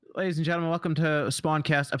ladies and gentlemen, welcome to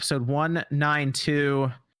Spawncast episode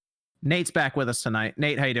 192. Nate's back with us tonight.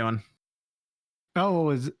 Nate, how you doing?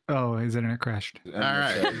 His internet crashed. All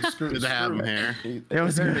right, good to have him here. It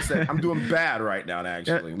was good to say, I'm doing bad right now.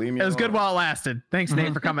 Actually, leave me. It was alone. good while it lasted. Thanks,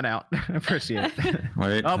 Nate, for coming out. I appreciate it.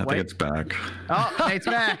 Wait, I think it's back. Oh, Nate's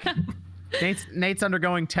back. Nate's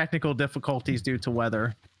undergoing technical difficulties due to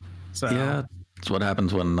weather. So Yeah, it's what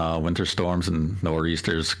happens when winter storms and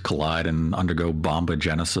nor'easters collide and undergo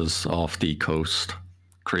bombogenesis off the coast.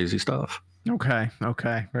 Crazy stuff. Okay,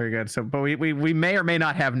 very good. So, but we may or may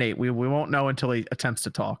not have Nate. We won't know until he attempts to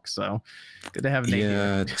talk. So, good to have Nate.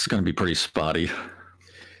 Yeah, here. it's going to be pretty spotty.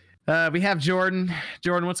 We have Jordan.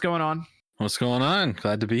 Jordan, what's going on? What's going on?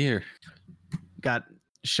 Glad to be here. Got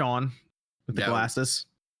Sean with the glasses.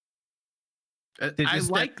 I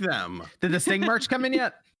like them. Did the Sting merch come in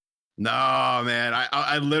yet? No, man.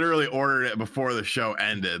 I literally ordered it before the show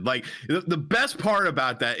ended. Like the best part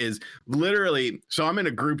about that is literally, so I'm in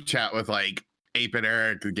a group chat with like Ape and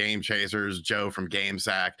Eric, the Game Chasers, Joe from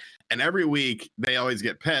GameSack, and every week they always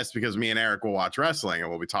get pissed because me and Eric will watch wrestling and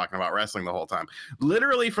we'll be talking about wrestling the whole time.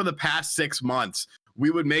 Literally for the past 6 months, we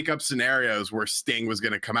would make up scenarios where Sting was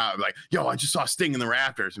going to come out and be like, yo, I just saw Sting in the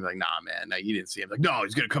rafters. And be like, nah, man, no, you didn't see him. Like, no,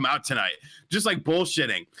 he's going to come out tonight. Just like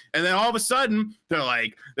bullshitting. And then all of a sudden, they're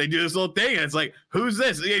like, they do this little thing. And it's like, who's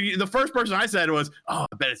this? The first person I said was, oh,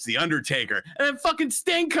 I bet it's The Undertaker. And then fucking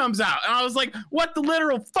Sting comes out. And I was like, what the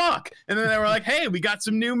literal fuck? And then they were like, hey, we got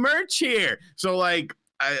some new merch here. So like,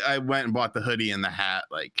 I went and bought the hoodie and the hat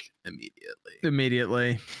like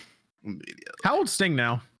immediately. How old's Sting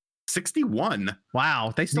now? 61.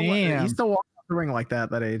 Wow, he's still walking the ring like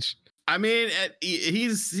that age. I mean,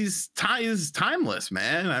 he's timeless,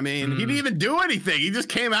 man. I mean, he didn't even do anything. He just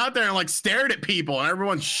came out there and like stared at people, and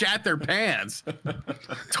everyone shat their pants.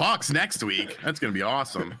 Talks next week. That's gonna be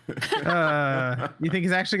awesome. You think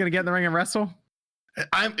he's actually gonna get in the ring and wrestle?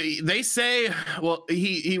 They say, well,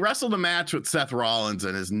 he wrestled a match with Seth Rollins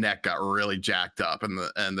and his neck got really jacked up, and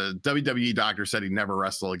the WWE doctor said he'd never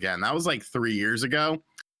wrestle again. That was like 3 years ago.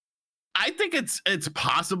 I think it's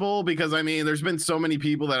possible because I mean, there's been so many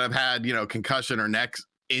people that have had, concussion or neck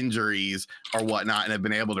injuries or whatnot and have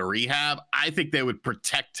been able to rehab. I think they would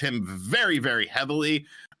protect him very, very heavily.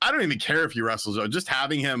 I don't even care if he wrestles though. Just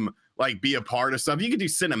having him like be a part of stuff. You could do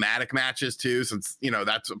cinematic matches too, since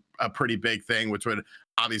that's a pretty big thing, which would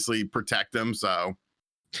obviously protect him. So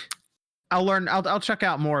I'll check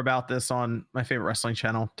out more about this on my favorite wrestling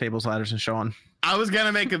channel, Tables, Ladders, and Sean. I was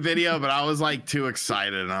gonna make a video, but I was like too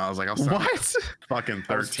excited, and I was like, "I'll start fucking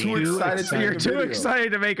 13." You're too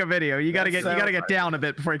excited to make a video. You gotta get down a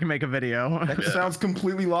bit before you can make a video. That sounds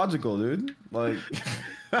completely logical, dude. Like,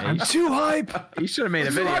 I'm too hype. You should have made a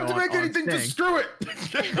video. You don't have to make anything. Just screw it.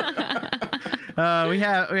 We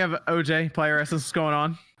have OJ Player. What's going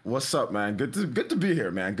on? What's up, man? Good to be here,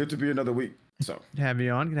 man. Good to be another week. So good to have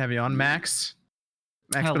you on. Max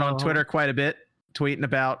been on Twitter quite a bit, tweeting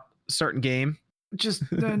about a certain game. Just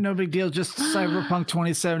no big deal. Just Cyberpunk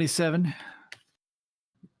 2077.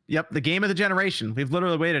 Yep, the game of the generation. We've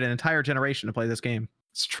literally waited an entire generation to play this game.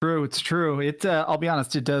 It's true. It I'll be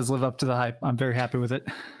honest, it does live up to the hype. I'm very happy with it.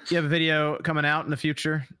 You have a video coming out in the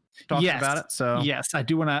future talking about it. So yes, I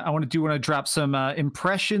want to drop some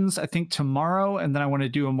impressions, I think tomorrow, and then I want to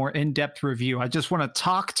do a more in-depth review. I just want to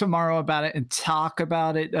talk tomorrow about it and talk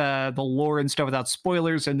about it, the lore and stuff without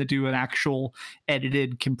spoilers, and to do an actual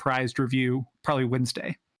edited, comprised review probably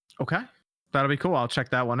Wednesday. Okay, that'll be cool. I'll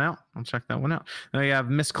check that one out. Then we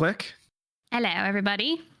have Miss Click. Hello,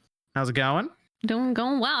 everybody. How's it going?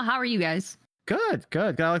 Going well. How are you guys? Good.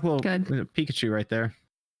 Got like a little Pikachu right there.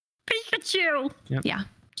 Pikachu. Yep. Yeah.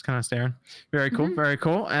 Just kind of staring. Very cool. Very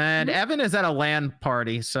cool. And Evan is at a LAN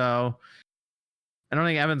party, so I don't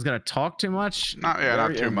think Evan's gonna talk too much. Not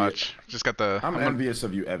too much. Just got the. I'm envious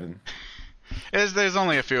of you, Evan. There's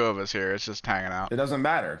only a few of us here. It's just hanging out. It doesn't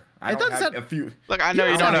matter. I don't have a few. Look, I know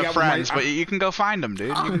you don't have friends, but you can go find them, dude.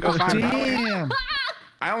 You can go find them. Damn.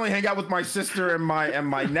 I only hang out with my sister and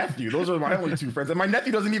my nephew. Those are my only two friends. And my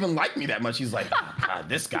nephew doesn't even like me that much. He's like, oh, God,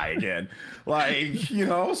 this guy again. Like,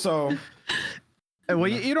 so. Well,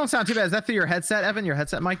 you don't sound too bad. Is that through your headset, Evan? Your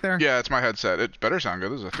headset mic there? Yeah, it's my headset. It better sound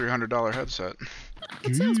good. This is a $300 headset.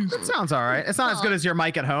 It sounds all right. It's not as good as your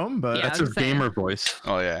mic at home, but that's his gamer voice.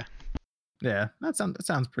 Oh yeah. Yeah, that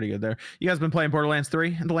sounds pretty good there. You guys been playing Borderlands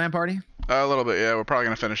 3 at the LAN party? A little bit, yeah. We're probably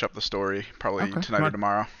gonna finish up the story tonight or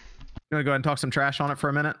tomorrow. You want to go ahead and talk some trash on it for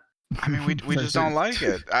a minute? I mean, we just don't like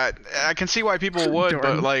it. I can see why people would,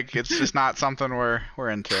 but like, it's just not something we're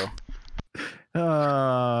into.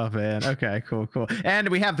 Oh man. Okay. Cool. And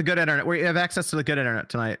we have the good internet. We have access to the good internet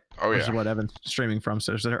tonight. Oh yeah. Which is what Evan's streaming from.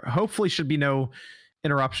 So there hopefully should be no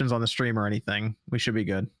interruptions on the stream or anything, we should be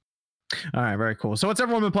good. All right, very cool. So what's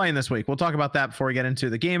everyone been playing this week? We'll talk about that before we get into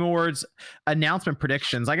the Game Awards announcement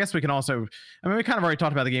predictions. I guess we can also, I mean, we kind of already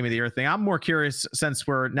talked about the Game of the Year thing. I'm more curious, since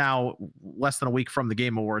we're now less than a week from the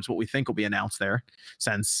Game Awards, what we think will be announced there.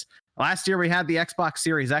 Since last year we had the Xbox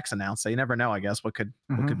Series X announced, so you never know, I guess, what could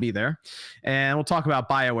be there. And we'll talk about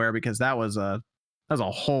BioWare, because that was a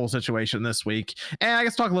whole situation this week. And I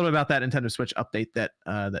guess talk a little bit about that Nintendo Switch update that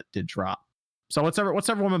did drop. So what's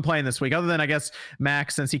everyone been playing this week? Other than, I guess,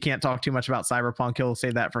 Max, since he can't talk too much about Cyberpunk, he'll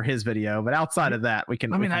save that for his video. But outside of that, we can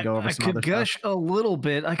go over some other gush stuff. a little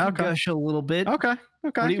bit. I could gush a little bit. Okay.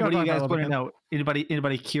 What do you guys want to know?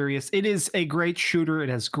 Anybody curious? It is a great shooter. It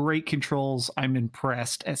has great controls. I'm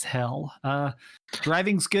impressed as hell.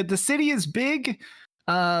 Driving's good. The city is big.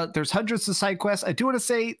 There's hundreds of side quests. I do want to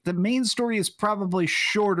say the main story is probably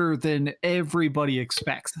shorter than everybody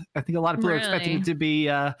expects. I think a lot of people are expecting it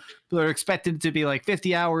to be like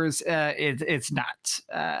 50 hours. It's not.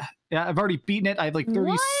 Yeah, I've already beaten it. I have like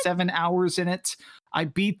 37 hours in it. I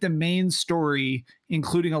beat the main story,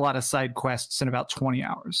 including a lot of side quests, in about 20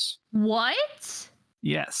 hours. What?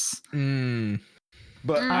 Yes.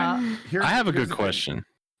 But I have a good question.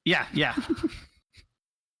 Yeah.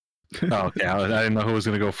 Oh, okay, I didn't know who was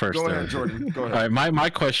going to go first. Go there. ahead, Jordan. Go ahead. All right, my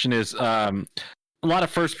question is, a lot of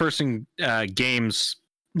first-person games,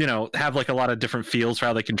 have like a lot of different feels for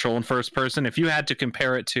how they control in first person. If you had to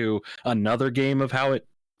compare it to another game of how it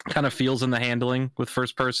kind of feels in the handling with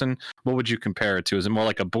first person, what would you compare it to? Is it more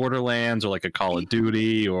like a Borderlands or like a Call of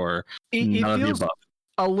Duty, or none of the above?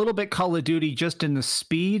 A little bit Call of Duty, just in the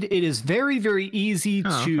speed. It is very, very easy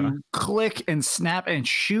to click and snap and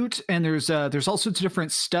shoot, and there's all sorts of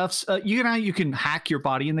different stuffs. You can hack your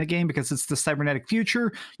body in the game because it's the cybernetic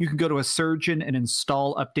future. You can go to a surgeon and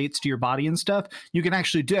install updates to your body and stuff. You can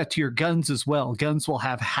actually do that to your guns as well. Guns will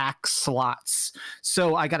have hack slots.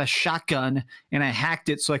 So I got a shotgun and I hacked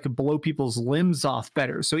it so I could blow people's limbs off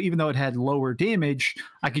better. So even though it had lower damage,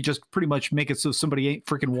 I could just pretty much make it so somebody ain't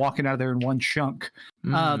freaking walking out of there in one chunk.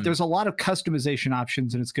 There's a lot of customization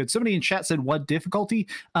options, and it's good. Somebody in chat said, what difficulty?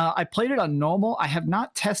 I played it on normal. I have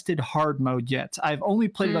not tested hard mode yet. I've only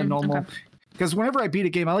played it on normal because whenever I beat a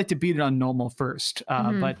game, I like to beat it on normal first.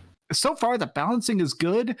 But so far, the balancing is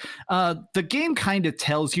good. The game kind of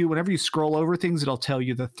tells you, whenever you scroll over things, it'll tell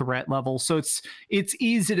you the threat level. So it's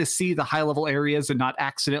easy to see the high level areas and not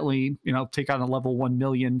accidentally, take on a level 1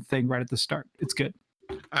 million thing right at the start. It's good.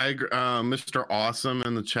 I agree. Mr. Awesome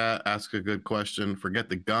in the chat asked a good question. Forget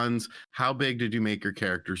the guns. How big did you make your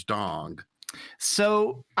character's dong?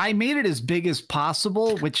 So I made it as big as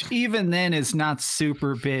possible, which even then is not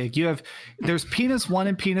super big. There's penis 1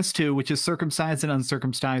 and penis 2, which is circumcised and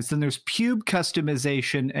uncircumcised. Then there's pube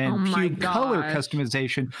customization and pube color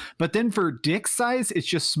customization. But then for dick size, it's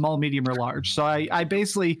just small, medium, or large. So I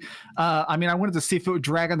basically, I wanted to see if it would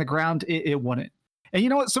drag on the ground. It wouldn't. And you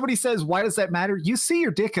know what? Somebody says, why does that matter? You see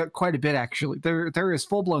your dick quite a bit, actually. There is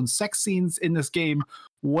full-blown sex scenes in this game,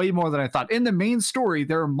 way more than I thought. In the main story,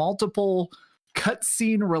 there are multiple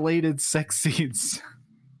cutscene-related sex scenes.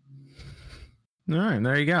 All right,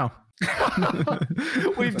 there you go.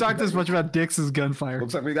 We've talked as much about dicks as gunfire.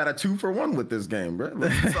 Looks like we got a 2-for-1 with this game, bro.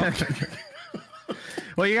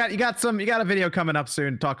 Well, you got a video coming up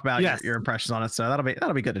soon. Talk about your impressions on it, so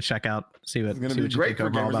that'll be good to check out. See what it's gonna be great for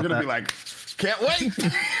gamers. It's gonna be like, can't wait.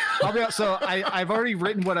 I've already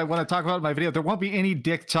written what I want to talk about in my video. There won't be any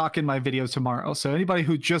dick talk in my video tomorrow. So anybody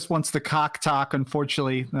who just wants the cock talk,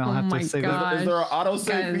 unfortunately, I'll have to say that. Is there an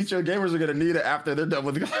autosave feature? Gamers are gonna need it after they're done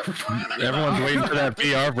with the Everyone's waiting for that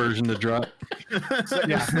VR version to drop. Set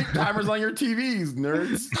your sleep timers on your TVs,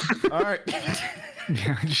 nerds. All right.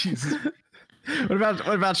 Yeah, Jesus. What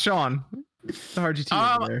about Sean? The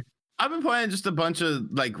RGT over there. I've been playing just a bunch of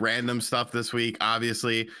like random stuff this week.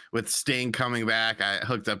 Obviously, with Sting coming back, I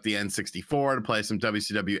hooked up the N64 to play some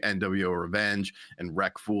WCW NWO Revenge and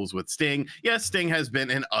wreck fools with Sting. Yes, Sting has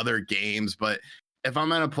been in other games, but if I'm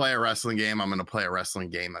gonna play a wrestling game, I'm gonna play a wrestling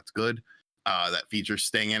game that's good. That features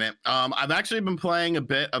Sting in it. I've actually been playing a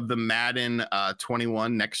bit of the Madden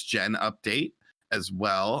 21 Next Gen update as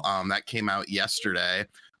well. That came out yesterday.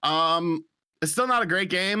 It's still not a great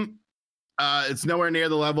game. It's nowhere near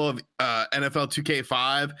the level of NFL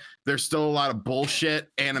 2K5. There's still a lot of bullshit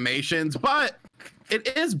animations, but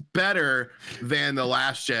it is better than the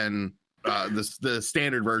last gen, the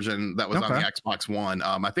standard version that was on the Xbox One.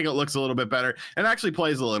 I think it looks a little bit better and actually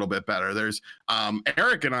plays a little bit better. There's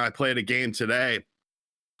Eric and I played a game today,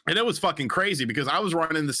 and it was fucking crazy because I was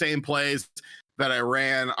running the same plays that I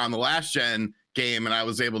ran on the last gen game, and I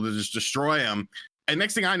was able to just destroy them. And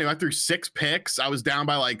next thing I knew, I threw 6 picks. I was down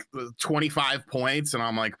by like 25 points, and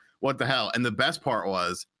I'm like, what the hell? And the best part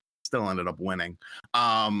was, still ended up winning.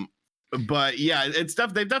 But yeah, it's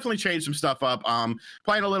stuff. They've definitely changed some stuff up.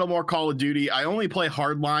 Playing a little more Call of Duty. I only play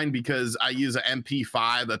Hardline because I use an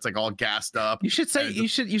MP5 that's like all gassed up. You should say you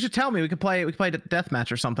should tell me we could play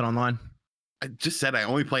deathmatch or something online. I just said I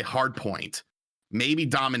only play Hardpoint, maybe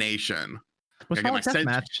Domination. What's wrong with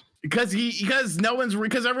deathmatch? Because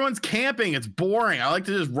everyone's camping. It's boring. I like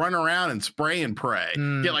to just run around and spray and pray.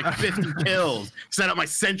 Get like 50 kills. Set up my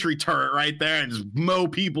sentry turret right there and just mow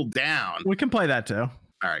people down. We can play that too.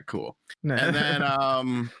 All right, cool. And then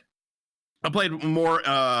I played more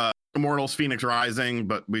Immortals Phoenix Rising,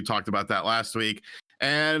 but we talked about that last week.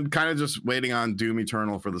 And kind of just waiting on Doom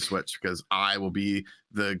Eternal for the Switch because I will be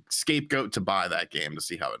the scapegoat to buy that game to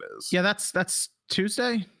see how it is. Yeah, that's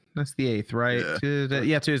Tuesday. That's the 8th, right? Yeah. Tuesday.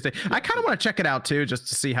 Yeah, Tuesday. I kind of want to check it out too, just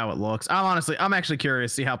to see how it looks. I'm actually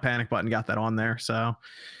curious to see how Panic Button got that on there. So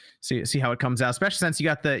see how it comes out, especially since you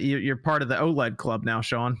got you're part of the OLED club now,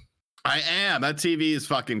 Sean. I am. That TV is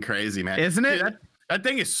fucking crazy, man. Isn't it? Dude, that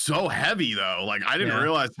thing is so heavy though. Like I didn't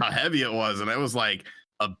realize how heavy it was, and it was like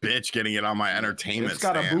a bitch getting it on my entertainment. It's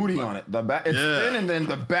got stand, a booty on it. The back, it's thin, and then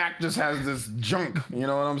the back just has this junk. You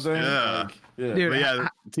know what I'm saying? Yeah. Like, yeah. Dude, But yeah,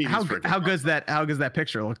 how good's that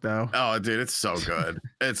picture look though? Oh, dude, it's so good.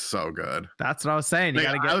 It's so good. That's what I was saying. You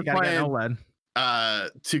Like, gotta get playing, OLED.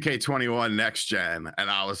 2K21 next gen, and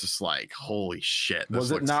I was just like, holy shit.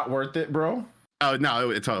 Was it not worth it, bro? Oh no,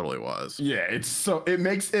 it totally was. Yeah, it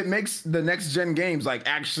makes the next gen games like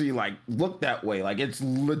actually like look that way. Like it's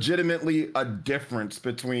legitimately a difference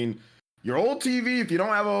between your old TV if you don't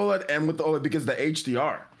have OLED and with the OLED because the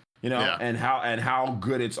HDR, you know, and how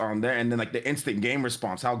good it's on there, and then like the instant game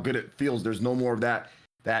response, how good it feels. There's no more of that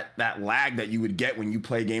lag that you would get when you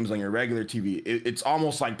play games on your regular TV. It's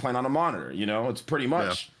almost like playing on a monitor, you know. It's pretty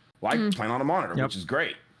much like playing on a monitor, which is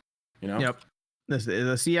great, you know. Yep. The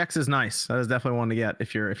CX is nice. That is definitely one to get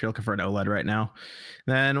if you're looking for an OLED right now.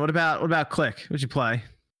 Then what about Click? What'd you play?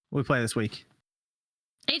 What we play this week?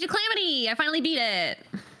 Age of Calamity. I finally beat it.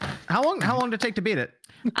 How long did it take to beat it?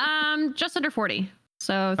 Just under 40.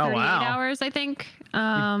 So 38 hours, I think.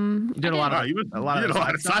 You did a lot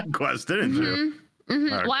of side quests, didn't you?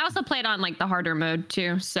 Right. Well, I also played on like the harder mode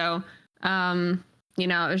too. So, you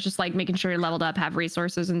know, it was just like making sure you're leveled up, have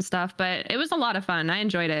resources and stuff. But it was a lot of fun. I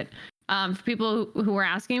enjoyed it. For people who were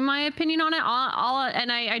asking my opinion on it,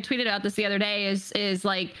 and I tweeted out this the other day is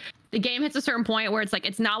like the game hits a certain point where it's like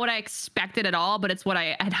it's not what I expected at all, but it's what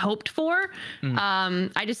I had hoped for.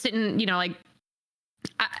 I just didn't, you know, like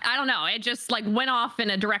I don't know. It just like went off in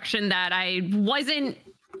a direction that I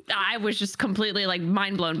was just completely like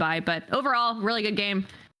mind blown by. But overall, really good game,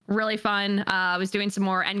 really fun. I was doing some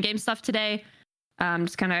more end game stuff today.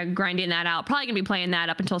 Just kind of grinding that out. Probably gonna be playing that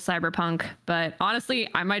up until Cyberpunk. But honestly,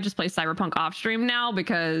 I might just play Cyberpunk off stream now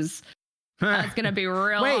because it's gonna be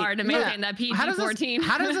real hard to maintain that PG-14.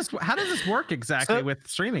 How does this work exactly with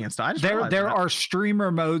streaming and stuff? There are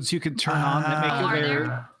streamer modes you can turn on that make it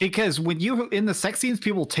weird. Because when you in the sex scenes,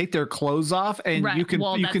 people take their clothes off and you can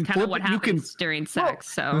flip what it. You can during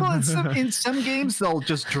sex. Well, in some games they'll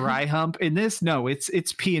just dry hump. In this, no, it's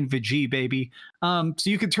P and VG, baby. So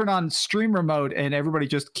you can turn on streamer mode and everybody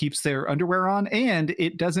just keeps their underwear on, and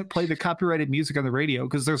it doesn't play the copyrighted music on the radio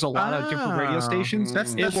because there's a lot of different radio stations.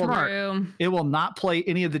 That's smart. It will not play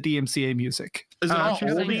any of the DMCA music. Is it all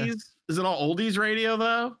oldies? Is it all oldies radio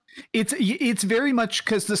though? It's very much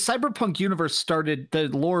because the Cyberpunk universe started. The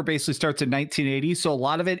lore basically starts in 1980, so a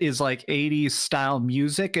lot of it is like 80s style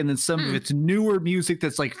music, and then some of it's newer music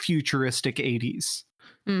that's like futuristic 80s.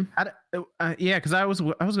 Yeah, because I was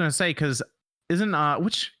gonna say because isn't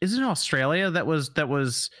Australia that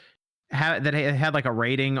had like a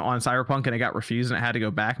rating on Cyberpunk and it got refused and it had to go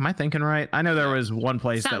back. Am I thinking right? I know there was one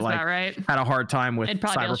place that like had a hard time with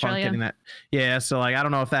Cyberpunk getting that. Yeah, so like I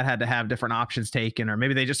don't know if that had to have different options taken, or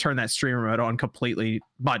maybe they just turned that streamer mode on completely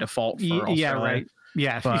by default for Australia. Yeah, right.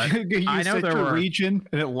 Yeah, but I know there were region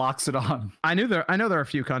and it locks it on. I know there are a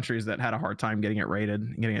few countries that had a hard time getting it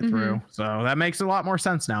rated, getting it through. So that makes a lot more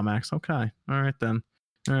sense now, Max. Okay, all right then.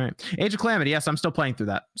 All right, Age of Calamity. Yes, I'm still playing through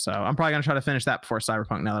that, so I'm probably gonna try to finish that before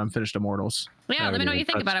Cyberpunk. Now that I'm finished Immortals. Yeah, let me know what you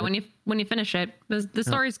think about it when you finish it. The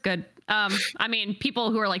story's good. I mean,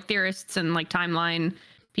 people who are like theorists and like timeline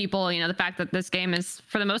people, you know, the fact that this game is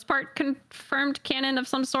for the most part confirmed canon of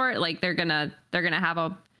some sort, like they're gonna have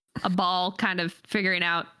a ball kind of figuring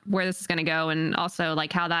out where this is gonna go, and also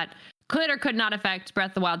like how that could or could not affect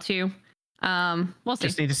Breath of the Wild 2. We'll see.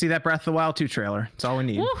 Just need to see that Breath of the Wild 2 trailer. That's all we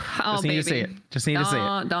need. Just need to see it. Just need to see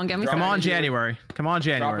it. Don't get me started. Come on, January.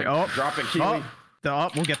 Drop it, Kiwi.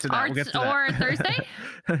 We'll get to that. We'll get to that. Or Thursday?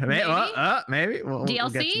 Maybe. We'll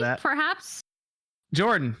DLC, get to that. perhaps.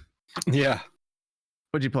 Jordan, Yeah.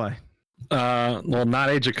 What'd you play? Well, not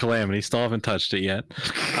Age of Calamity. Still haven't touched it yet.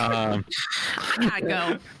 Gotta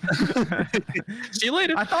go. See you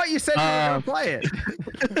later. I thought you said you were gonna play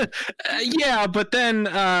it. Yeah, but then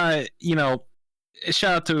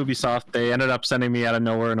shout out to Ubisoft. They ended up sending me out of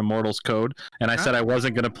nowhere an Immortals code, and I said I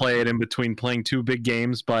wasn't going to play it in between playing two big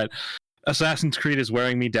games, but Assassin's Creed is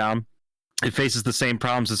wearing me down. It faces the same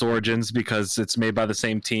problems as Origins because it's made by the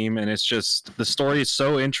same team, and it's just the story is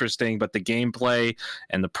so interesting, but the gameplay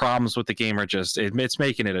and the problems with the game are just it's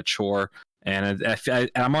making it a chore. And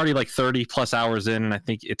I'm already like 30 plus hours in, and I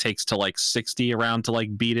think it takes to like 60 around to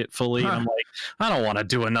like beat it fully. And I'm like, I don't want to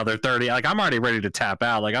do another 30. Like I'm already ready to tap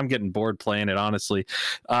out. Like I'm getting bored playing it, honestly.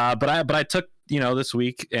 But I took this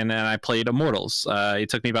week and then I played Immortals. It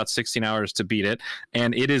took me about 16 hours to beat it,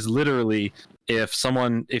 and it is literally if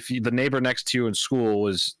the neighbor next to you in school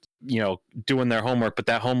was doing their homework, but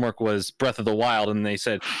that homework was Breath of the Wild, and they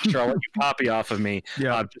said, sure, I'll let you copy off of me.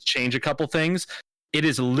 Yeah, just change a couple things. It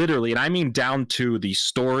is literally, and I mean down to the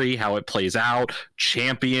story, how it plays out,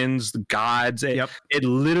 champions, gods. It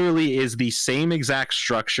literally is the same exact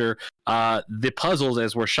structure. The puzzles,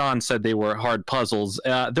 as Sean said, they were hard puzzles.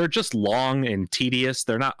 They're just long and tedious.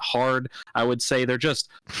 They're not hard, I would say. They're just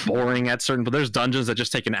boring at certain. But there's dungeons that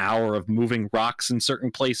just take an hour of moving rocks in certain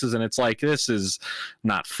places, and it's like, this is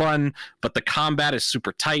not fun. But the combat is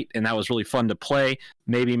super tight, and that was really fun to play.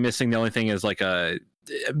 Maybe missing the only thing is like a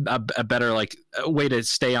better way to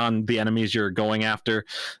stay on the enemies you're going after.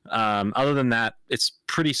 Other than that, it's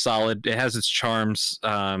pretty solid. It has its charms.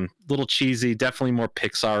 Little cheesy, definitely more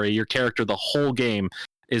Pixar-y. Your character the whole game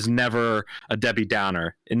is never a Debbie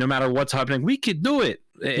Downer, and no matter what's happening, we could do it.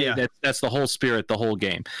 That's the whole spirit, the whole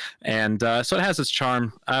game. And so it has its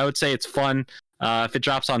charm. I would say it's fun. If it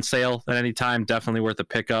drops on sale at any time, definitely worth a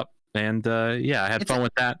pickup. And I had fun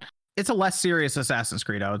with that. It's a less serious Assassin's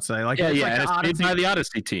Creed, I would say. It's made by the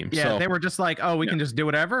Odyssey team. Yeah, so. They were just like, we can just do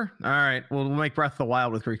whatever. All right, we'll make Breath of the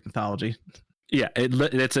Wild with Greek mythology. Yeah,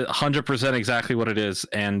 it's 100% exactly what it is,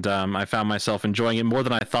 and I found myself enjoying it more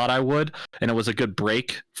than I thought I would, and it was a good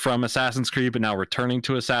break from Assassin's Creed, but now returning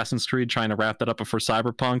to Assassin's Creed, trying to wrap that up before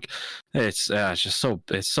Cyberpunk, it's just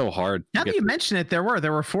so hard. Now that you mention it, there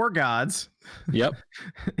were 4 gods. Yep.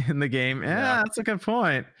 In the game. Yeah, that's a good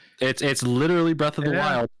point. It's literally Breath of the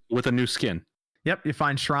Wild with a new skin. Yep, you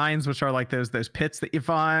find shrines, which are like those pits that you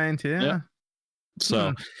find. Yeah.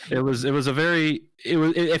 So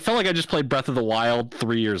it felt like I just played Breath of the Wild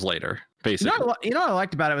 3 years later, basically. You know what I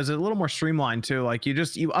liked about it was a little more streamlined too. Like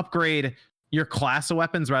you upgrade your class of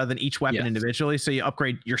weapons rather than each weapon individually. So you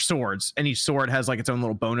upgrade your swords, and each sword has like its own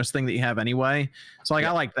little bonus thing that you have anyway. So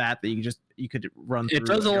I like that you could run through. It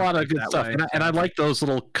does a lot of good stuff, and I like those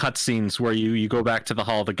little cutscenes where you go back to the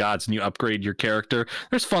Hall of the Gods and you upgrade your character.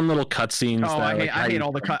 There's fun little cutscenes. I hate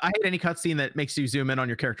any cutscene that makes you zoom in on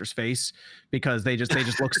your character's face, because they just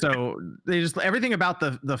look so everything about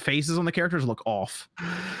the faces on the characters look off.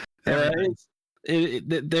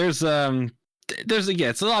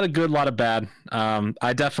 It's a lot of good, a lot of bad.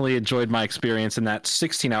 I definitely enjoyed my experience in that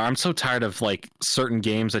 16-hour. I'm so tired of like certain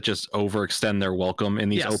games that just overextend their welcome in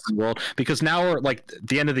these open world, because now we're like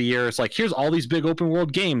the end of the year. It's like, here's all these big open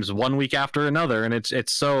world games one week after another, and it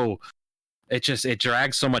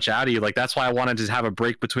drags so much out of you. Like that's why I wanted to have a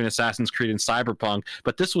break between Assassin's Creed and Cyberpunk.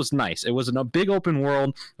 But this was nice. It was a big open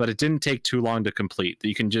world, but it didn't take too long to complete.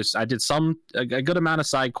 I did a good amount of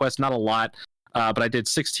side quests, not a lot. But I did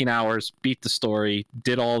 16 hours, beat the story,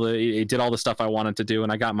 did all the stuff I wanted to do, and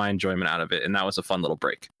I got my enjoyment out of it, and that was a fun little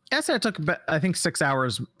break. I said it took, I think, 6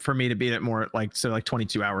 hours for me to beat it, more like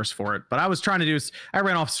 22 hours for it. But I was trying to I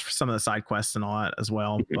ran off some of the side quests and all that as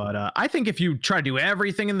well. But I think if you try to do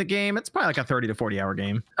everything in the game, it's probably like a 30 to 40 hour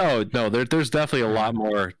game. Oh no, there's definitely a lot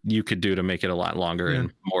more you could do to make it a lot longer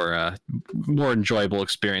and more enjoyable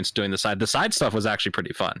experience doing the side. The side stuff was actually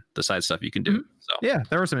pretty fun. The side stuff you can do. So yeah,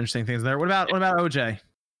 there were some interesting things there. What about OJ?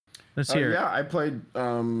 Let's hear. Yeah, I played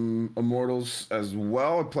Immortals as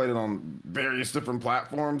well. I played it on various different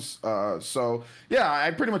platforms. So yeah, I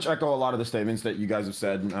pretty much echo a lot of the statements that you guys have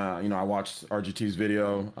said. I watched RGT's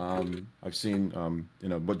video. I've seen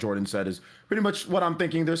what Jordan said is pretty much what I'm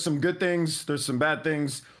thinking. There's some good things. There's some bad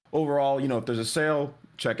things. Overall, if there's a sale,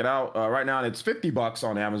 check it out. Right now it's $50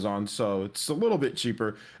 on Amazon, so it's a little bit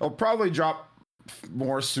cheaper. It'll probably drop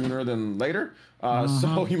more sooner than later.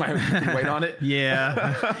 So you might wait on it.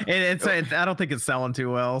 Yeah, I don't think it's selling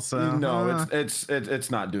too well. So no, it's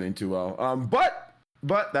not doing too well.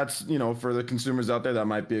 But that's for the consumers out there, that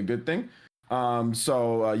might be a good thing.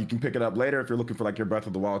 So you can pick it up later if you're looking for like your Breath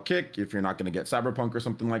of the Wild kick, if you're not going to get Cyberpunk or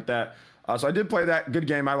something like that. So I did play that. Good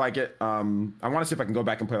game. I like it. I want to see if I can go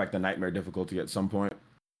back and play like the Nightmare difficulty at some point.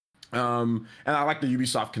 And I like the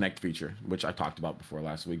Ubisoft Connect feature, which I talked about before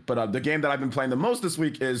last week. But the game that I've been playing the most this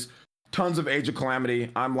week is tons of Age of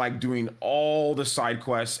Calamity. I'm like doing all the side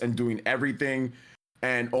quests and doing everything.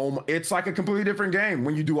 And it's like a completely different game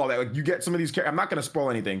when you do all that. Like you get some of these characters. I'm not going to spoil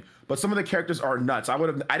anything, but some of the characters are nuts. I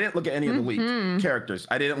didn't look at any of the leaked characters.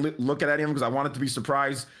 I didn't look at any of them because I wanted to be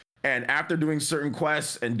surprised. And after doing certain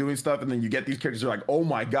quests and doing stuff, and then you get these characters, you're like, oh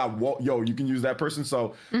my God, yo, you can use that person.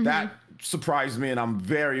 So that surprised me, and I'm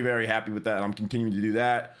very, very happy with that. And I'm continuing to do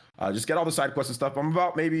that. Just get all the side quests and stuff. I'm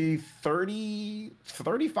about maybe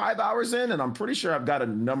 35 hours in, and I'm pretty sure I've got a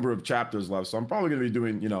number of chapters left. So I'm probably going to be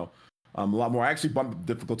doing, a lot more. I actually bumped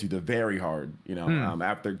the difficulty to very hard,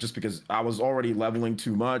 after, just because I was already leveling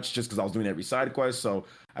too much, just because I was doing every side quest. So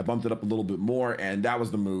I bumped it up a little bit more, and that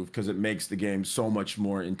was the move because it makes the game so much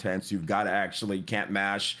more intense. You've got to actually can't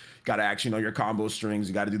mash, got to actually know your combo strings.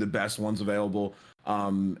 You got to do the best ones available.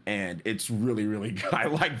 And it's really, really good. I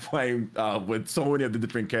like playing with so many of the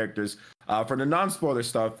different characters. For the non-spoiler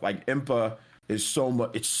stuff, like Impa is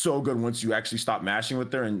it's so good once you actually stop mashing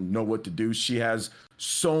with her and know what to do. She has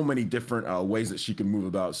so many different ways that she can move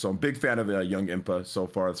about. So I'm a big fan of young Impa so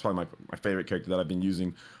far. It's probably my favorite character that I've been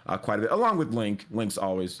using quite a bit, along with Link. Link's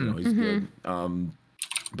always, he's good.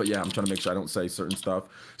 But yeah, I'm trying to make sure I don't say certain stuff.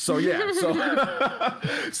 So yeah,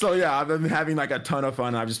 so yeah, I've been having like a ton of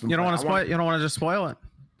fun. I've just been. You don't want to spoil. You don't want to just spoil it.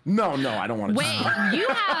 No, I don't want to. Wait, you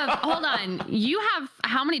have. Hold on. You have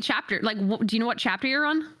how many chapters? Like, do you know what chapter you're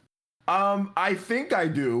on? I think I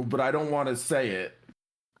do, but I don't want to say it.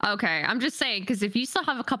 Okay, I'm just saying because if you still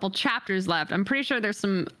have a couple chapters left, I'm pretty sure there's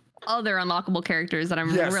some other unlockable characters that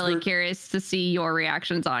I'm really curious to see your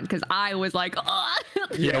reactions on, because I was like, oh.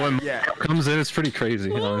 When comes in, it's pretty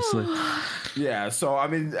crazy, honestly. Yeah, so I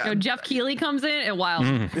mean, Jeff Keighley comes in and wild.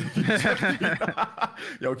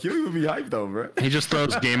 Yo, Keighley would be hyped though, bro. He just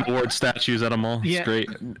throws Game Award statues at them all. It's great.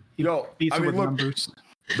 Yo, I mean, look,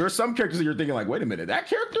 there's some characters that you're thinking like, wait a minute, that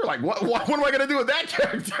character? Like, what am I gonna do with that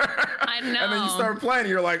character? I know. And then you start playing, and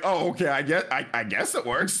you're like, oh, okay, I guess it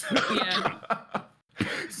works. Yeah.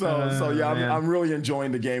 So yeah, I'm really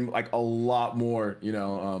enjoying the game like a lot more,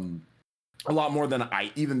 a lot more than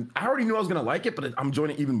I already knew I was gonna like it, but I'm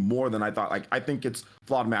enjoying it even more than I thought. Like, I think it's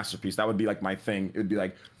flawed masterpiece. That would be like my thing. It would be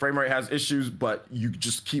like frame rate has issues, but you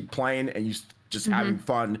just keep playing and you just having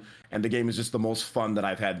fun, and the game is just the most fun that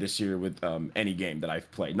I've had this year with any game that I've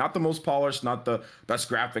played. Not the most polished, not the best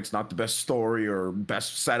graphics, not the best story or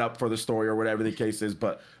best setup for the story or whatever the case is,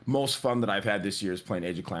 but most fun that I've had this year is playing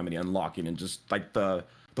Age of Calamity, unlocking, and just like the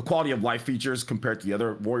quality of life features compared to the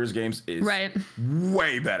other Warriors games is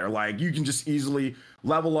way better. Like, you can just easily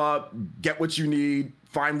level up, get what you need,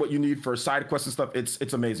 find what you need for side quests and stuff.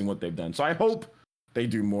 It's amazing what they've done. So I hope they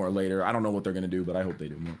do more later. I don't know what they're gonna do, but I hope they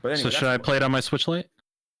do more. But anyway, so should I play it on my Switch Lite?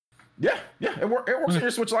 Yeah, it works on your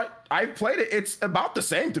Switch Lite. I've played it. It's about the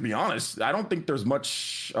same, to be honest. I don't think there's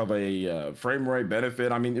much of a frame rate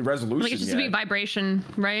benefit. I mean, resolution. Like, it's just to be vibration,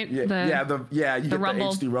 right? You get the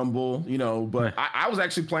rumble. HD rumble, But I was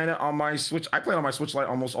actually playing it on my Switch. I play it on my Switch Lite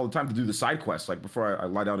almost all the time to do the side quests. Like, before I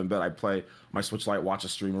lie down in bed, I play my Switch Lite, watch a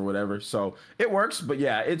stream or whatever. So it works, but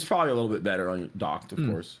yeah, it's probably a little bit better on your docked, of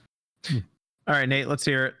course. All right, Nate, let's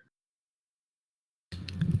hear it.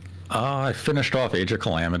 I finished off Age of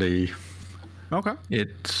Calamity. Okay.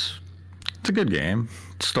 It's a good game.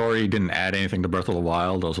 Story didn't add anything to Breath of the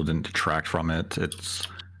Wild, also didn't detract from it. It's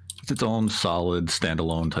its own solid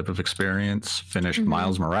standalone type of experience. Finished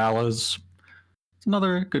Miles Morales. It's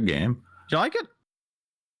another good game. Did you like it?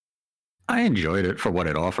 I enjoyed it for what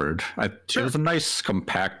it offered. It was a nice,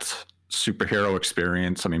 compact superhero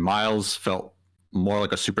experience. I mean, Miles felt more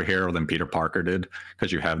like a superhero than Peter Parker did,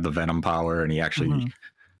 because you have the Venom power, and he actually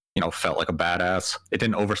felt like a badass. It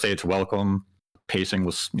didn't overstay its welcome. Pacing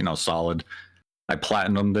was solid. I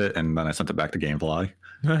platinumed it, and then I sent it back to Gamefly.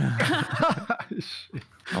 I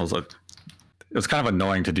was like, it was kind of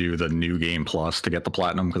annoying to do the new game plus to get the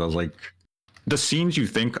platinum, because I was like, the scenes you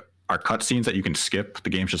think are cutscenes that you can skip, the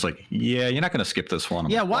game's just like, yeah, you're not gonna skip this one.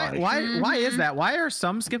 Yeah, why is that? Why are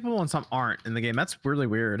some skippable and some aren't in the game? That's really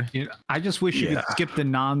weird. I just wish you could skip the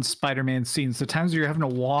non-Spider-Man scenes. The times you're having to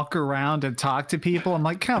walk around and talk to people, I'm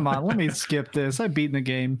like, come on, let me skip this. I've beaten the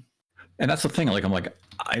game. And that's the thing. Like, I'm like,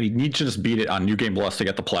 I need to just beat it on New Game Plus to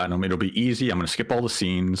get the platinum. It'll be easy. I'm gonna skip all the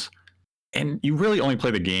scenes. And you really only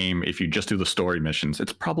play the game if you just do the story missions.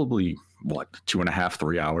 It's probably 2.5,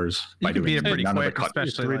 3 hours. You can beat it pretty quick,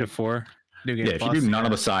 especially 3 to 4. If you do none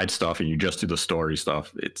of the side stuff and you just do the story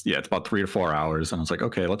stuff, it's about 3 to 4 hours. And I was like,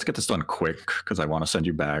 okay, let's get this done quick, because I want to send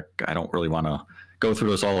you back. I don't really want to go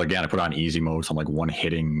through this all again. I put on easy mode, so I'm like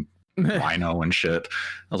one-hitting Rhino and shit.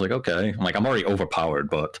 I was like, okay. I'm already overpowered,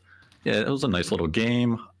 but yeah, it was a nice little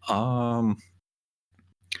game. I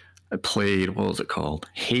played, what was it called?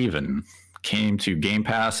 Haven. Came to Game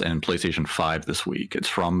Pass and PlayStation 5 this week. It's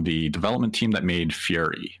from the development team that made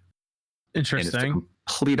Fury. And it's the Interesting.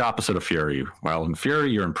 complete opposite of Fury. While in Fury,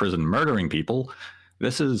 you're in prison murdering people.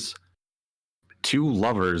 This is two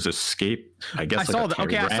lovers escape. I guess I saw that.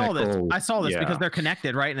 Okay, I saw this. tyrannical- I saw this yeah. because they're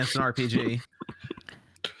connected, right? And it's an RPG.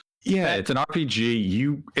 Yeah, it's an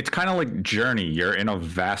RPG. It's kind of like Journey. You're in a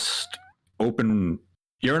vast open.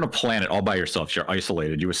 You're in a planet all by yourself. You're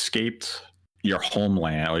isolated. You escaped your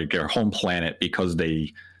homeland or your home planet because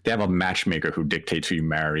they have a matchmaker who dictates who you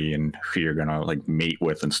marry and who you're gonna like mate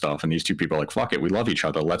with and stuff. And these two people are like, fuck it, we love each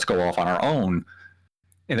other. Let's go off on our own.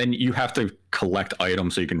 And then you have to collect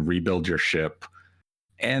items so you can rebuild your ship.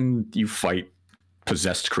 And you fight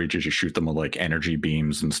possessed creatures. You shoot them with like energy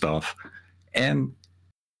beams and stuff. And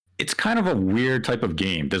it's kind of a weird type of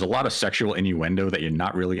game. There's a lot of sexual innuendo that you're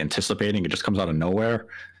not really anticipating. It just comes out of nowhere.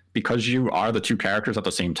 Because you are the two characters at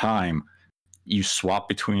the same time, you swap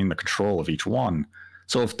between the control of each one.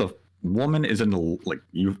 So if the woman is in the, like,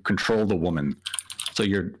 you control the woman, so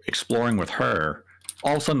you're exploring with her,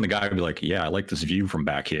 all of a sudden the guy would be like, yeah, I like this view from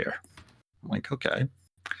back here. I'm like, okay.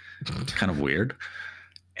 It's kind of weird.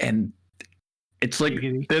 And it's like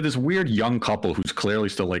they're this weird young couple who's clearly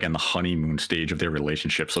still like in the honeymoon stage of their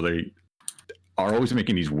relationship. So they are always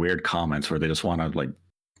making these weird comments where they just want to like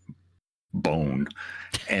bone.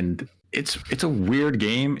 And it's a weird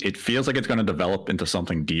game. It feels like it's going to develop into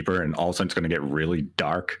something deeper, and all of a sudden it's going to get really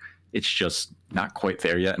dark. It's just not quite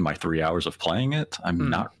there yet in my 3 hours of playing it. I'm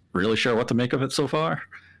not really sure what to make of it so far.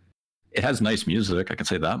 It has nice music, I can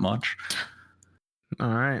say that much. All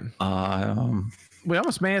right. We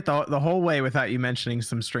almost made it the whole way without you mentioning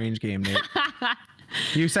some strange game, Nate.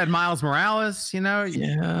 You said Miles Morales,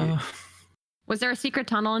 Yeah. Was there a secret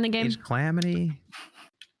tunnel in the game? Age Calamity.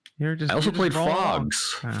 I also played rolling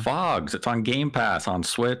Fogs. along. Yeah. Fogs. It's on Game Pass on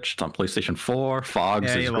Switch. It's on PlayStation 4. Fogs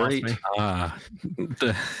Yeah, is you lost great.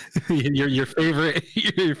 me. Your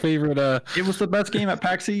favorite It was the best game at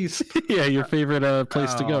PAX East. yeah, your favorite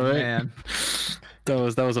place to go, Oh, right? Man.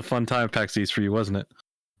 That was a fun time PAX East for you, wasn't it?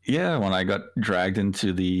 Yeah, when I got dragged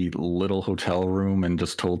into the little hotel room and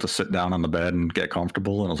just told to sit down on the bed and get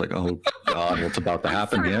comfortable, and I was like, "Oh God, what's about to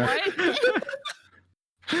happen Sorry, here?" what?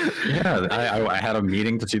 Yeah, I had a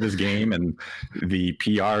meeting to see this game, and the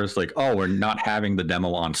PR is like, "Oh, we're not having the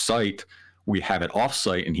demo on site. We have it off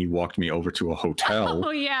site." And he walked me over to a hotel.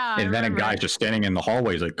 Oh yeah. I And then a remember. guy just standing in the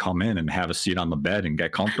hallways like, come in and have a seat on the bed and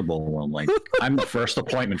get comfortable. And I'm like, I'm the first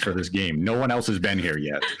appointment for this game. No one else has been here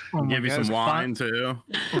yet. Oh my Give you God, some it's wine too.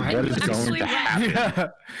 What is going Actually, to happen? Yeah.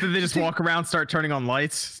 Did they just walk around, start turning on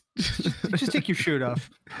lights? Just take your shirt off.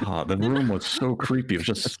 Oh, the room was so creepy. It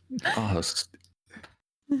was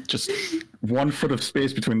just 1 foot of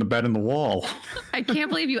space between the bed and the wall. I can't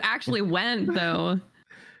believe you actually went though.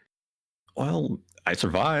 Well, I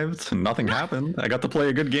survived and nothing happened. I got to play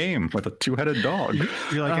a good game with a 2-headed dog.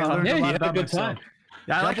 You're like, I learned yeah, a you lot had a about good myself. time.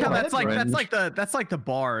 Yeah, I like how that's like friends. the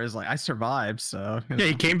bar is like I survived, so Yeah,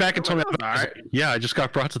 he came back and told me. All right. Yeah, I just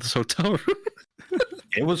got brought to this hotel room.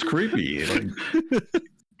 It was creepy. Like,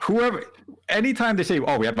 whoever, anytime they say,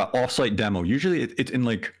 "Oh, we have an off-site demo," usually it's in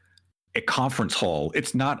like a conference hall.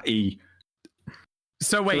 It's not a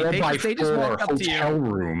So wait, they just 4x4 walked up to hotel you.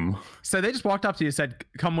 room. So they just walked up to you and said,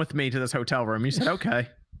 "Come with me to this hotel room." You said, "Okay."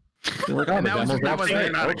 They're like, "Oh, And the that was demo's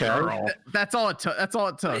it. outside." Okay. That's all it took. That's all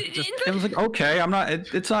it took. Just, It was like, okay, I'm not.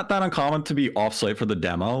 It's not that uncommon to be off-site for the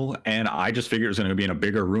demo, and I just figured it was going to be in a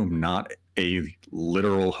bigger room, not a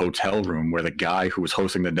literal hotel room where the guy who was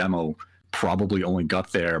hosting the demo probably only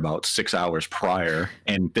got there about 6 hours prior,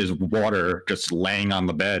 and there's water just laying on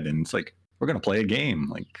the bed, and it's like, we're going to play a game.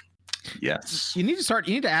 Like, yes. you need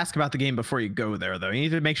to ask about the game before you go there, though. You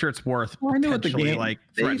need to make sure it's worth Well, I knew what the potentially, game, like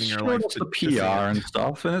they threatening your showed life. us to- the to see PR it. and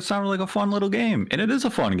stuff, and it sounded like a fun little game, and it is a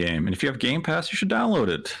fun game. And if you have Game Pass, you should download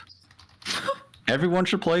it. Everyone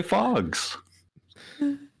should play Fogs.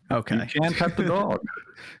 Okay. You can't pet the dog.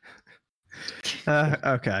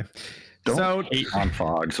 Okay. Don't So- hate on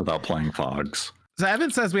Fogs without playing Fogs. So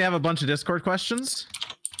Evan says we have a bunch of Discord questions.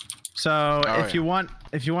 So Oh, if you want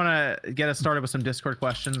to get us started with some Discord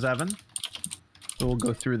questions, Evan, we'll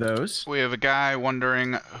go through those. We have a guy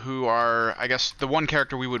wondering who are, I guess, the one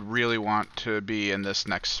character we would really want to be in this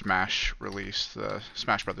next Smash release, the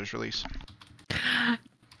Smash Brothers release.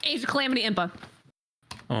 Age of Calamity Impa.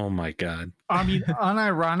 Oh my god. I mean,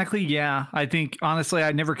 unironically, yeah. I think honestly,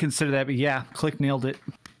 I never considered that, but yeah, Click nailed it.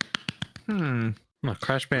 Oh,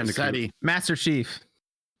 Crash Bandicoot. Seti. Master Chief.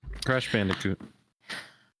 Crash Bandicoot.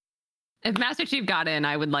 If Master Chief got in,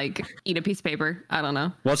 I would like eat a piece of paper. I don't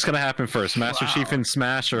know. What's gonna happen first, Master Chief in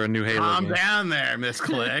Smash or a new Halo? Calm game? down there, Miss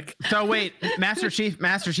Click. So wait, Master Chief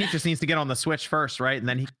just needs to get on the Switch first, right?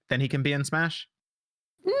 And then he can be in Smash.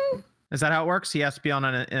 Is that how it works? He has to be on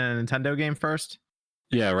a Nintendo game first.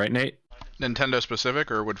 Yeah, right, Nate. Nintendo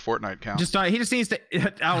specific, or would Fortnite count? Just he just needs to. Oh,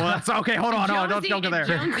 well, that's okay. Hold on, don't go there.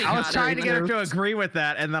 Jonesy I was got trying it. to get her to agree with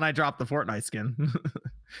that, and then I dropped the Fortnite skin.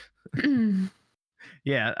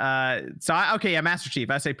 Yeah. Okay. Master Chief.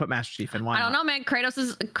 I say put Master Chief in. Why I don't not? know, man. Kratos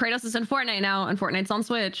is in Fortnite now, and Fortnite's on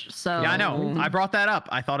Switch. So Yeah, I know. I brought that up.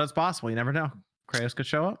 I thought it's possible. You never know. Kratos could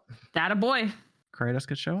show up. that a boy. Kratos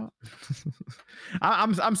could show up.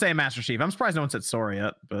 I'm saying Master Chief. I'm surprised no one said Sora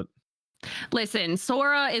yet, but Listen,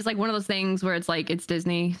 Sora is like one of those things where it's like it's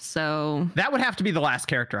Disney, so. that would have to be the last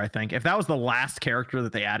character, I think. If that was the last character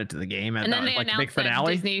that they added to the game, And then they like the big announced that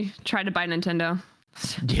finale. Disney tried to buy Nintendo.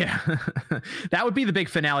 Yeah, that would be the big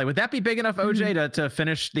finale. Would that be big enough, OJ, to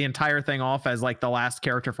finish the entire thing off as like the last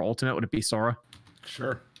character for Ultimate? Would it be Sora?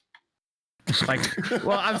 Sure. Like,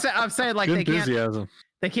 well, I'm saying like Good they enthusiasm.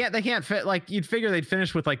 can't fit. Like you'd figure they'd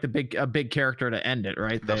finish with like a big character to end it,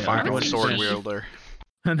 right? The They- final wouldn't sword finish- wielder.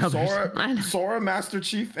 Another. Sora, Master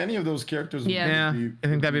Chief, any of those characters. would Yeah, be- I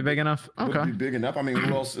think that'd be big enough. would Okay. be big enough. I mean,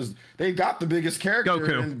 who else is? They got the biggest character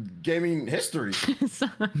Goku. in gaming history. So-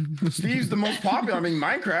 Steve's the most popular. I mean,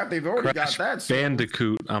 Minecraft. They've already Crash got that. So.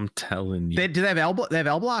 Bandicoot, I'm telling you. Do they have L? They have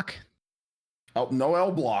L block. Oh, no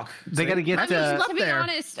L block. They got to get That's just to up be there.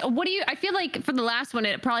 honest, what do you? I feel like for the last one,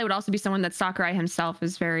 it probably would also be someone that Sakurai himself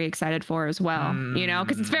is very excited for as well. You know,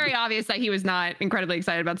 because it's very obvious that he was not incredibly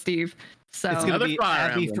excited about Steve. So It's gonna Another be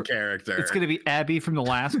Fire Abby Emblem character. It's gonna be Abby from The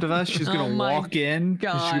Last of Us. She's Oh gonna my walk in. And she'll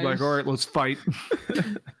be like, gosh. "All right, let's fight."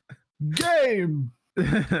 Game.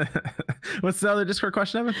 What's the other Discord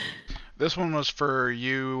question, Evan? This one was for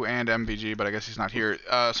you and MVG, but I guess he's not here.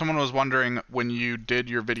 Someone was wondering when you did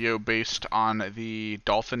your video based on the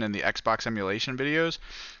Dolphin and the Xbox emulation videos,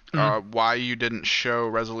 why you didn't show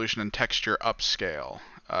resolution and texture upscale.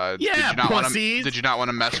 Yeah, pussies. Did you not want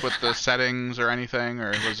to mess with the settings or anything,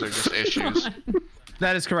 or was there just issues?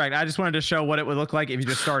 That is correct. I just wanted to show what it would look like if you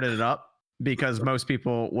just started it up, because most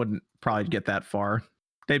people wouldn't probably get that far.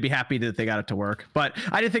 They'd be happy that they got it to work. But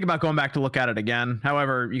I did think about going back to look at it again.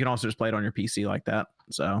 However, you can also just play it on your PC like that.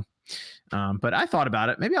 So, but I thought about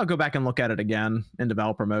it. Maybe I'll go back and look at it again in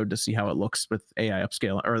developer mode to see how it looks with AI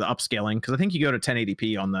upscaling or the upscaling, because I think you go to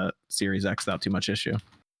 1080p on the Series X without too much issue.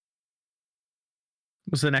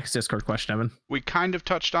 What's the next Discord question, Evan? We kind of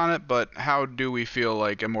touched on it, but how do we feel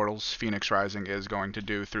like Immortals Phoenix Rising is going to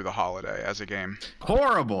do through the holiday as a game?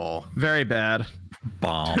 Horrible. Very bad.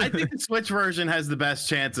 Bomb. I think the Switch version has the best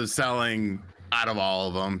chance of selling out of all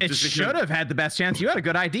of them. It just because- should have had the best chance. You had a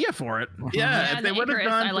good idea for it. Yeah, Yeah, if they the would have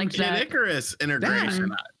Icarus, done I some liked Kid that. Icarus integration,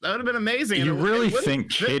 that would have been amazing. You And it really would've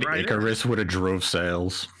think fit Kid right in. Icarus would have drove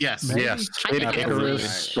sales? Yes. Yes. I think Kid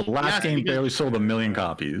Icarus, the last Yes, game because- barely sold 1 million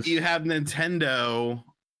copies. You have Nintendo.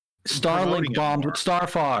 Starlink promoting it bombed more. with Star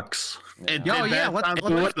Fox. It Yo, did yeah, best let's- on let's-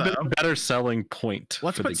 Switch, What though. a better selling point?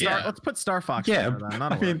 Let's for put the game. Star Fox. Yeah, in there, then. I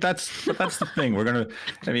That'll mean work. that's the thing. We're gonna.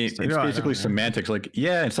 I mean, So it's go ahead, basically yeah. semantics. Like,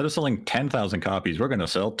 yeah, instead of selling 10,000 copies, we're gonna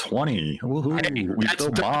sell 20. Woohoo! Hey, We that's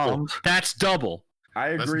still double. bombed. That's double.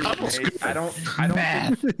 I That's agree. double Nate.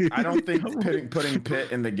 I don't think putting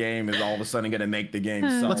Pit in the game is all of a sudden going to make the game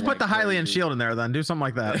sell. Let's put the like Hylian crazy. shield in there then. Do something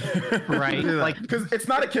like that. Right. Do that. Like Because it's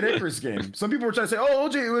not a Kid Icarus game. Some people were trying to say, "Oh,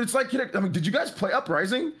 OJ, it's like Kid Icarus." I mean, did you guys play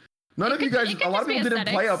Uprising? None of you guys. it could A lot of just be people didn't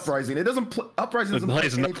play aesthetics. Uprising. It doesn't. Uprising It doesn't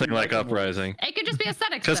plays play nothing anything like it. Uprising. It could just be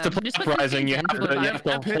aesthetics. Because to though. play Just put some Uprising, you skins have in, to, blue you buff.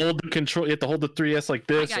 have to hold the control. You have to hold the 3S like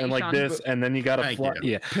this got and you, like Sean. this, and then you gotta Thank fly.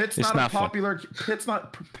 you. Yeah, Pit's it's not, not a popular.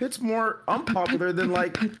 Pit's more unpopular than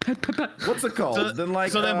like. What's it called? So, than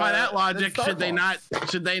like. so then, by that than logic, Star should they Fox. not?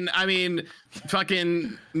 Should they? I mean,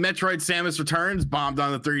 fucking Metroid: Samus Returns bombed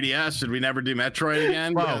on the 3DS. Should we never do Metroid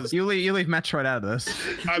again? Whoa, Because, you leave Metroid out of this.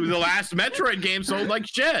 I mean, the last Metroid game sold like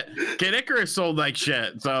shit. Kid Icarus sold like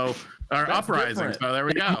shit. So, or That's Uprising. different. So there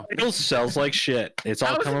we go. It sells like shit. It's all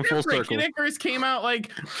How is it coming full different? circle. Kid Icarus came out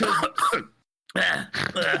like.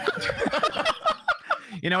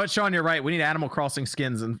 You know what, Sean? You're right. We need Animal Crossing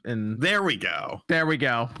skins, and There we go. there we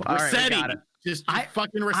go. All right, we Rossetti. got it. Just I-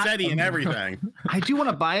 fucking Rossetti and everything. I do want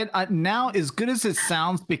to buy it now. As good as it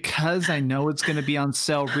sounds, because I know it's going to be on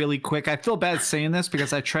sale really quick. I feel bad saying this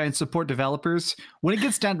because I try and support developers. When it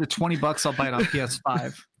gets down to $20, I'll buy it on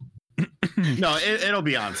PS5. No, it'll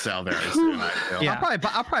be on sale very soon. I feel. Yeah,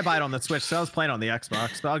 I'll probably buy it on the Switch. So I was playing on the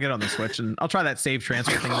Xbox, but I'll get it on the Switch and I'll try that save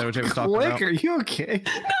transfer thing that OJ was talking Click, about. are you okay?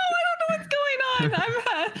 No, I don't know what's going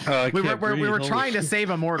on. I'm We were trying to save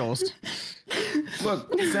Immortals.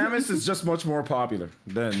 Look, Samus is just much more popular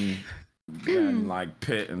than and like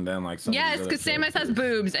Pit, and then like some. Yes, because Samus has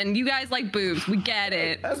boobs, and you guys like boobs. We get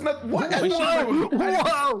it. That's not what.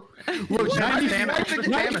 Whoa! Look, Samus-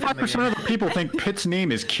 95% of the people think Pitt's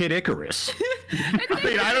name is Kid Icarus. I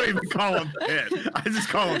mean, I don't even call him Pit. I just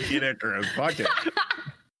call him Kid Icarus. Fuck it.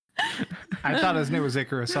 I thought his name was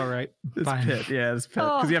Icarus. All right, It's fine. Pit, yeah, it's Pit.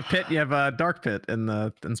 Because you have Pit, you have Dark Pit in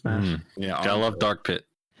Smash. Yeah, I love Dark Pit.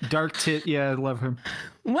 Dark Tit. Yeah, I love him.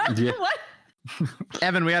 What? Yeah. What?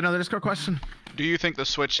 Evan, we had another Discord question. Do you think the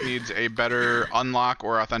Switch needs a better unlock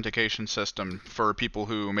or authentication system for people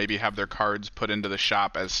who maybe have their cards put into the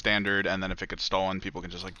shop as standard, and then if it gets stolen, people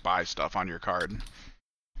can just like buy stuff on your card?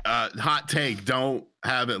 Hot take: don't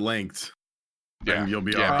have it linked. Yeah, Then you'll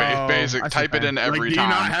be yeah. all right. Oh, Basic. I see Type it that. in Like, every do you not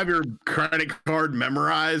time. have your credit card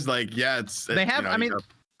memorized? Like, yeah, it's. They have- I you mean, gotta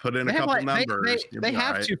put in They a have, couple like, numbers. they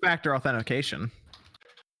have two-factor authentication.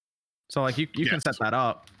 So like you can Yes. set that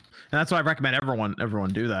up. And that's why I recommend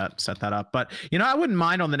everyone do that, set that up. But I wouldn't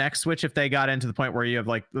mind on the next Switch if they got into the point where you have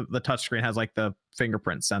like the touchscreen has like the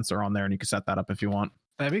fingerprint sensor on there, and you can set that up if you want.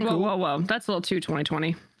 That'd be Whoa, cool. whoa, whoa! That's a little too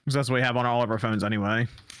 2020. Because that's what we have on all of our phones anyway.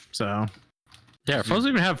 So Yeah, our phones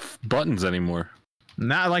don't even have buttons anymore.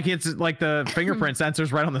 now, like it's like the fingerprint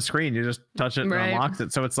sensor's right on the screen. You just touch it and Right. it unlocks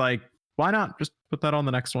it. So it's like, why not just put that on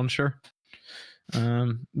the next one? Sure.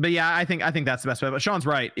 But yeah, I think that's the best way. But Sean's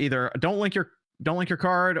right. Either don't link your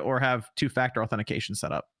card or have two-factor authentication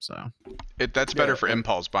set up. So That's better Yeah, for and-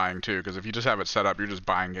 impulse buying too, because if you just have it set up, you're just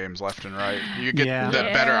buying games left and right. You get Yeah. the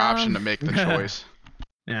better Yeah. option to make the choice.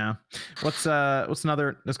 yeah. What's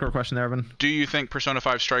another Discord question there, Evan? Do you think Persona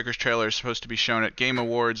 5 Strikers trailer is supposed to be shown at Game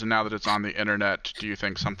Awards, and now that it's on the internet, do you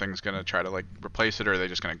think something's gonna try to like replace it, or are they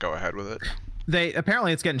just gonna go ahead with it? They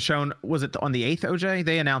apparently it's getting shown. Was it on the 8th? OJ?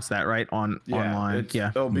 They announced that right online. Yeah.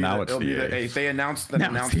 It'll be Now the, it's it'll the be the 8th. 8th. They announced the Now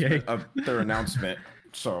it's the announcement 8th. of their announcement.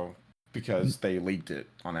 So because they leaked it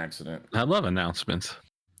on accident. I love announcements.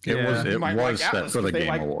 It Yeah. was You might like set Atlas, for the 'cause they Game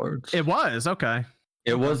like- Awards. It was okay.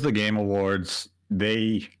 It was the Game Awards.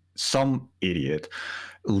 Some idiot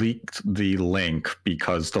leaked the link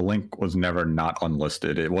because the link was never not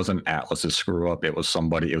unlisted. It wasn't Atlas's screw up. It was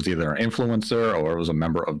either an influencer or it was a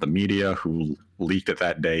member of the media who leaked it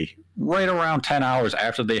that day, right around 10 hours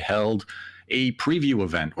after they held a preview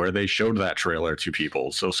event where they showed that trailer to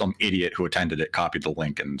people. So some idiot who attended it copied the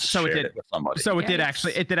link and So it shared did- it with somebody. So it did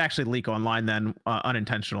Yikes. actually leak online then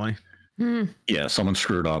unintentionally. Yeah, someone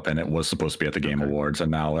screwed up and it was supposed to be at the Game Awards.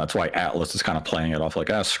 And now that's why Atlas is kind of playing it off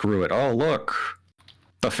like, screw it. Oh, look,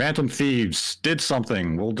 the Phantom Thieves did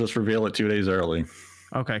something. We'll just reveal it 2 days early.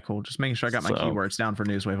 Okay, cool. Just making sure I got my So- keywords down for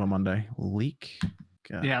Newswave on Monday. Leak.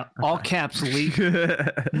 God. Yeah, all caps leak.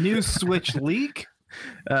 New Switch leak.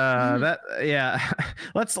 Yeah.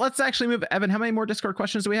 Let's actually move. Evan, how many more Discord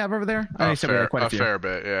questions do we have over there? I know you A said we had fair, quite a a few. fair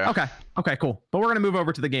bit, yeah. Okay, cool. But we're gonna move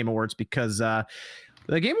over to the Game Awards because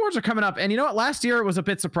the Game Awards are coming up, and you know what? Last year it was a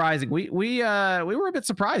bit surprising. We were a bit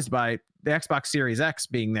surprised by the Xbox Series X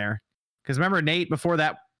being there, because remember Nate before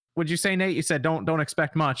that. Would you say, Nate? You said don't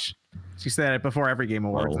expect much. So you said it before every Game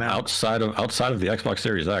Awards. Well, Now outside of the Xbox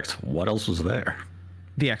Series X, what else was there?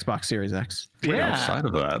 the Xbox Series X, Yeah. Outside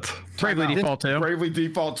of that, Bravely Time out. Default 2. Bravely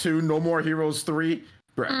Default 2, No More Heroes 3.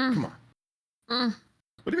 Brett, come on. Mm.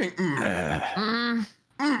 What do you mean? Mm.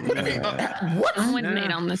 What do you mean? What? I'm with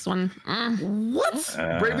Nate on this one. What?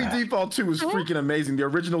 Bravely Default 2 is freaking amazing. The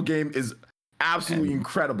original game is absolutely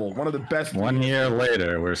incredible. One of the best. 1 year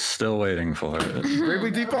later, we're still waiting for it.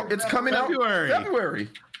 Bravely Default, it's coming February. out February.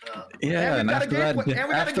 Yeah, we and got a after that, gameplay- and we got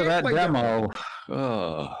a after that gameplay demo,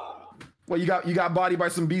 oh, Well, you got bodied by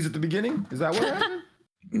some bees at the beginning? Is that what happened?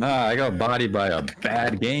 nah, I got bodied by a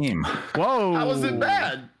bad game. Whoa! How was it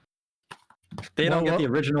bad? They don't Well, get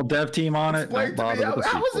the original dev team on it. Explain Don't to me, bother with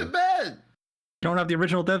the how was sequel. it bad? Don't have the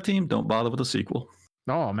original dev team. Don't bother with the sequel.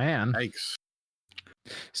 Oh man. Yikes.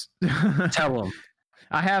 Tell them.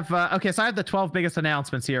 I have okay, so I have the 12 biggest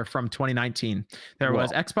announcements here from 2019. There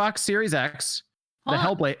was Well. Xbox Series X, the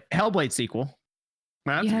Huh. Hellblade sequel.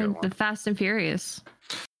 That's a Yeah, good one. the Fast and Furious.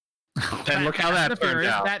 And look how Fast that and turned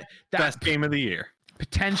Furious, out. That Best game of the year.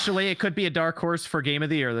 potentially it could be a dark horse for Game of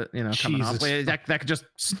the Year. That coming up. Jesus. That could just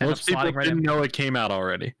end up Most people slotting right didn't in. know it came out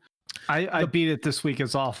already. I beat it this week.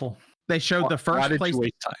 It's awful. They showed the Why first did place. you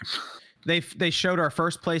waste time? They showed our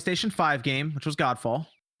first PlayStation 5 game, which was Godfall.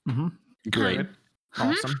 Mm-hmm. Great.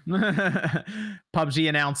 Awesome. PUBG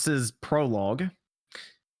announces Prologue.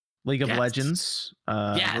 League of Yes. Legends.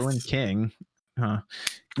 Yes. Ruined King.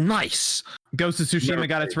 Nice. Ghost of Tsushima Never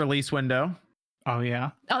got its release window. Oh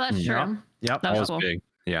yeah. Oh, that's Yeah. true. Yep. That That was was cool. big.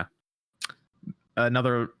 Yeah.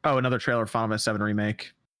 Another trailer of Final Fantasy 7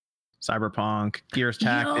 remake. Cyberpunk, Gears Yo,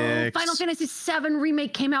 Tactics. Final Fantasy VII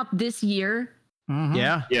remake came out this year. Mhm.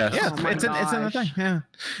 Yeah. Yes. Yeah, Oh my it's in the thing. gosh. Yeah.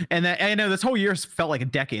 And then I know this whole year's felt like a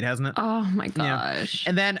decade, hasn't it? Oh my Yeah. gosh.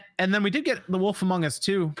 And then we did get the Wolf Among Us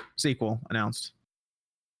 2 sequel announced.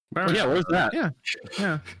 Yeah, where's that?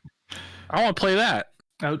 Yeah. I want to play that.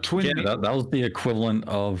 Oh, Twin. Yeah, that was the equivalent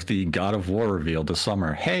of the God of War reveal this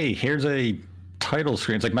summer. Hey, here's a title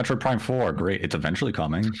screen. It's like Metroid Prime 4. Great. It's eventually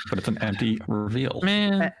coming, but it's an empty reveal.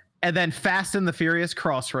 Man. And then Fast and the Furious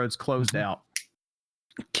Crossroads closed out.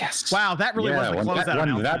 Yes. Wow, that really was a when closeout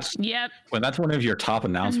announcement. Yep. that's one of your top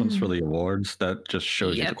announcements for the awards, that just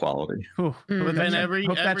shows you the Yep. quality. Whew. Mhm. Hope that And check- every-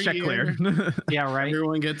 hope that every check year- cleared. Yeah, right.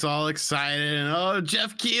 Everyone gets all excited and oh,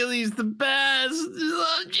 Jeff Keighley's the best.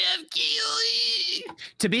 Love Jeff Keighley.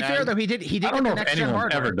 To be fair though, he did I get don't the know if next gen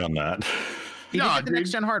anyone's hardware. ever done that. He did No, get the next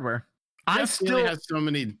dude. gen hardware. I Jeff Keighley still. has so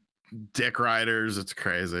many dick riders. It's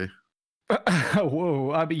crazy.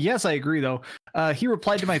 Whoa. Yes, I agree, though. He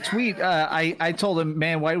replied to my tweet. I told him,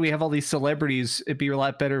 man, why do we have all these celebrities? It'd be a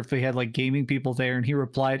lot better if we had like gaming people there. And he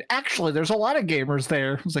replied, actually, there's a lot of gamers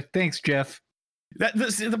there. I was like, thanks, Jeff.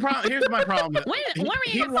 The problem. Here's my problem. What were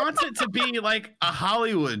He you- wants it to be like a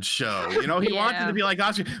Hollywood show. You know, he wants it Yeah. to be like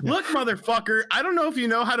Oscar. Look, motherfucker. I don't know if you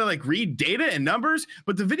know how to like read data and numbers,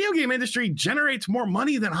 but the video game industry generates more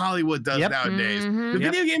money than Hollywood does Yep. nowadays. Mhm. The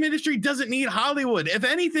Yep. video game industry doesn't need Hollywood. If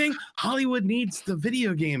anything, Hollywood needs the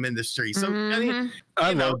video game industry. So I mean, Mhm. I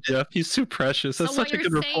you know, love Jeff. He's too precious. That's So such a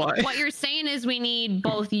good reply. what you're saying is we need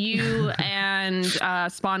both you and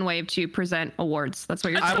Spawnwave to present awards. That's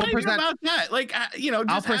what you're that's I will saying. not even present- about that. Like, you know, I'll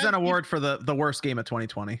just present have- award for the worst game of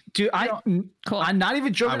 2020. Dude, Cool. I'm not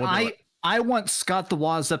even joking. I will do I want Scott the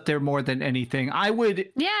Woz up there more than anything. I would.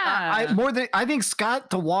 Yeah. I think Scott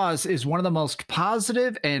the Woz is one of the most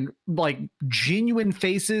positive and like genuine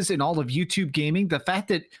faces in all of YouTube gaming. The fact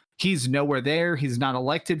that he's nowhere there, he's not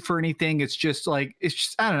elected for anything. It's just I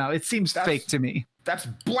don't know. It seems That's- fake to me. That's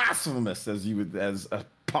blasphemous, as a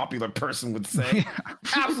popular person would say.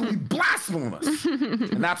 Absolutely blasphemous.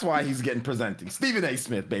 And that's why he's getting presenting. Stephen A.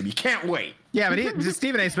 Smith, baby. Can't wait. Yeah, but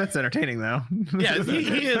Stephen A. Smith's entertaining though. Yeah,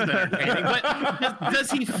 he is entertaining, but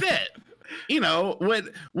does he fit? You know,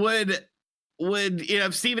 would you know,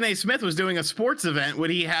 if Stephen A. Smith was doing a sports event, would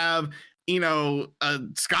he have, you know,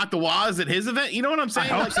 Scott the Woz at his event? You know what I'm I saying?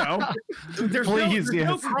 hope Like, so. There's Please, no,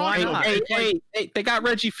 yes. Why crossover. not? Hey, they got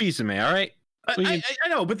Reggie Fils-Aimé, all right? I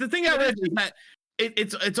know, but the thing of it is that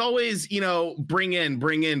it's always, you know, bring in,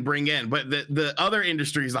 but the other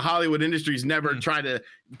industries, the Hollywood industries, never try to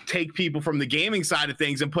take people from the gaming side of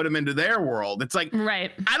things and put them into their world. It's like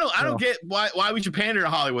Right. I don't get why we should pander to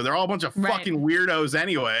Hollywood. They're all a bunch of Right. fucking weirdos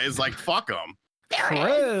anyways. Like fuck them.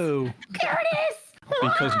 Bro. There it is.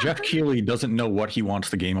 Because Jeff Keighley doesn't know what he wants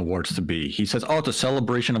the Game Awards to be. He says, oh, it's a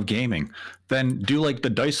celebration of gaming. Then do like the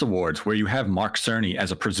DICE Awards, where you have Mark Cerny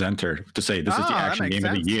as a presenter to say, this is the Oh, that action makes game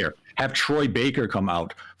of sense. the year. Have Troy Baker come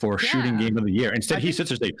out for shooting Yeah. game of the year. Instead, I he think-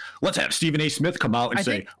 sits there and say, let's have Stephen A. Smith come out and I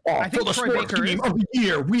say, think- oh, I think for the Troy sports Baker game is- of the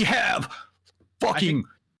year, we have fucking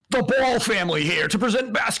the Ball family here to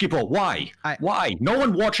present basketball. Why? Why? No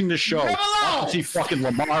one watching this show wants to see fucking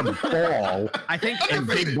Lamar Ball I think and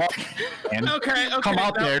Big Buck and Okay, come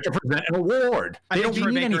out no. there to present an award. I They think don't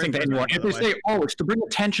Troy mean Baker anything is to anyone. If president, they by the say, oh, it's to bring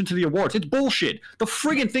attention to the awards, it's bullshit. The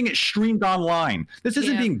friggin' thing is streamed online. This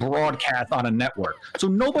isn't Yeah. being broadcast on a network. So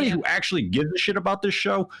nobody Yeah. who actually gives a shit about this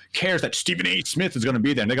show cares that Stephen A. Smith is going to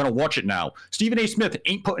be there and they're going to watch it now. Stephen A. Smith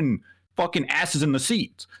ain't putting fucking asses in the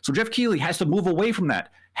seats. So Jeff Keighley has to move away from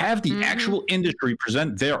that. Have the actual industry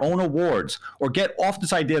present their own awards, or get off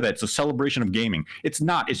this idea that it's a celebration of gaming. It's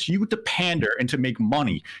not. It's you to pander and to make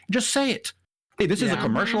money. Just say it. Hey, this is a Yeah.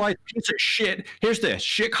 commercialized piece of shit. Here's the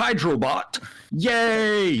Schick Hydrobot.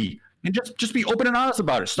 Yay! And just be open and honest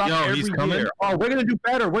about it. Stop Yo, every he's coming. year. Oh, we're gonna do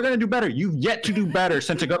better. We're gonna do better. You've yet to do better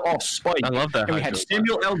since it got off Spike. I love that. And we had Hydro.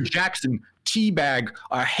 Samuel L. Jackson teabag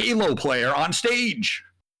a Halo player on stage.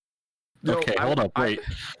 Yo, Okay, I- hold up, I- wait.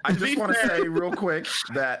 I To just be want to fair- say real quick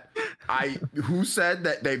that who said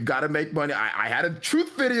that they've got to make money. I had a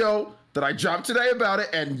truth video that I dropped today about it,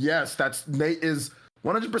 and yes, Nate is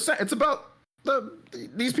 100%. It's about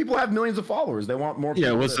these people have millions of followers. They want more. Yeah,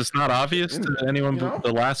 people was to- this not obvious to anyone You know?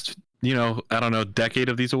 the last, I don't know, decade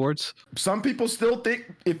of these awards? Some people still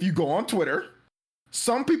think if you go on Twitter,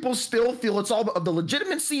 some people still feel it's all of the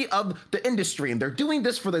legitimacy of the industry, and they're doing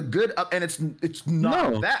this for the good of, and it's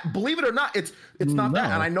not No. that. Believe it or not, it's not that.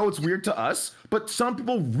 No. And I know it's weird to us, but some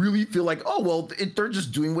people really feel like, oh well, they're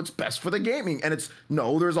just doing what's best for the gaming, and it's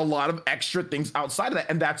no. There's a lot of extra things outside of that,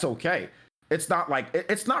 and that's okay. it's not like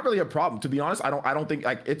it's not really a problem, to be honest. I don't think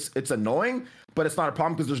like it's annoying, but it's not a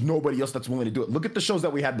problem because there's nobody else that's willing to do it. Look at the shows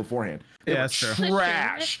that we had beforehand. They Yeah, were that's true.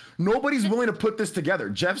 trash. Nobody's willing to put this together.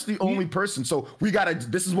 Jeff's the only person, so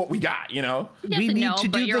this is what we got, you know? Yes we and need no, to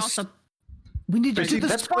but do you're this. also We need to See, do the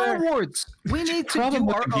that's Spy where- Awards. We need to problem do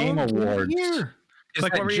with our the Game own Awards year. is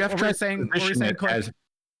Like, that what were you- Jeff what were you tries to saying- what were you position saying, it Cliff? as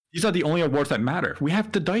these are the only awards that matter. We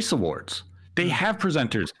have the DICE Awards. They have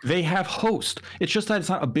presenters. They have hosts. It's just that it's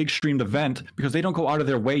not a big streamed event because they don't go out of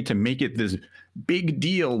their way to make it this big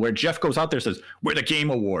deal where Jeff goes out there and says, we're the Game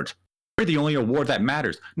Awards. We're the only award that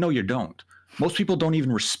matters. No, you don't. Most people don't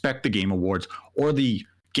even respect the Game Awards or the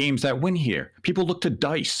games that win here. People look to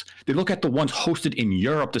DICE. They look at the ones hosted in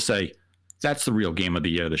Europe to say, that's the real game of the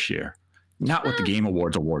year this year. Not what the Game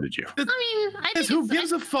Awards awarded you. I mean, I think Who it's-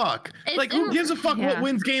 gives a fuck? it's- Like, who gives a fuck yeah. what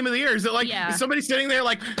wins Game of the Year? Is it like Yeah. is somebody sitting there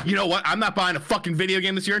like, you know what? I'm not buying a fucking video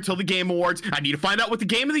game this year until the Game Awards. I need to find out what the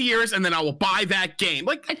Game of the Year is, and then I will buy that game.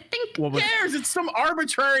 Like, I think who cares? It's some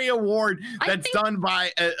arbitrary award I that's think- done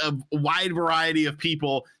by a wide variety of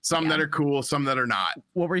people. Some that are cool, some that are not.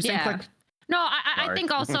 What were you saying, Yeah. Click? No, I Sorry.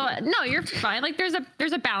 think also no, you're fine. Like there's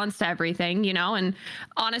a balance to everything, you know. And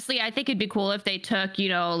honestly, I think it'd be cool if they took, you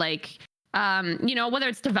know, like you know, whether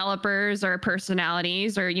it's developers or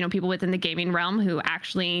personalities or, you know, people within the gaming realm who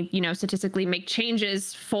actually, you know, statistically make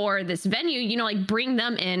changes for this venue, you know, like bring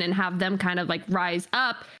them in and have them kind of like rise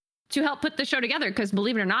up to help put the show together. Because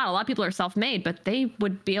believe it or not, a lot of people are self-made, but they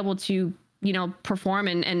would be able to, you know, perform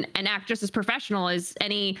and act just as professional as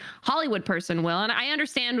any Hollywood person will. And I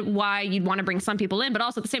understand why you'd want to bring some people in, but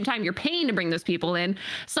also at the same time, you're paying to bring those people in.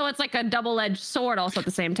 So it's like a double-edged sword also at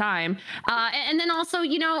the same time. And then also,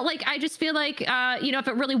 you know, like, I just feel like, you know, if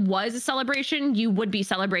it really was a celebration, you would be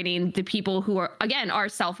celebrating the people who are, again, are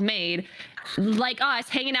self-made, like us,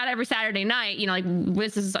 hanging out every Saturday night. You know, like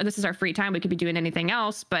this is our free time. We could be doing anything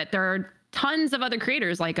else, but there are tons of other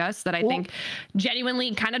creators like us that I think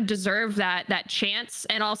genuinely kind of deserve that chance,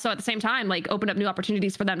 and also at the same time like open up new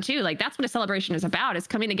opportunities for them too. Like that's what a celebration is about, is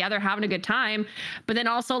coming together, having a good time, but then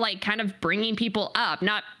also like kind of bringing people up,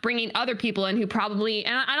 not bringing other people in who probably,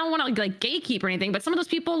 and I don't want to like gatekeep or anything, but some of those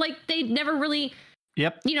people, like, they never really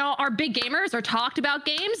you know, are big gamers or talked about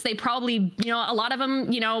games. They probably, you know, a lot of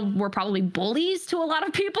them, you know, were probably bullies to a lot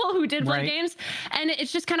of people who did play games. And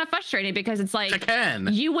it's just kind of frustrating because it's like,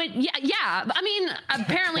 you would, yeah. I mean,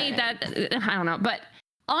 apparently that, I don't know, but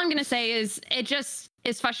all I'm going to say is it just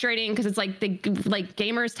is frustrating because it's like like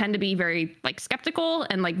gamers tend to be very like skeptical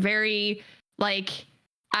and like very like,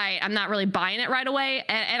 I'm not really buying it right away.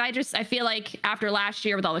 And I feel like after last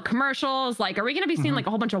year with all the commercials, like, are we going to be seeing like a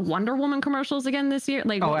whole bunch of Wonder Woman commercials again this year?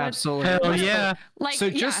 Like, Oh, absolutely. Hell yeah. Like, So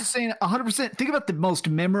just saying 100%, think about the most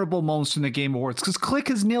memorable moments in the Game Awards, because Click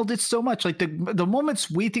has nailed it so much. Like the moments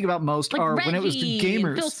we think about most like are Reggie, when it was the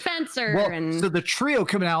gamers. Phil Spencer, Well, and so the trio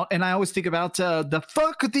coming out, and I always think about the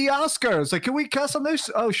fuck the Oscars. Like, can we cuss on this?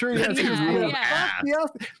 Oh, sure. Yeah, Fuck the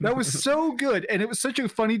Oscars. That was so good, and it was such a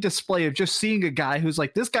funny display of just seeing a guy who's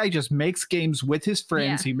like, this guy just makes games with his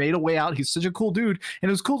friends. Yeah. He made a way out. He's such a cool dude, and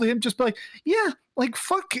it was cool to him just be like, yeah, like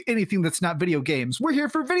fuck anything that's not video games. We're here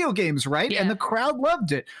for video games, right? And the crowd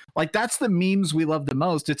loved it. Like that's the memes we love the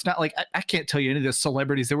most. It's not like I can't tell you any of the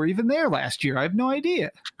celebrities that were even there last year. I have no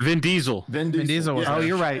idea. Vin Diesel. Vin Diesel was Oh, there.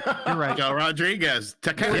 you're right. You're right. Joe Rodriguez.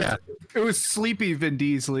 Yeah. It was sleepy Vin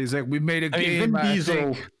Diesel. He's like, we made a I mean,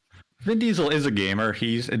 game. Vin Diesel is a gamer.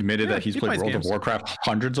 He's admitted that he's he played plays World games. of Warcraft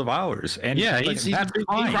hundreds of hours. And Yeah, like, he's that's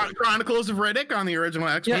fine. Chronicles of Riddick on the original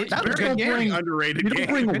Xbox. Yeah, that was a Very good game. underrated You don't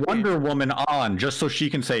game. bring Wonder Woman on just so she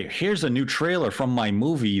can say, here's a new trailer from my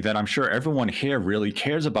movie that I'm sure everyone here really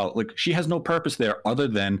cares about. Like, she has no purpose there other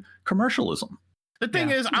than commercialism. The thing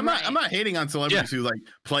is, I'm not hating on celebrities who like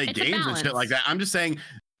play It's a games and shit balance. like that. I'm just saying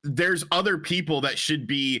there's other people that should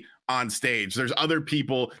be on stage. There's other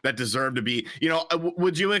people that deserve to be. You know,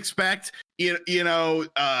 would you expect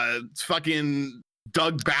fucking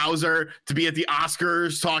Doug Bowser to be at the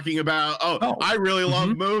Oscars talking about, I really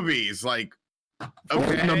love movies, like.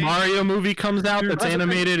 Okay. When the Mario movie comes out that's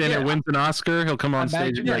animated and it wins an Oscar, he'll come on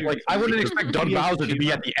stage and be Like, I wouldn't expect Doug Bowser to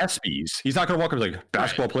be at the ESPYs. He's not going to walk up and be like,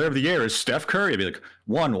 basketball player of the year is Steph Curry. I'd be like,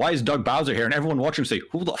 why is Doug Bowser here? And everyone watching say,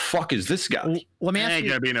 who the fuck is this guy? Let me ask Ain't you.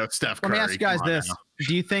 gonna be no Steph Let Curry. me ask you guys Come on this: now.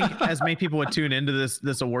 do you think as many people would tune into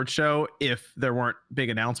this award show if there weren't big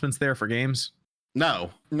announcements there for games? No.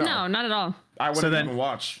 no, not at all. I wouldn't So then- even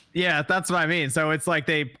watch. Yeah, that's what I mean. So it's like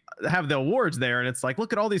they have the awards there, and it's like,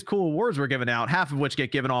 look at all these cool awards we're giving out, half of which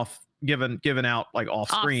get given off given out like off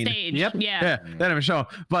screen. stage. Yep. Yeah. They don't even show.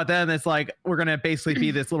 But then it's like we're gonna basically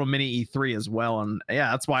be this little mini E3 as well, and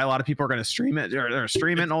yeah, that's why a lot of people are gonna stream it. They're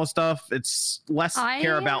stream it and all this stuff. It's less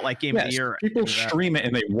care about like game of the year. People stream it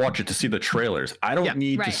and they watch it to see the trailers. I don't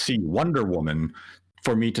need to right. see Wonder Woman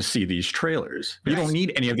for me to see these trailers. You don't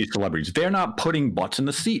need any of these celebrities. They're not putting butts in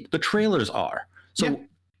the seat. The trailers are. So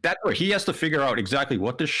that's where he has to figure out exactly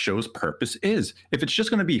what this show's purpose is. If it's just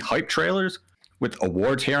going to be hype trailers with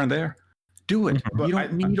awards here and there, do it. But you I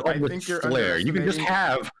don't need all think this you're flair. You can just underestimating-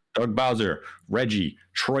 have Doug Bowser, Reggie,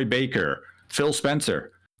 Troy Baker, Phil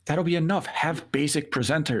Spencer. That'll be enough. Have basic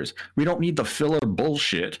presenters. We don't need the filler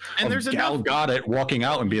bullshit And of there's Gal enough- Gadot walking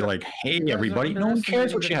out and be like, "Hey, guys are everybody!" No one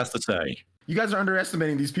cares what she has to say. You guys are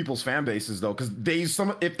underestimating these people's fan bases though, because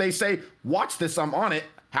if they say watch this, I'm on it.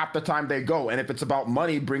 Half the time they go, and if it's about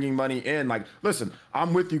money, bringing money in, like, listen,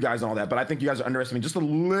 I'm with you guys on all that, but I think you guys are underestimating just a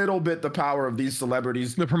little bit the power of these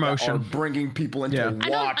celebrities, The promotion. that are bringing people into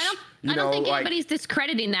watch. I don't think anybody's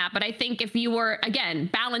discrediting that, but I think if you were again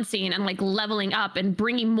balancing and like leveling up and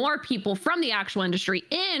bringing more people from the actual industry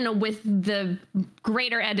in with the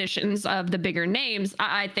greater additions of the bigger names,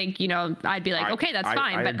 I think I'd be like, okay, that's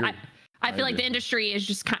fine. But agree. I feel like the industry is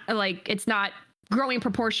just kind of like it's not growing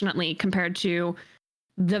proportionately compared to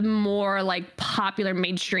the more like popular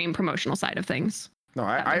mainstream promotional side of things. No,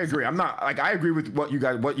 I agree. I'm not like I agree with what you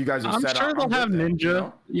guys have I'm said. sure they'll have with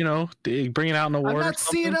that, Ninja, bringing out an award. I'm or not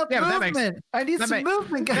seeing something. up Yeah, but that makes- movement. I need that some make-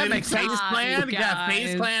 movement, That guys. makes Face Stop, Clan. you You got Face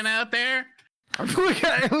guys. Clan out there.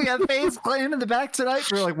 we got FaZe Clan in the back tonight.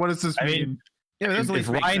 We're like, what does this I mean? mean, Yeah, but those at if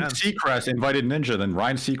least make Ryan sense. Seacrest invited Ninja, then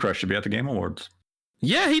Ryan Seacrest should be at the Game Awards.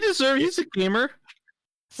 Yeah, he deserves. He's a gamer.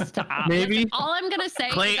 Stop. Maybe. Listen, all I'm gonna say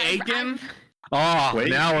Clay is Aiken? Oh, Wait.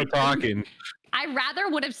 now we're talking. I rather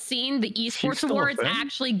would have seen the esports still a awards fan?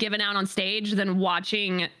 actually given out on stage than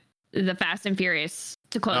watching the Fast and Furious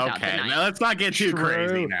to close out the Okay, night. now let's not get too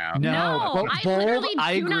crazy now. No, I bold, literally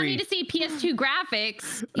I do not agree. need to see PS2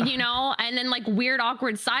 graphics, and then like weird,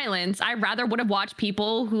 awkward silence. I rather would have watched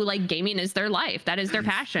people who like gaming is their life. That is their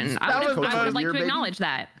passion. I That would was have like year, to baby. acknowledge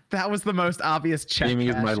that. That was the most obvious check. Gaming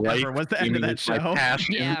is my cash life. ever, was the end of Gaming that is my show.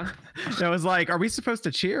 passion. Yeah. It was like, are we supposed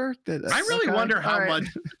to cheer? I really Okay, wonder all how right. much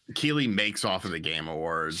Keeley makes off of the Game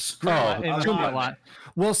Awards. It must be a lot.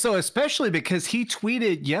 Well, so especially because he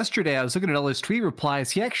tweeted yesterday, I was looking at all his tweet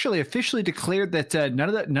replies. He actually officially declared that none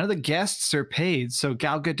of the guests are paid. So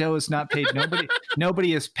Gal Gadot is not paid.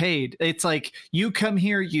 Nobody is paid. It's like you come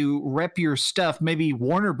here, you rep your stuff. Maybe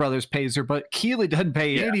Warner Brothers pays her, but Keeley doesn't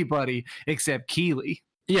pay anybody except Keeley.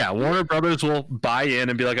 Yeah, Warner Brothers will buy in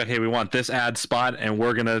and be like, okay, we want this ad spot, and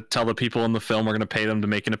we're gonna tell the people in the film we're gonna pay them to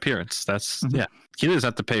make an appearance. That's he doesn't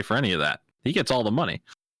have to pay for any of that. He gets all the money.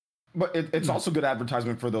 But it's also good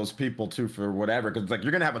advertisement for those people too, for whatever, because like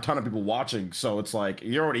you're gonna have a ton of people watching, so it's like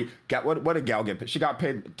you already got what did Gal get paid? She got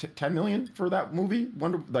paid 10 million for that movie,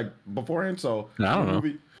 beforehand. So I don't know.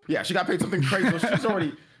 movie, yeah, she got paid something crazy. So she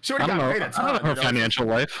already I don't got know. paid a I ton. don't know her you know? financial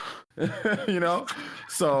life.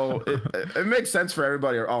 So it makes sense for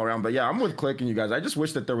everybody all around. But yeah, I'm with Click and you guys. I just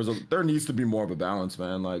wish that there needs to be more of a balance,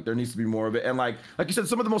 man. Like there needs to be more of it. And like you said,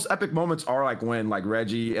 some of the most epic moments are like when like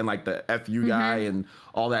Reggie and like the FU guy and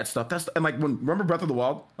all that stuff. Remember Breath of the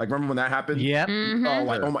Wild? Like remember when that happened? Yep.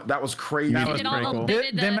 Oh my, that was crazy. That They was did pretty all cool. they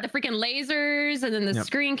did Them- the freaking lasers, and then the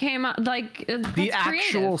screen came up like The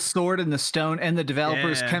actual sword and the stone and the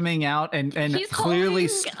developers Yeah. coming out and He's clearly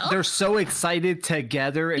holding- they're so excited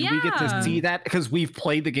together and we get to Yeah. see that because we've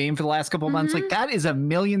played the game for the last couple of months. Like that is a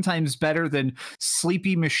million times better than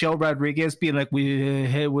sleepy Michelle Rodriguez being like, we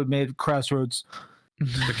made Crossroads.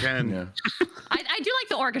 The Ken. Yeah. I do like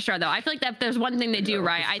the orchestra though. I feel like that if there's one thing they do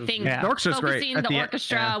right, I think Yeah. The orchestra's great. focusing at the the end,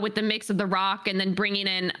 orchestra yeah. with the mix of the rock and then bringing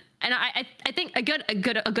in, and I think a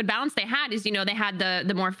good balance they had is they had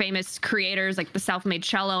the more famous creators like the self-made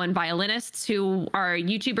cello and violinists who are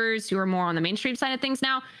YouTubers who are more on the mainstream side of things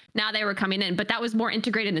now. Now they were coming in, but that was more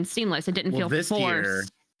integrated and seamless. It didn't Well, feel this forced. year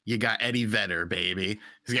you got Eddie Vedder, baby.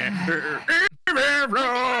 He's got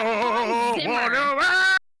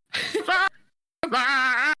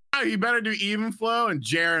you better do even flow and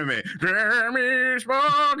Jeremy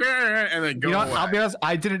spoken, and then go You know, away. I'll be honest,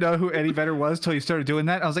 I didn't know who Eddie Vedder was till you started doing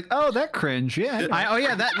that. I was like, oh, that cringe. Yeah. That means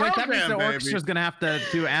the Program, baby. orchestra's gonna have to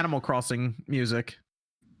do Animal Crossing music.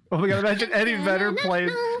 Oh my god, imagine Eddie Vedder playing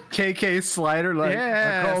KK Slider like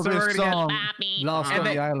Yeah, I call so we're this gonna get song Pappy. Lost And on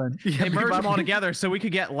they- the Island. They merged them all together so we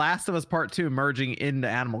could get Last of Us Part 2 merging into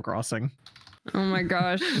Animal Crossing. Oh my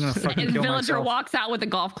gosh! gonna fucking And kill Villager myself. walks out with a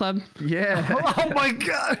golf club. Yeah. Oh my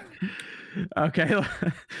god. Okay.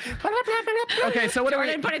 Okay, so what do we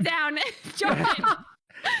Jordan, put it down. Jordan.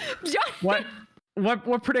 Jordan. what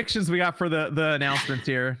what predictions we got for the announcements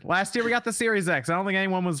here? Last year we got the Series X. I don't think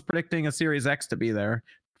anyone was predicting a Series X to be there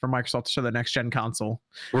for Microsoft to show the next gen console.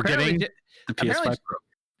 We're Apparently, getting the PS5 Pro.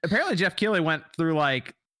 Apparently Jeff Keighley went through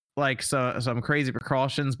some crazy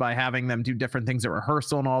precautions by having them do different things at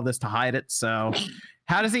rehearsal and all this to hide it. So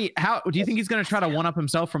how do you think he's going to try to one up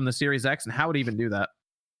himself from the Series X, and how would he even do that?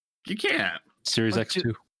 You can't. Series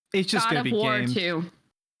X2. It's just God going to of be War games. 2.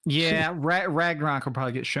 Yeah, Ragnarok will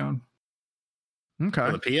probably get shown.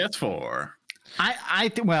 Okay. For the PS4.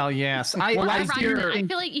 Well, yes. Well, last year- I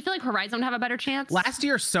feel like Horizon would have a better chance. Last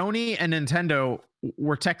year, Sony and Nintendo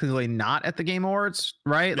were technically not at the Game Awards,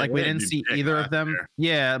 right? They Like we did didn't do see big either last of them. year.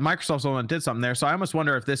 Yeah, Microsoft's the one that did something there. So I almost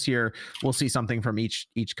wonder if this year we'll see something from each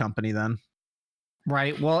company then.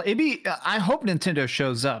 Right. Well, I hope Nintendo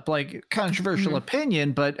shows up. Like, controversial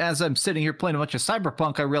opinion, but as I'm sitting here playing a bunch of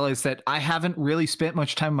Cyberpunk, I realize that I haven't really spent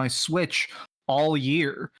much time on my Switch all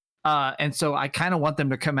year. And so I kind of want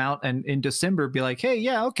them to come out and in December be like, hey,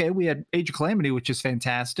 yeah, okay, we had Age of Calamity, which is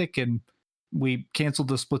fantastic, and we canceled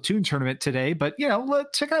the Splatoon tournament today, but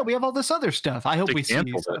let's check it out. We have all this other stuff. I hope They we see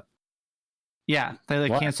canceled stuff. it. Yeah, they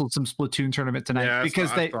What? canceled some Splatoon tournament tonight Yeah,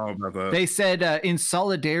 because I saw about that. they said in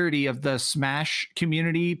solidarity of the Smash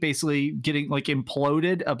community basically getting like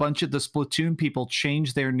imploded, a bunch of the Splatoon people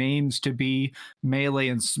changed their names to be Melee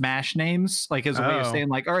and Smash names, like as a way of Oh. saying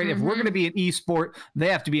like, all right, if we're going to be an esport, they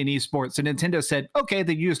have to be an esport. So Nintendo said, okay,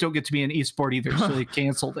 then you just don't get to be an esport either. So they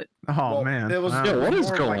canceled it. Oh Well, man. it was Wow. Yeah, what is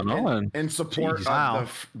more going like on? in support Jeez. of Wow.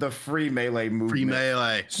 the free Melee movement. Free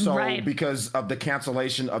Melee. So Right. because of the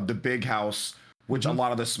cancellation of the Big House, which a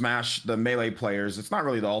lot of the Melee players, it's not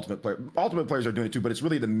really the Ultimate player. Ultimate players are doing it too, but it's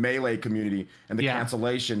really the Melee community and the Yeah.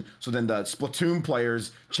 cancellation. So then the Splatoon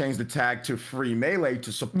players changed the tag to free Melee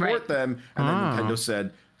to support Right. them, and then Ah. Nintendo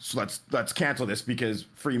said, so let's cancel this because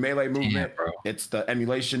free Melee movement, bro. it's the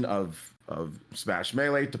emulation of Smash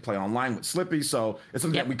Melee to play online with Slippy. So it's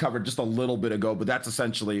something Yep. that we covered just a little bit ago, but that's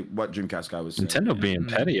essentially what Dreamcast guy was saying. Nintendo being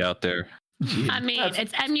petty out there. I mean, That's-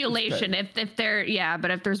 it's emulation. If they're but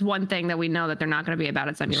if there's one thing that we know that they're not going to be about,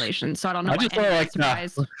 it's emulation. So I don't know. I why just feel anyone's like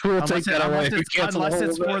surprised. we'll take that away. We cancel Unless all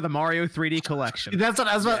it's of for it. the Mario 3D collection. That's what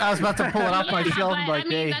I was about to pull it off my Yeah, shelf. but, And like, I mean,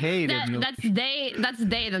 they hate it. that's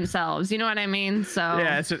they themselves. You know what I mean? So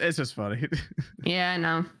Yeah, it's just funny. yeah, I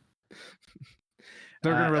know.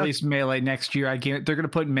 They're going to release Melee next year. I guarantee they're going to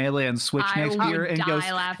put Melee on Switch I next would year and die go.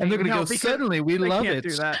 laughing. And they're going to No, go. because Suddenly, we They love can't it.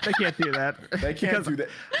 do that. They can't do that. They can't Because- do that.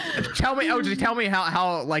 Tell me, OG, tell me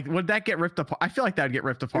how like would that get ripped apart? I feel like that would get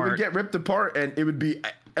ripped It would apart. get ripped apart, and it would be,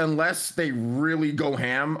 unless they really go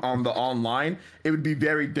ham on the online, it would be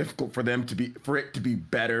very difficult for it to be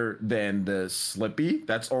better than the Slippy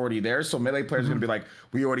that's already there. So Melee players are gonna be like,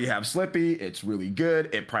 we already have Slippy, it's really good,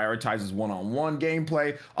 it prioritizes one-on-one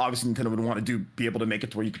gameplay. Obviously Nintendo would want to be able to make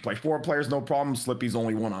it to where you can play 4 players, no problem. Slippy's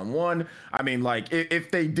only one-on-one. I mean, like,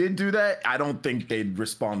 if they did do that, I don't think they'd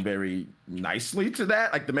respond very nicely to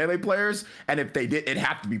that, like the Melee players. And if they did, it'd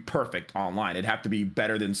have to be perfect online. It'd have to be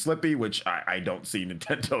better than Slippy, which I don't see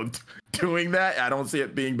Nintendo doing that. I don't see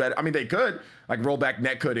it being better. I mean, they could, like, Rollback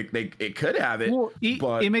Net it could have it, Well,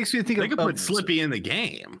 but it makes me think They of. could put Slippy in the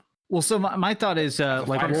game. Well, so my thought is like Fighter,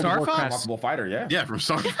 World of Star Fox? Warcraft. Unlockable Fighter, yeah. Yeah, from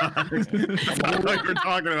Star Fox. That's what we were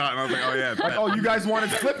talking about. And I was like, oh yeah. Like, oh, you guys wanted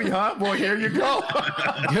Slippy, huh? Well, here you go.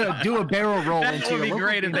 Do a barrel roll That into would be your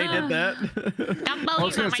great if they did that. Don't was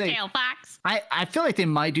believe gonna on my say- tail, Fox. I feel like they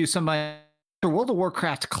might do something for World of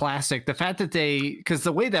Warcraft Classic. The fact that because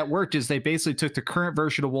the way that worked is they basically took the current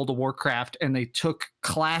version of World of Warcraft and they took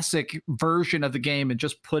classic version of the game and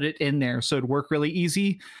just put it in there so it'd work really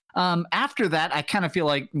easy. After that, I kind of feel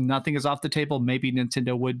like nothing is off the table. Maybe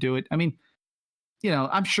Nintendo would do it. I mean,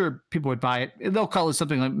 I'm sure people would buy it. They'll call it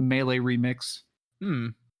something like Melee Remix. Hmm.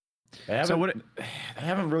 They So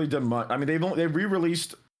haven't really done much. I mean, they've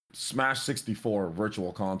re-released Smash 64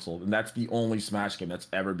 Virtual Console, and that's the only Smash game that's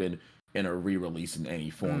ever been in a re-release in any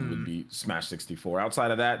form. Would be Smash 64.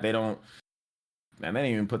 Outside of that, they don't. Man, they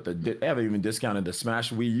didn't even they haven't even discounted the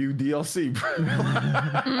Smash Wii U DLC.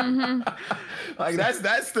 Bro. Like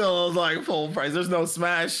that's still like full price. There's no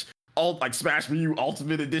Smash Smash Wii U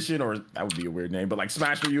Ultimate Edition, or that would be a weird name, but like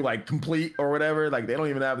Smash Wii U like Complete or whatever. Like they don't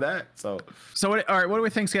even have that. So So all right, what do we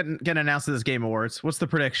think's getting announced at this Game Awards? What's the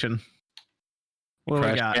prediction? What do we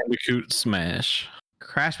Crash got? Bandicoot Smash.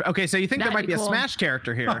 Crash. Okay, so you think there That'd might be be cool. a Smash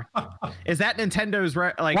character here? Is that Nintendo's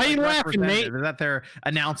like? Why are you laughing, Nate? representative? Is that their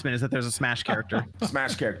announcement? Is that there's a Smash character?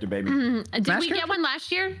 Smash character, baby. Did Smash we get character? one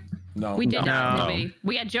last year? No, We did not. No. Did we?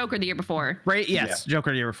 We had Joker the year before. Yes,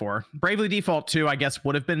 Joker the year before. Bravely Default 2, I guess,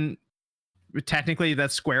 would have been technically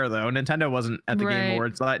that's Square though. Nintendo wasn't at the Game Right.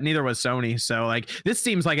 Awards, neither was Sony. So like this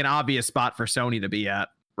seems like an obvious spot for Sony to be at.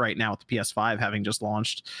 right now with the PS5 having just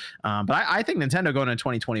launched. But I think Nintendo going into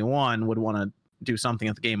 2021 would want to do something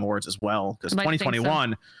at the Game Awards as well, because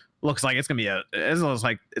 2021 looks like it's gonna be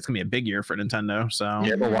a big year for Nintendo. So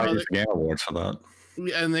Yeah, but why use the Game Awards for that?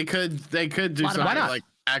 And they could do Why something not? like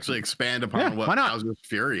actually expand upon what why not? Bowser's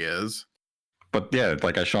Fury is. But yeah,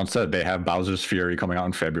 like as Sean said, they have Bowser's Fury coming out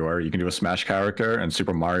in February. You can do a Smash character and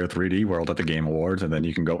Super Mario 3D World at the Game Awards, and then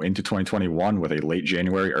you can go into 2021 with a late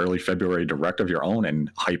January, early February direct of your own and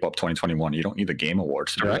hype up 2021. You don't need the Game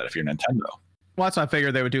Awards to do that if you're Nintendo. well, that's why I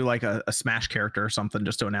figured they would do like a Smash character or something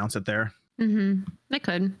just to announce it there. They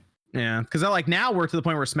could. Yeah, because like now we're to the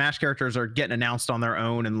point where Smash characters are getting announced on their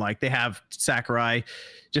own, and like they have Sakurai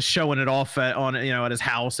just showing it off at his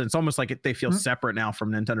house. And it's almost like they feel separate now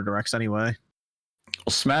from Nintendo Directs anyway.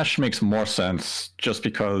 Well, Smash makes more sense just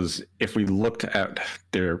because if we looked at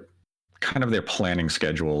their planning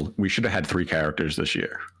schedule, we should have had 3 characters this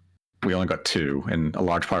year. We only got 2, and a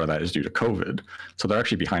large part of that is due to COVID. So they're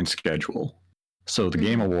actually behind schedule. So the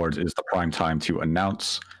Game Awards is the prime time to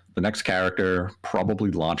announce the next character,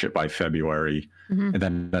 probably launch it by February, and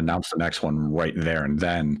then announce the next one right there and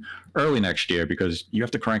then early next year, because you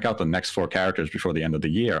have to crank out the next 4 characters before the end of the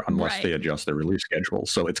year unless they adjust their release schedule.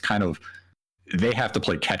 So it's kind of, they have to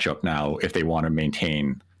play catch up now if they want to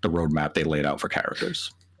maintain the roadmap they laid out for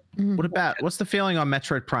characters. What's the feeling on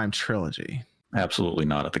Metroid Prime Trilogy? Absolutely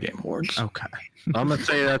not at the Game Awards. Okay. I'm gonna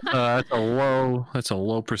say that's a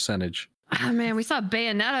low percentage. Oh man, we saw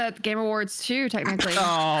Bayonetta at the Game Awards too, technically.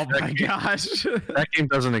 Oh my gosh. That game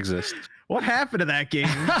doesn't exist. What happened to that game?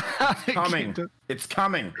 Coming. It's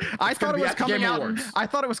coming. I It's thought gonna it be was at the coming Game out. Awards. I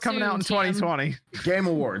thought it was coming out in Soon, TM. 2020. Game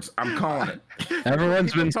Awards. I'm calling it.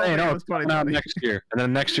 Everyone's been told me saying, it "Oh, was it's coming out 2020. next year," and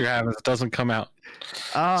then next year happens, it doesn't come out.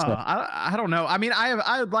 I don't know. I mean,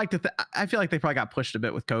 I would like to. I feel like they probably got pushed a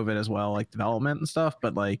bit with COVID as well, like development and stuff.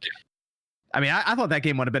 But like, I mean, I thought that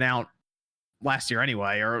game would have been out last year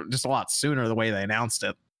anyway, or just a lot sooner the way they announced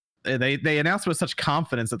it. They announced it with such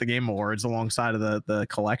confidence at the Game Awards alongside of the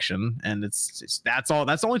collection, and that's all.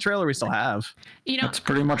 That's the only trailer we still have. That's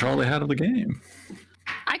pretty much all they had of the game.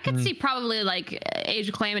 I could see probably like Age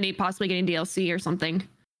of Calamity possibly getting DLC or something.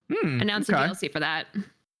 Announcing okay. DLC for that.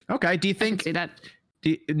 Okay. Do you I think could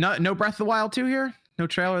see that. no Breath of the Wild 2 here? No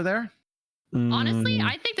trailer there? Honestly,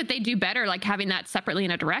 I think that they do better like having that separately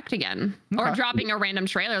in a direct again, or Okay. dropping a random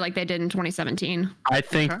trailer like they did in 2017. I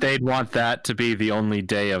think Okay. they'd want that to be the only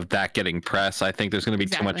day of that getting press. I think there's going to be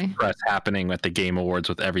too Exactly. much press happening at the Game Awards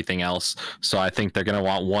with everything else. So I think they're going to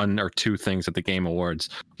want 1 or 2 things at the Game Awards.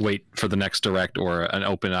 Wait for the next direct or an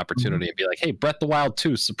open opportunity and be like, "Hey, Breath of the Wild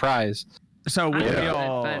 2, surprise!" So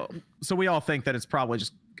I we all think that it's probably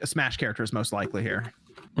just a Smash character is most likely here.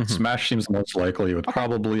 Smash seems most likely, with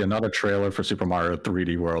probably another trailer for Super Mario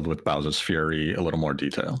 3D World with Bowser's Fury, a little more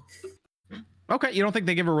detail. Okay, you don't think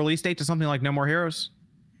they give a release date to something like No More Heroes?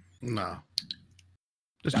 No.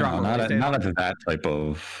 Just drop No, a not release date. at that type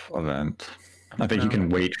of event. I think you can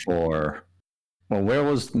wait for. Well, where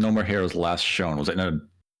was No More Heroes last shown? Was it in a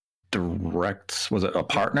direct? Was it a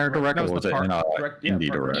partner direct, That or was was the it in a Direct- yeah, indie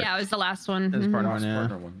partner. direct? Yeah, it was the last one. It's Mhm. part of Last yeah.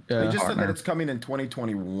 partner one. Yeah. They just said Partner. that it's coming in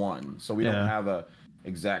 2021, so we Yeah. don't have a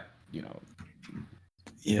exact,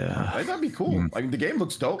 Yeah. that'd be cool. I mean, the game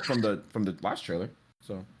looks dope from the last trailer.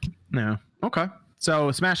 So No. Okay.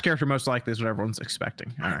 So Smash character most likely is what everyone's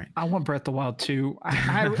expecting. All right. I want Breath of the Wild too.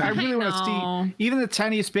 I really want to know. see even the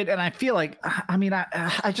tiniest bit, and I feel like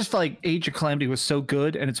I just feel like Age of Calamity was so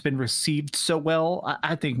good and it's been received so well.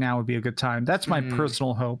 I think now would be a good time. That's my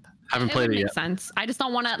personal hope. Haven't It played would it make yet. sense. I just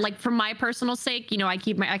don't want to like, for my personal sake, I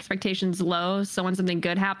keep my expectations low. So when something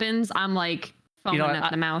good happens, I'm like foaming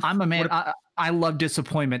at the mouth. I'm a man. I love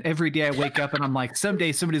disappointment. Every day I wake up and I'm like,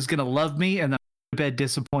 someday somebody's gonna love me, and then I'm to bed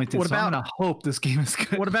disappointed. What So I'm about- gonna hope this game is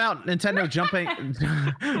good. What about Nintendo jumping?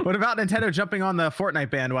 What about Nintendo jumping on the Fortnite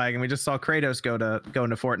bandwagon? We just saw Kratos go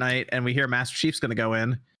into Fortnite, and we hear Master Chief's going to go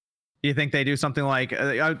in. Do you think they do something like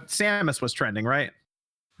Samus was trending, right?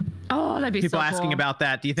 oh, that'd be People so asking cool. about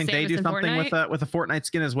that. Do you think they Samus do in something with a Fortnite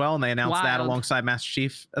skin as well, and they announce that Wild. alongside Master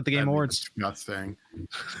Chief at the Game That'd be Awards? Disgusting.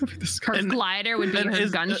 Her And- glider would be And her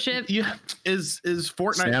gunship. Is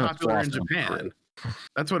Fortnite Samus popular in awesome. Japan?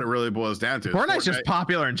 That's what it really boils down to. Fortnite's just Fortnite-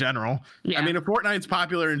 popular in general. Yeah. I mean, if Fortnite's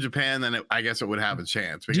popular in Japan, then I guess it would have a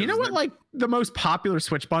chance. Do you know because what like the most popular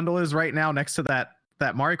Switch bundle is right now? Next to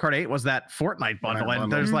that Mario Kart 8 was that Fortnite bundle, Fortnite and bundle.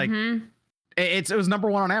 there's like Mhm. it was number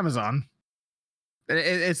 1 on Amazon.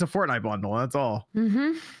 It's a Fortnite bundle. That's all.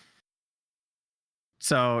 Mhm.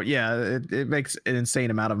 So yeah, it makes an insane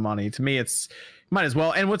amount of money. To me, it's might as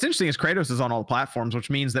well. And what's interesting is Kratos is on all the platforms, which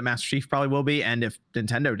means that Master Chief probably will be. And if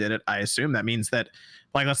Nintendo did it, I assume that means that,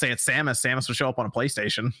 like, let's say it's Samus would show up on a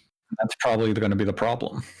PlayStation. That's probably going to be the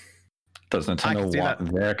problem. Does Nintendo see want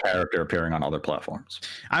that. their character appearing on other platforms?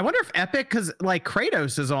 I wonder if Epic, because like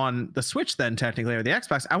Kratos is on the Switch then technically, or the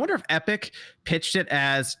Xbox. I wonder if Epic pitched it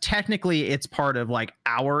as technically it's part of like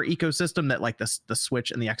our ecosystem that like the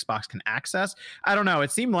Switch and the Xbox can access. I don't know.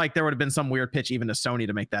 It seemed like there would have been some weird pitch even to Sony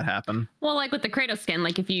to make that happen. Well, like with the Kratos skin,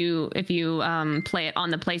 like if you play it on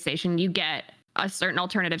the PlayStation, you get a certain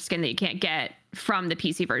alternative skin that you can't get from the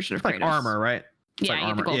PC version of It's like Kratos. armor, right? It's Yeah, like you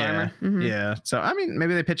get the gold yeah. armor. Mhm. Yeah. So I mean,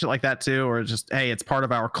 maybe they pitch it like that too, or just hey, it's part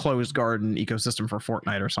of our closed garden ecosystem for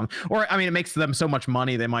Fortnite or something. Or I mean, it makes them so much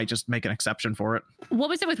money they might just make an exception for it. What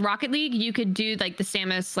was it with Rocket League? You could do like the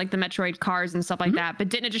Samus, like the Metroid cars and stuff like that, but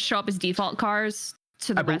didn't it just show up as default cars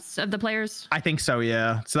to the rest of the players? I think so.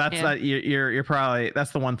 Yeah. So that's Yeah. that. You're probably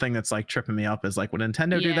that's the one thing that's like tripping me up is like would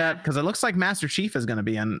Nintendo do Yeah. that? Because it looks like Master Chief is going to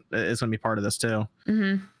be part of this too.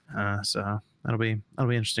 Mm-hmm. So that'll be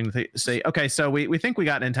interesting to see. Okay, so we think we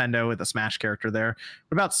got Nintendo with the Smash character there.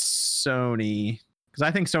 What about Sony? Because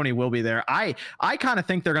I think Sony will be there. I kind of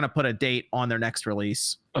think they're going to put a date on their next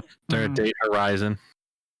release. They're Mhm. date Horizon.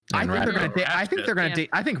 I and think they're Ratchet. going to. I think they're going to Yeah. date.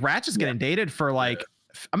 I think Ratchet's getting dated for like.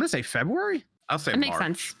 I'm going to say February, I'll say It makes March.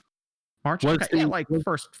 sense. March. What's Okay, yeah, the- like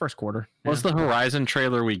first quarter. Was Yeah. the Horizon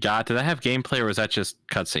trailer we got? Did that have gameplay or was that just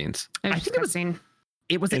cutscenes? It was I just think it was- cutscene.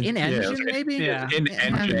 It was in Yeah, engine, okay. maybe. Yeah. In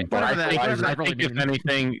engine, but Whatever that- whatever that I really think if means.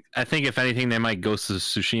 anything, they might Ghost of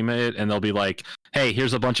Tsushima it, and they'll be like, "Hey,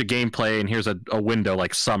 here's a bunch of gameplay, and here's a window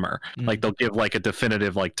like summer." Mm. Like they'll give like a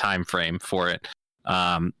definitive like time frame for it.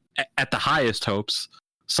 At the highest hopes,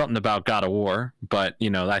 something about God of War, but you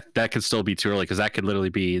know that could still be too early because that could literally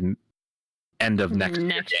be end of next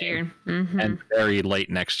year. game Mhm. and very late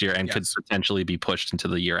next year, and could Yes. potentially be pushed into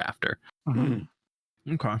the year after. Mhm.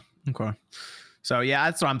 Okay. So yeah,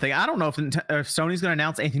 that's what I'm thinking. I don't know if Sony's going to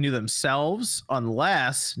announce anything new themselves,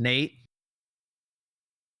 unless Nate,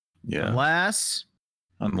 Yeah. unless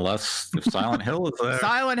Unless if Silent Hill is there.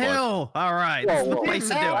 Silent But Hill. All right, this is the Whoa, place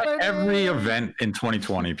to do it. Every event in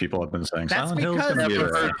 2020, people have been saying That's Silent Hill is because going to be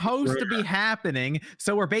it's there. supposed to be happening.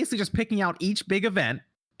 So we're basically just picking out each big event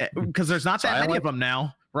because there's not that many of them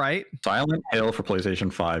now, right? Silent Hill for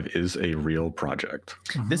PlayStation 5 is a real project.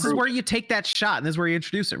 This is where you take that shot, and this is where you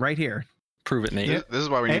introduce it right here. Prove it, Nate. This is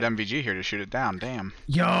why we need Hey. MVG here to shoot it down. Damn.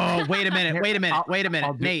 Yo, wait a minute,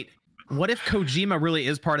 I'll do- Nate. What if Kojima really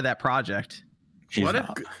is part of that project? He's What if,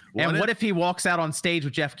 not. And what if he walks out on stage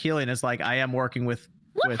with Jeff Keighley and is like, "I am working with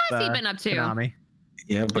What has he been up to? Konami."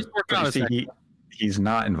 Yeah, but, working on you his see, he's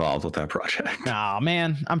not involved with that project. Oh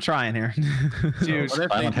man, I'm trying here. Dude, What if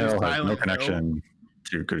they Silent do Hill has Silent no Hill? connection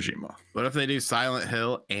to Kojima. What if they do Silent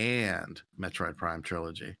Hill and Metroid Prime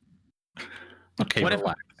trilogy? Okay, What if-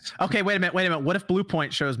 relax. Okay, wait a minute. What if Blue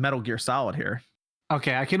Point shows Metal Gear Solid here?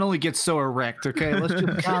 Okay, I can only get so erect. Okay, let's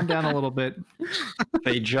just calm down a little bit.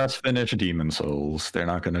 They just finished Demon Souls. They're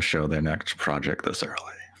not going to show their next project this early.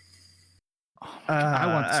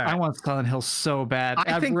 I want Silent Hill so bad.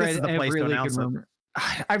 I think this is the place to announce it. rumor.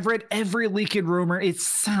 I've read every leaking rumor. It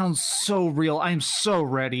sounds so real. I'm so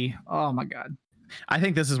ready. Oh my god. I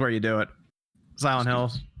think this is where you do it. Silent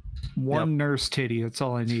Hill. One nurse titty. That's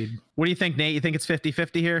all I need. What do you think, Nate? You think it's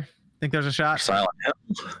 50-50 here? Think there's a shot? Silent Hill.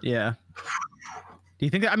 Yeah. Do you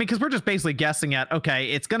think that? I mean, because we're just basically guessing at, okay,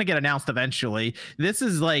 it's going to get announced eventually. This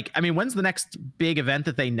is like, I mean, when's the next big event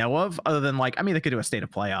that they know of? Other than like, I mean, they could do a state of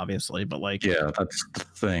play, obviously, but like, Yeah, that's the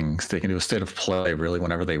thing. They can do a state of play really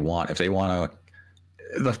whenever they want. If they want to.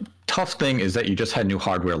 The tough thing is that you just had new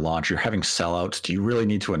hardware launch. You're having sellouts. Do you really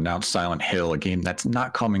need to announce Silent Hill, a game that's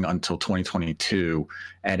not coming until 2022,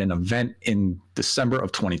 at an event in December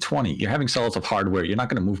of 2020? You're having sellouts of hardware. You're not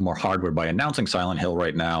going to move more hardware by announcing Silent Hill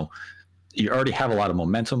right now. You already have a lot of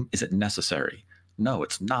momentum. Is it necessary? No,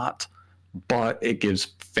 it's not. But it gives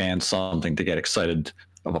fans something to get excited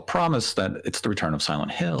of a promise that it's the return of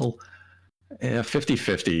Silent Hill.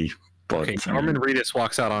 50-50. But Okay, Norman Reedus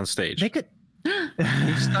walks out on stage. they could.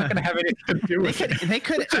 it's not going to have anything to do They with could, it. they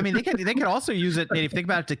could. I mean, they could also use it. If you think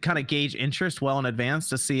about it, to kind of gauge interest well in advance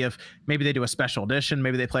to see if maybe they do a special edition,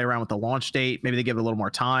 maybe they play around with the launch date, maybe they give it a little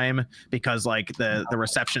more time because like the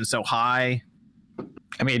reception's so high.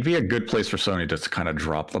 I mean, it'd be a good place for Sony just to kind of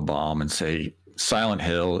drop the bomb and say, Silent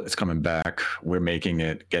Hill is coming back. We're making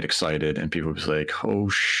it. Get excited. And people would be like, oh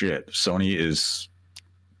shit, Sony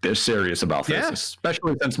they're serious about this, Yeah.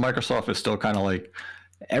 especially since Microsoft is still kind of like,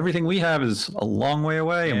 everything we have is a long way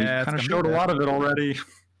away. And Yeah, we it's kind of gonna be showed a a lot of it already. You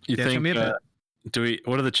Yeah, it's gonna think? be a bit.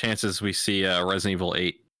 What are the chances we see Resident Evil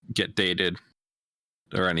 8 get dated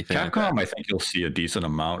or anything? like that? Capcom, I think you'll see a decent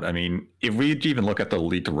amount. I mean, if we even look at the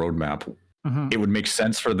leaked roadmap, Mhm. it would make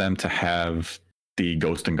sense for them to have the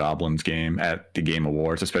Ghost and Goblins game at the Game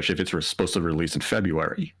Awards, especially if it's supposed to release in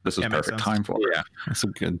February. This is Yeah, makes perfect sense. time for it. Yeah, that's a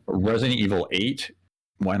good. Resident Evil 8,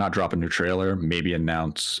 why not drop a new trailer? Maybe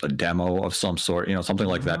announce a demo of some sort, something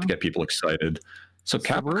like that to get people excited. So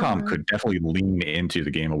Capcom could definitely lean into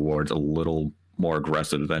the Game Awards a little more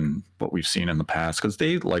aggressive than what we've seen in the past, because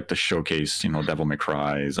they like to showcase, Devil May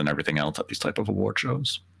Cry's and everything else at these type of award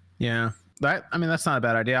shows. Yeah. That's not a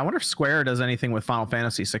bad idea. I wonder if Square does anything with Final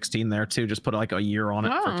Fantasy 16 there too. Just put like a year on it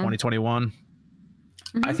for Oh. 2021.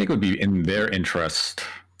 I think it would be in their interest,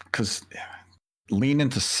 because lean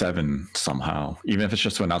into 7 somehow, even if it's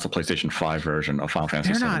just to announce a PlayStation 5 version of Final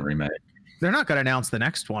Fantasy They're 7 not- Remake. They're not going to announce the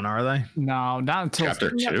next one, are they? No, not until Chapter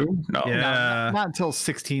 2? No. Yeah. not until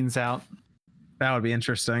 16's out. That would be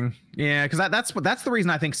interesting. Yeah, because that's the reason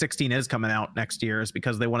I think 16 is coming out next year, is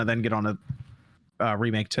because they want to then get on a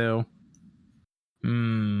remake too.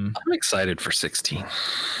 I'm excited for 16.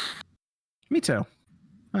 Me too.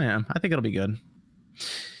 I am. I think it'll be good.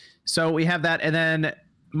 So we have that, and then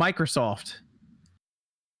Microsoft.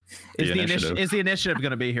 The initiative. Is the initiative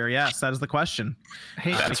going to be here? Yes, that is the question.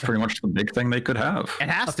 Hey, That's pretty much the big thing they could have. It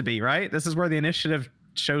has to be, right? This is where the initiative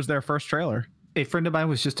shows their first trailer. a friend of mine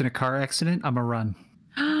was just in a car accident. I'm a run.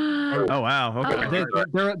 Oh wow. Okay.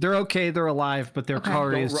 Oh. They're okay. They're alive, but their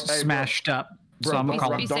car Don't is ru- hey, bro. smashed up. Bro, So I'm don't, gonna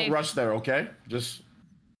call. Be don't safe. rush there, okay? Just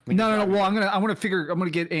No. Well, I'm gonna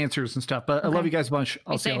get answers and stuff. But I love you guys a bunch.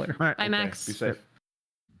 I'll Be see you safe. later. All right. Bye, Max. Be safe.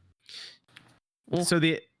 So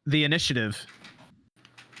the initiative.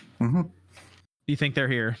 Mhm. You think they're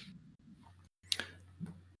here?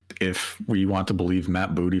 If we want to believe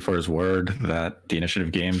Matt Booty for his word that the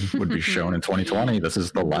initiative game would be shown in 2020, this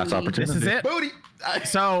is the last opportunity. This is it. Booty.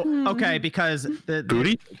 So okay, because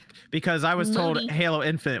Booty? because I was told Booty. Halo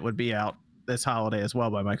Infinite would be out this holiday as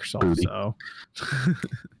well by Microsoft. Booty. So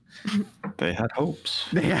They had hopes.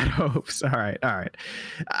 they had hopes. All right.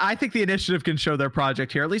 I think the initiative can show their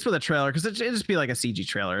project here, at least with a trailer, because it'd just be like a CG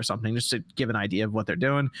trailer or something, just to give an idea of what they're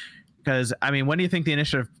doing. Because I mean, when do you think the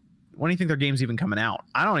initiative? When do you think their game's even coming out?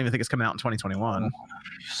 I don't even think it's coming out in 2021.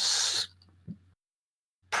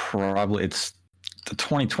 Probably it's the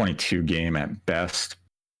 2022 game at best,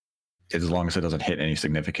 as long as it doesn't hit any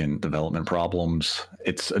significant development problems.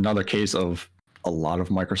 It's another case of a lot of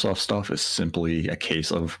Microsoft stuff is simply a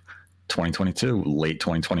case of 2022, late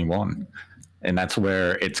 2021. And that's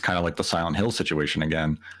where it's kind of like the Silent Hill situation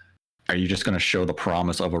again. Are you just going to show the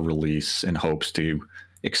promise of a release in hopes to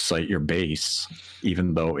excite your base,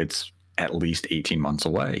 even though it's at least 18 months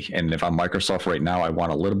away? And if I'm Microsoft right now, I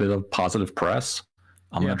want a little bit of positive press.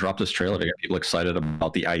 I'm going to drop this trailer to get people excited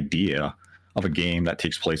about the idea of a game that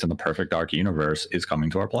takes place in the Perfect Dark universe is coming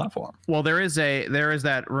to our platform. Well, there is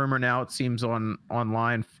that rumor now. It seems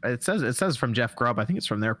online. It says from Jeff Grubb. I think it's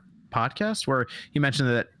from their podcast where he mentioned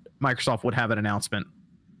that Microsoft would have an announcement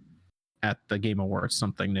at the Game Awards,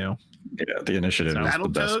 something new. Yeah, the initiative is the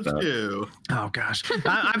best Battletoads bet. 2. Oh gosh,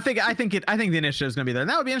 I think the initiative is going to be there. And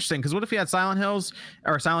that would be interesting because what if we had Silent Hill,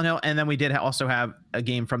 and then we did also have a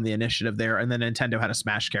game from the initiative there, and then Nintendo had a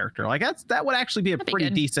Smash character. Like that would actually be a That'd be pretty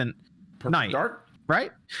good. decent Perfect night, Dark,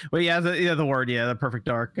 right? Well, the Perfect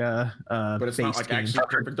Dark. but it's not based like game. actually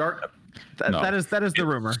Perfect Dark. No. That is the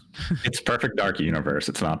rumor. It's Perfect Dark universe.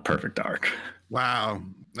 It's not Perfect Dark. Wow.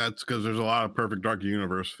 That's because there's a lot of Perfect Dark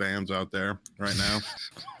Universe fans out there right now.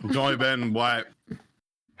 It's only been, what,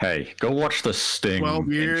 Hey, go watch the Sting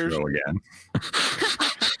 12 years. intro again.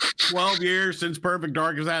 12 years since Perfect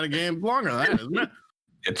Dark has had a game? Longer than that, isn't it?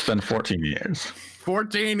 It's been 14 years.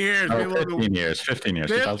 14 years. Oh, People have 15 years. 15 years.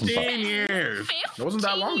 2005. 15 years. It wasn't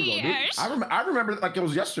that long ago, dude. Years. I remember it like it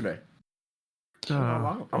was yesterday. It wasn't that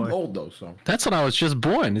long ago. I'm boy. old though, so That's when I was just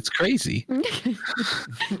born. It's crazy.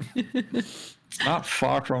 It's not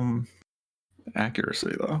far from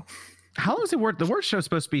accuracy, though. How long is the word? The word show's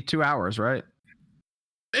supposed to be 2 hours, right?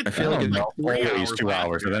 It I feel like it's felt 3 always 2 last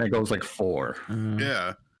hours, and then it goes like 4.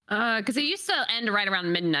 Yeah. Because it used to end right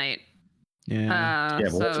around midnight. Yeah. Yeah,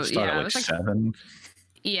 but what's So it start yeah, at it like was like 7?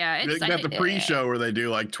 yeah, They it's got the pre-show where they do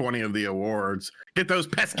like 20 of the awards. Get those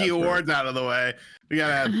pesky That's right. awards out of the way. We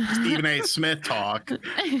gotta have Stephen A. Smith talk.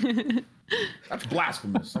 that's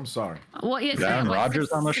blasphemous. I'm sorry. Well, yeah, Aaron what, Rodgers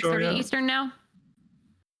on the show 6:30 yet? Eastern now.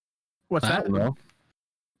 What's I that? don't know.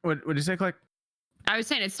 What did you say, Click? I was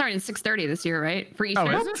saying it's starting 6:30 this year, right? For Oh,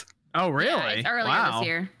 Eastern. is it? Oh, really? Yeah, it's earlier wow. this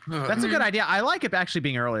year. That's a good idea. I like it actually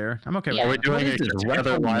being earlier. I'm okay Yeah. Are with we doing What a is this,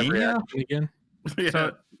 together live WrestleMania? reaction again? Yeah.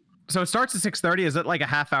 that. So it starts at 6:30. Is it like a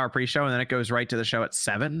half-hour pre-show and then it goes right to the show at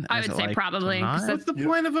 7? I Is would it say like probably. till 9? 'cause What's the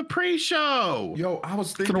point of a pre-show? Yo, I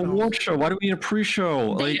was It's an thinking. award show. Why do we need a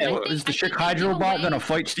pre-show? They- Like, I what, think- is the I Chick think they Hydro give bot away- gonna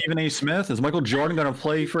fight Stephen A. Smith? Is Michael Jordan gonna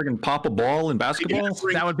play friggin' pop a ball in basketball?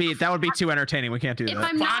 That would be too entertaining. We can't do If that.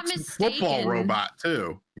 I'm not Fox football mistaken, robot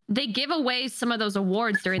too. they give away some of those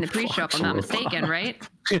awards during the pre-show. If I'm not mistaken, right?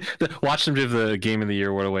 Watch them give the game of the year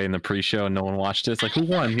award away in the pre-show, and no one watched it. It's like, who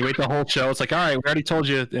won? You wait the whole show. It's like, all right, we already told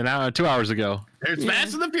you an hour, 2 hours ago. There's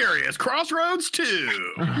Fast and the Furious, Crossroads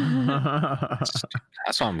 2.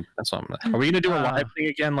 That's what I'm. Are we gonna do a live thing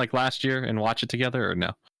again like last year and watch it together or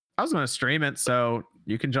no? I was going to stream it, so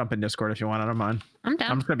you can jump in Discord if you want. I don't mind. I'm I'm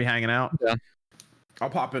down. just going to be hanging out. I'll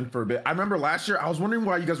pop in for a bit. I remember last year, I was wondering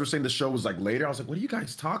why you guys were saying the show was like later. I was like, what are you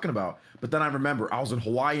guys talking about? But then I remember I was in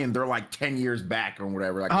Hawaii and they're like 10 years back or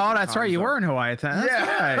whatever. Like, Oh, that's right. You were in Hawaii. That's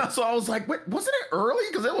Yeah. right. So I was like, wait, wasn't it early?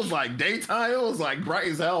 Because it was like daytime. It was like bright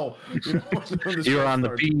as hell. You know, when the You were show on the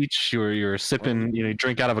started. beach. You were sipping. You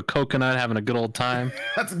drink out of a coconut, having a good old time.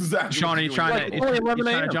 That's exactly. Sean, what are you doing. trying Like, to only you 11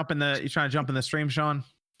 trying to a.m. jump in the stream, Sean?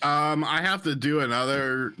 I have to do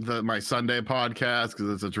my Sunday podcast because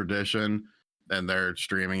it's a tradition and they're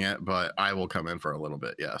streaming it, but I will come in for a little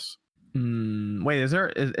bit. Yes. Wait,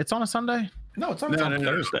 it's on a Sunday? No, it's on No, no, no.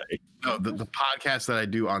 Thursday. No, the podcast that I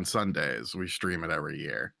do on Sundays, we stream it every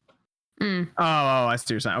year. Mm. Oh, I see what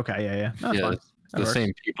you're saying. Okay, yeah. That's Yeah, fine. it's That the works.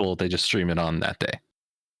 same people. They just stream it on that day.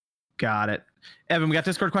 Got it. Evan, we got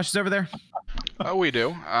Discord questions over there? Oh, we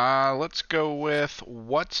do. Let's go with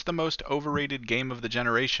what's the most overrated game of the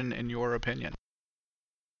generation in your opinion?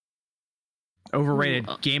 Overrated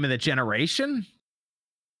Ooh. game of the generation?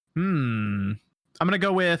 I'm gonna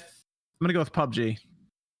go with PUBG.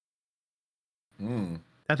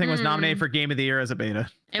 That thing was nominated for Game of the Year as a beta.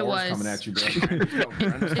 It Thor's was. coming at you, bro.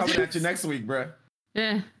 It's coming at you next week, bro.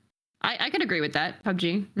 Yeah. I could agree with that.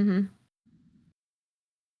 PUBG. Mm-hmm.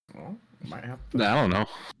 Well, might have to. I don't know.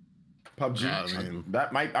 PUBG. I mean-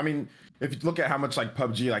 That might. I mean, if you look at how much like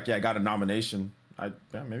PUBG, like yeah, got a nomination.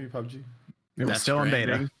 Maybe PUBG. It was Death still in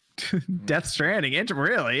beta. Stranding. Death Stranding.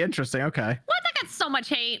 Really interesting. Okay. What? That got so much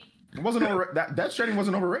hate. It wasn't that Death Stranding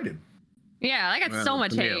wasn't overrated. Yeah, that got Well, so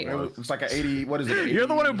much to me hate. it was. It's like an 80. What is it? 80, You're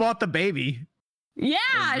the one who bought the baby. Yeah,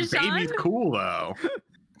 The Sean. baby's cool though.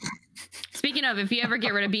 Speaking of, if you ever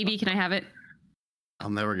get rid of BB, can I have it? I'll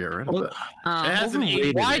never get rid of it. It Um, has an Overrated.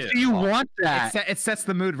 80 Why in it. do you want that? It sets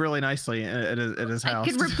the mood really nicely at his I house.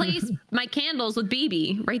 could replace my candles with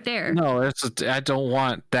BB right there. No, I don't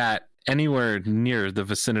want that anywhere near the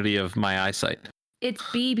vicinity of my eyesight. It's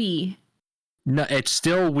BB. No, it's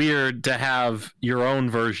still weird to have your own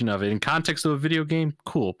version of it in context of a video game.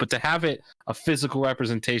 Cool, but to have it a physical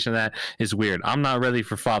representation of that is weird. I'm not ready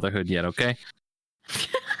for fatherhood yet. Okay.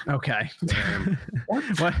 Okay.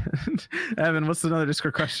 What? Evan, what's another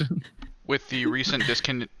Discord question? With the recent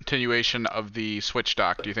discontinuation of the Switch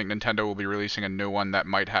dock, do you think Nintendo will be releasing a new one that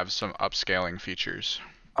might have some upscaling features?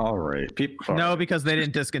 All right, people. No, because they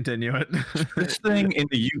didn't discontinue it. This thing in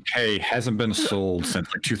the UK hasn't been sold since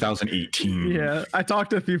like 2018. Yeah, I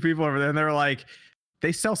talked to a few people over there, and they were like,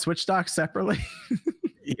 "They sell Switch docks separately."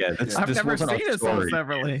 Yeah, I've this never wasn't seen a it sold story.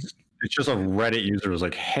 separately. It's just a Reddit user was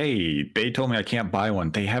like, "Hey, they told me I can't buy one.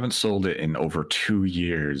 They haven't sold it in over 2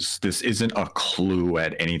 years. This isn't a clue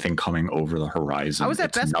at anything coming over the horizon." I was at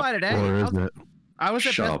It's Best not- Buy today. Or is it? I was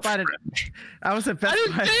at Shut Best up, Buy today. French. I was at I Best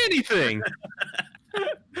didn't Buy. say anything.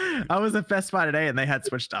 I was at Best Buy today, and they had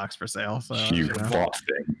Switch docks for sale. So You you know. bought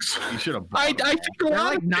things. You should have. I think a They're lot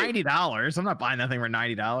like of $90. I'm not buying that thing for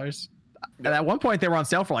 $90. At one point, they were on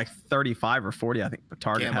sale for like 35 or 40. I think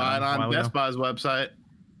Target Can't had buy it them a on while ago. Best Buy's website.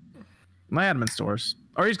 I had them in stores,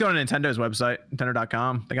 or you just go to Nintendo's website,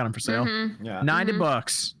 Nintendo.com. They got them for sale. Mhm. Yeah.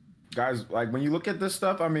 $90. Guys, like when you look at this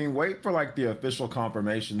stuff, I mean, wait for like the official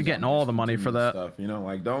confirmation. You're getting all the money for that. stuff. You know,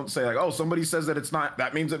 like don't say like, oh, somebody says that it's not.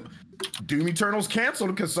 That means that Doom Eternal's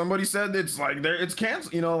canceled because somebody said it's like there, it's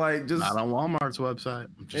canceled. You know, like just Not on Walmart's website.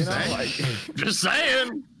 I'm you just know, saying. like Just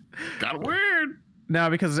saying. Kind of weird. No,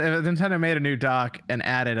 because if Nintendo made a new dock and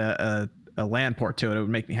added a LAN port to it, it would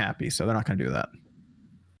make me happy. So they're not going to do that.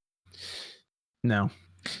 No.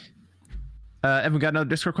 Have we got another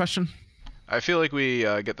Discord question? I feel like we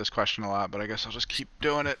get this question a lot, but I guess I'll just keep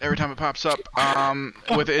doing it every time it pops up.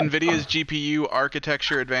 With NVIDIA's GPU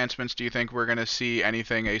architecture advancements, do you think we're going to see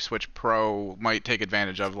anything a Switch Pro might take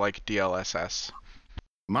advantage of, like DLSS?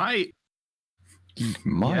 Might.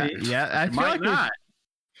 Yeah. I feel Might like not.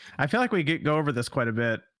 I feel like we go over this quite a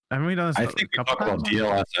bit. Haven't we done this I a think we couple talk about times?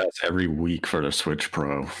 DLSS every week for the Switch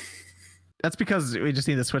Pro. That's because we just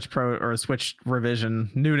need the Switch Pro or a Switch revision,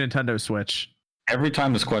 new Nintendo Switch. Every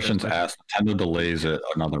time this question's asked, Nintendo delays it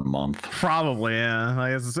another month. Probably, yeah.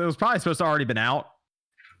 Like, it was probably supposed to already been out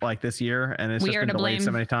like this year, and it's We just are been to delayed blame.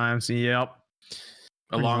 so many times. Yep.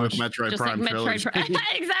 Along with Metroid Just Prime like trilogy. Metroid Prime.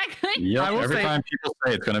 Exactly. Yep. I will Every say- time people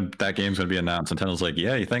say that game's gonna be announced, Nintendo's like,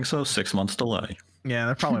 "Yeah, you think so? 6 months delay." Yeah,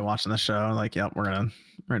 they're probably watching the show. Like, yep, we're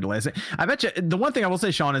gonna delay it. I bet you the one thing I will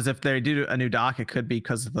say, Sean, is if they do a new dock, it could be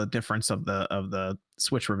because of the difference of the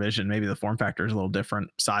Switch revision. Maybe the form factor is a little different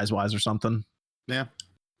size wise or something. Yeah.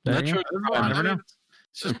 There you Metroid go. Prime, You never know.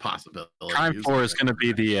 It's just possibility. Prime 4 is going to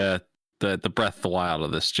be the Breath of the Wild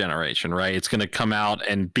of this generation, right? It's going to come out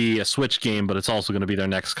and be a Switch game, but it's also going to be their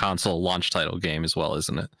next console launch title game as well,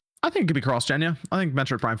 isn't it? I think it could be cross-gen. Yeah, I think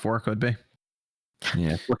Metroid Prime 4 could be.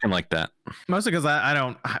 Yeah, it's looking like that. Mostly because I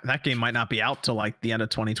don't. That game might not be out till like the end of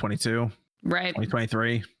 2022, Right.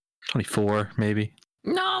 2023. 24, maybe.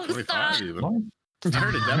 No, 25 stop. even. I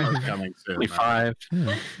heard a demo coming soon. 25.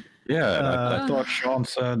 Yeah, I thought Sean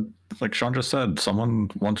said, like Sean just said, someone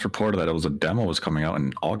once reported that it was a demo was coming out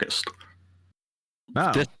in August.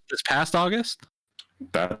 Oh, This past August?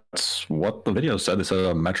 That's what the video said. They said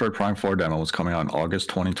a Metroid Prime 4 demo was coming out in August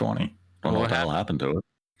 2020. Don't know what the hell happened to it.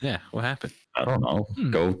 Yeah, what happened? I don't know.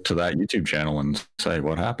 Go to that YouTube channel and say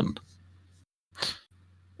what happened.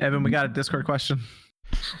 Evan, we got a Discord question.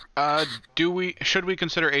 Should we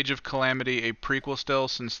consider Age of Calamity a prequel still,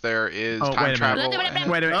 since there is Oh, time wait a travel? minute.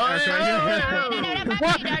 Wait a minute. Oh, Sorry.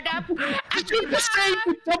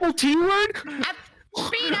 The double T word?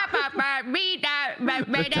 Stop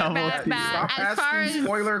As far asking as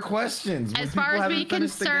spoiler questions. when as people far as we haven't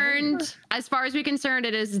finished the game. concerned,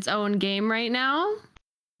 it is its own game right now.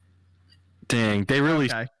 Dang, they really.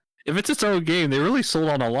 Okay. If it's its own game, they really sold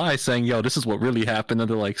on a lie, saying, "Yo, this is what really happened." And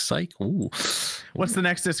they're like, "Psych." Ooh, What's the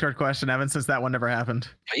next Discord question, Evan? Since that one never happened.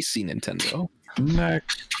 I see Nintendo.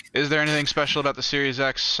 Next. Is there anything special about the Series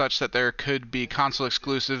X such that there could be console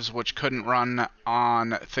exclusives which couldn't run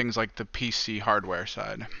on things like the PC hardware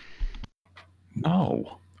side?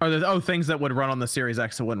 No. Or the things that would run on the Series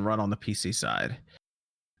X that wouldn't run on the PC side.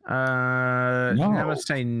 I'm gonna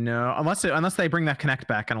say no, unless they bring that Kinect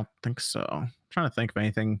back. I don't think so. I'm trying to think of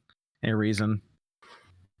any reason.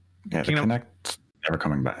 Yeah, the Kingdom- Kinect never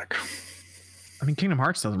coming back. I mean, Kingdom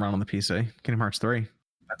Hearts doesn't run on the PC. Kingdom Hearts 3.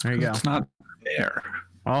 There you go. It's not there.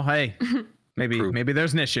 Oh, hey, maybe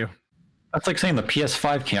there's an issue. That's like saying the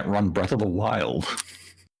PS5 can't run Breath of the Wild.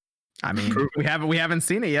 I mean, we haven't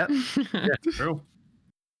seen it yet. True.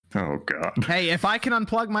 Oh god. Hey, if I can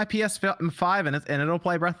unplug my PS5 and it'll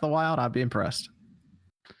play Breath of the Wild, I'd be impressed.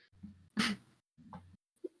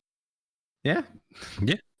 Yeah,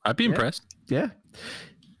 I'd be impressed. yeah.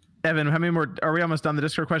 Evan, how many more? Are we almost done the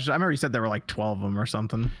Discord questions? I remember you said there were like 12 of them or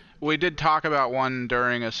something. We did talk about one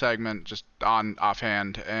during a segment just on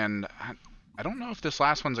offhand, and I don't know if this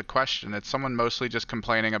last one's a question. It's someone mostly just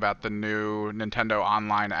complaining about the new Nintendo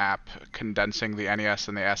Online app condensing the NES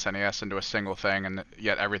and the SNES into a single thing, and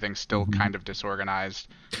yet everything's still kind of disorganized.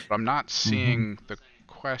 But I'm not seeing the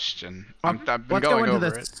question. I've been Let's going go into over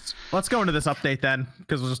this. it. Let's go into this update then,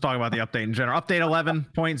 because we'll just talk about the update in general. Update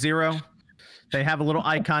 11.0. They have a little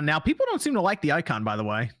icon now. People don't seem to like the icon, by the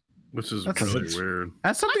way. Which is That's- really weird.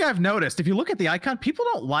 That's something I've noticed. If you look at the icon, people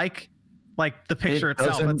don't like the picture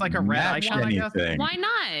itself. doesn't It's like a red match icon, I guess. anything. Why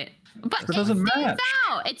not? But It it doesn't stands match.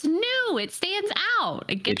 out. It's new. It stands out.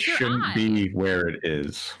 It It gets your shouldn't eye. be where it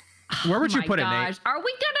is. Where would Oh you my put it, Nate? gosh. Are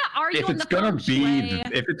we gonna argue If on it's the gonna feng shui?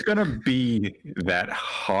 if it's gonna be that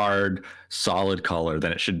hard solid color,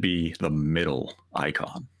 then it should be the middle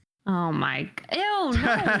icon. Oh my! Ew!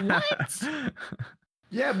 No! What?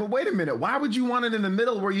 Yeah, but wait a minute. Why would you want it in the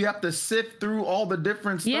middle where you have to sift through all the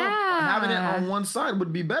different stuff? Yeah. Having it on one side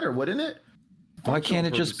would be better, wouldn't it? Why can't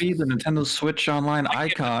it just be the Nintendo Switch Online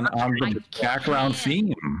icon on I the background can't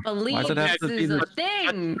theme? Believe Why does it have this to be is the a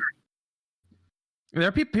thing. There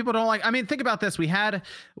are people don't like. I mean, think about this. We had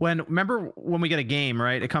remember when we get a game,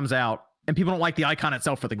 right? It comes out and people don't like the icon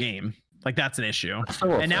itself for the game. Like that's an issue.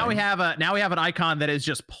 And now we have an icon that is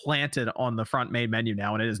just planted on the front main menu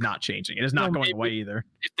now, and it is not changing. It is not going away either.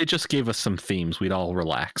 If they just gave us some themes, we'd all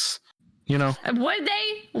relax. You know? Would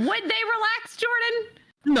they relax, Jordan?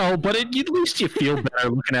 No, but at least you feel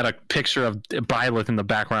better looking at a picture of Byleth in the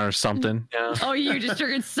background or something. Yeah. Oh, you just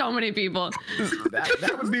triggered so many people.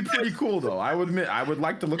 That would be pretty cool, though. I would admit, I would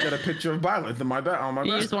like to look at a picture of Violet on my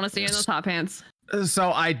You back. just want to see in those hot pants.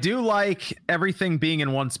 So I do like everything being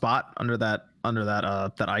in one spot under that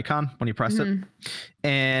icon when you press it,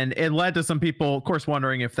 and it led to some people, of course,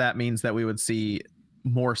 wondering if that means that we would see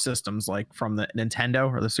more systems like from the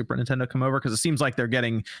Nintendo or the Super Nintendo come over, because it seems like they're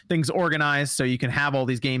getting things organized so you can have all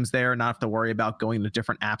these games there and not have to worry about going to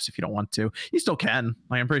different apps if you don't want to. You still can.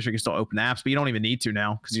 Like, I'm pretty sure you can still open apps, but you don't even need to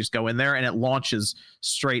now because you just go in there and it launches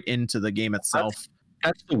straight into the game itself.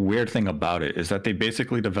 That's the weird thing about it, is that they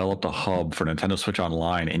basically developed a hub for Nintendo Switch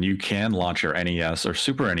Online, and you can launch your NES or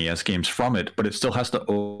Super NES games from it, but it still has to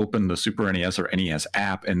open the Super NES or NES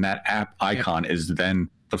app, and that app icon is then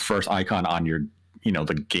the first icon on your,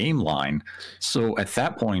 the game line. So at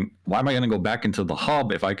that point, why am I going to go back into the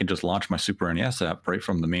hub if I can just launch my Super NES app right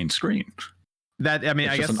from the main screen? That, I mean,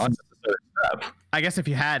 It's I just guess an unnecessary step. I guess if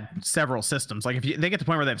you had several systems, like if they get to the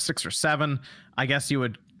point where they have 6 or 7, I guess you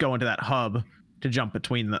would go into that hub to jump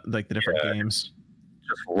between the different games.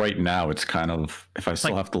 Just right now, it's kind of, if I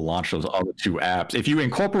still have to launch those other 2 apps, if you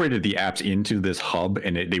incorporated the apps into this hub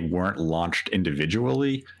and they weren't launched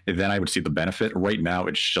individually, then I would see the benefit. Right now,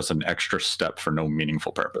 it's just an extra step for no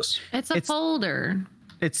meaningful purpose. It's a folder.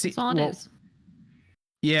 That's all it is.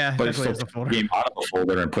 Yeah, but it's still a folder. Game out of the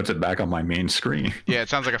folder and puts it back on my main screen. Yeah, it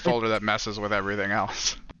sounds like a folder that messes with everything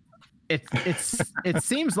else. It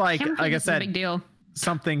seems like I said, big deal.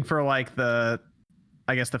 Something for like the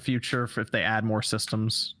future for if they add more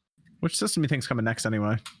systems. Which system do you think's coming next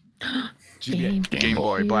anyway? Game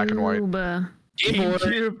Boy, black and white.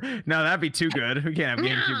 GameCube? No, that'd be too good. We can't have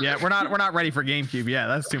GameCube yet. We're not ready for GameCube yet.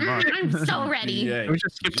 That's too much. I'm so ready. Can we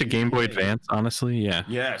just skip to Game Boy Advance? Honestly, yeah.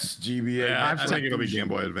 Yes, GBA. Yeah, I think it'll be Game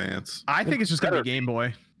Boy Advance. I think it's just gonna be Game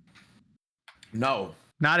Boy. No,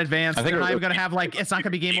 not Advance. I think They're not even gonna have it's not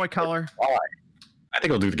gonna be Game Boy Color. I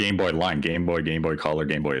think I'll do the Game Boy line, Game Boy Color,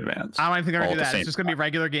 Game Boy Advance. I don't even think they're gonna All do at the that. It's just gonna be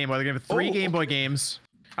regular Game Boy. They're gonna have 3 Game Boy games.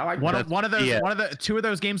 I like one that. of 2 of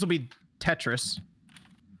those games will be Tetris.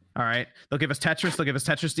 All right, they'll give us Tetris. They'll give us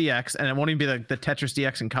Tetris DX, and it won't even be the Tetris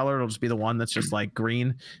DX in color. It'll just be the one that's just like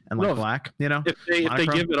green and like black. If they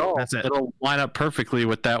give it all, that's it. It'll line up perfectly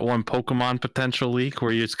with that one Pokemon potential leak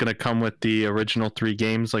where it's going to come with the original 3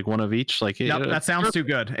 games, like one of each. Like, nope, that sounds too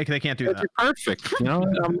good. They can't do that. Perfect.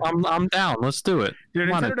 I'm down. Let's do it. Dude,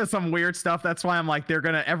 Nintendo does some weird stuff. That's why I'm like,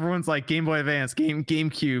 everyone's like Game Boy Advance,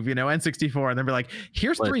 GameCube, N64, and they'll be like,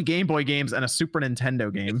 here's 3 Game Boy games and a Super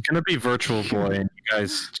Nintendo game. It's gonna be Virtual Boy, and you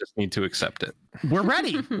guys just need to accept it. We're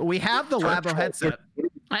ready. We have the Labo headset.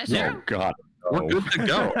 That's Oh true. God, We're good to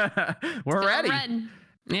go. We're ready.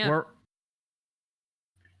 Yeah.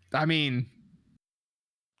 I mean,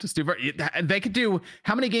 just do. They could do.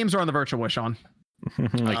 How many games are on the Virtual Boy, Sean?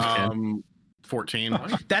 Like 14.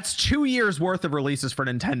 That's 2 years worth of releases for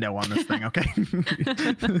Nintendo on this thing. Okay.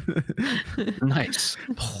 nice.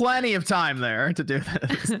 Plenty of time there to do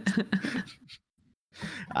this.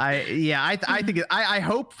 I think I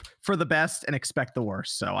hope for the best and expect the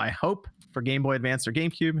worst. So I hope for Game Boy Advance or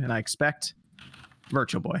GameCube, and I expect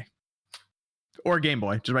Virtual Boy or Game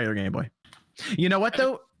Boy, just regular Game Boy. You know what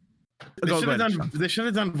though? They should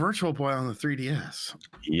have done Virtual Boy on the 3DS.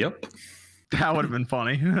 Yep. That would have been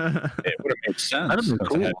funny. It would have made sense. That'd have been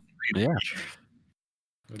cool. Yeah.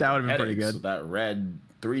 That would have been pretty Headaches, good. That red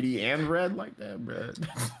 3D and red like that, red.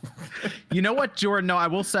 You know what, Jordan? No, I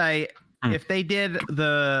will say if they did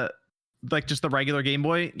just the regular Game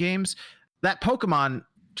Boy games, that Pokemon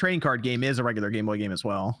trading card game is a regular Game Boy game as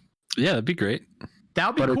well. Yeah, that'd be great. That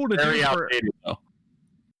would be cool to do. Though.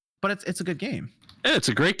 But it's a good game. Yeah, it's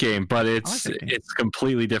a great game, but it's that game. it's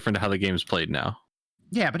completely different to how the game's played now.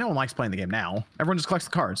 Yeah, but no one likes playing the game now. Everyone just collects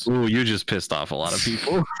the cards. Ooh, you just pissed off a lot of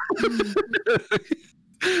people.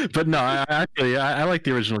 But no, I like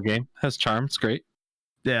the original game. It has charm. It's great.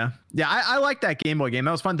 Yeah, I like that Game Boy game.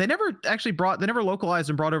 That was fun. They never localized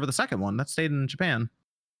and brought over the second one. That stayed in Japan.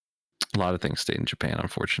 A lot of things stayed in Japan,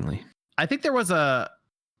 unfortunately. I think there was a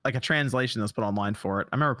translation that was put online for it.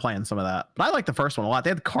 I remember playing some of that, but I like the first one a lot. They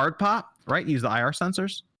had the card pop, right? Use the IR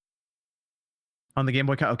sensors on the Game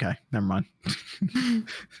Boy. Okay, never mind.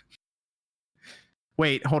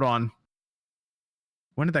 Wait, hold on.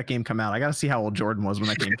 When did that game come out? I gotta see how old Jordan was when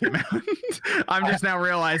that game came out. I'm just now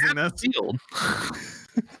realizing this. Sealed.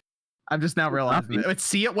 I'm just now realizing it. It's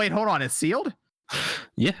sealed. Wait, hold on. It's sealed?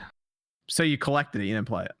 Yeah. So you collected it. You didn't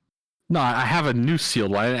play it. No, I have a new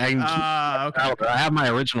sealed one. Okay. I have my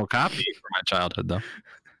original copy from my childhood, though.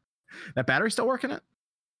 That battery still working it?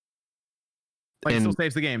 Like, it still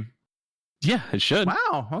saves the game? Yeah, it should.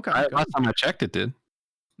 Wow. Okay. Last time I checked, it did.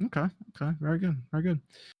 Okay. Very good.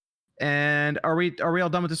 And are we all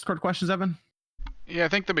done with Discord questions, Evan? Yeah, I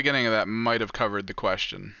think the beginning of that might have covered the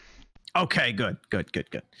question. Okay, good.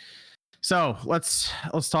 So let's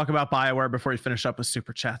talk about BioWare before we finish up with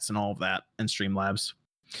super chats and all of that and Streamlabs.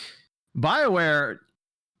 BioWare's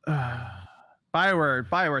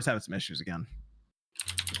having some issues again.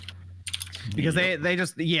 because they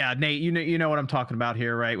just Nate, you know what I'm talking about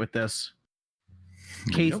here, right? With this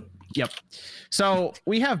case. Yep. So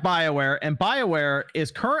we have BioWare, and BioWare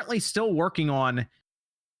is currently still working on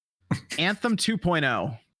Anthem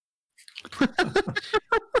 2.0.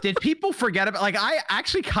 Did people forget about, like, I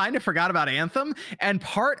actually kind of forgot about Anthem, and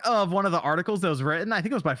part of one of the articles that was written, I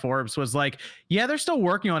think it was by Forbes, was like, yeah, they're still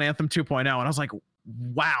working on Anthem 2.0. And I was like,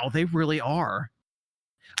 wow, they really are.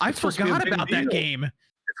 I forgot about that game.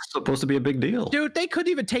 It's supposed to be a big deal. Dude, they couldn't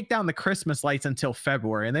even take down the Christmas lights until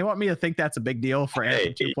February, and they want me to think that's a big deal for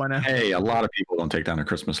Anthem 2.0. Hey, a lot of people don't take down their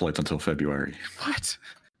Christmas lights until February. What?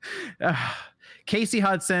 Casey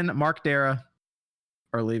Hudson, Mark Dara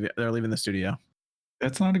are leaving. They're leaving the studio.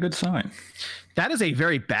 That's not a good sign. That is a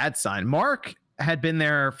very bad sign. Mark had been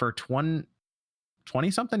there for 20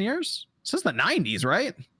 something years since the 90s,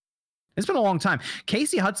 right? It's been a long time.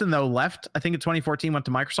 Casey Hudson, though, left, I think in 2014, went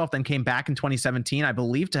to Microsoft, then came back in 2017, I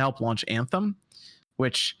believe, to help launch Anthem,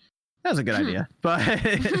 which that was a good idea. But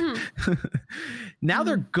now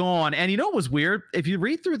they're gone. And you know what was weird? If you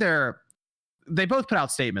read through they both put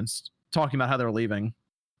out statements talking about how they're leaving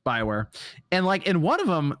BioWare. And like in one of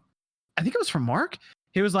them, I think it was from Mark.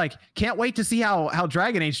 He was like, can't wait to see how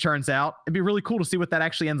Dragon Age turns out. It'd be really cool to see what that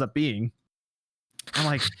actually ends up being. I'm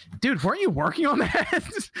like, dude, weren't you working on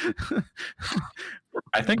that?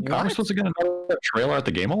 I think I'm supposed to get another trailer at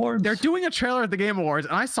the Game Awards. They're doing a trailer at the Game Awards,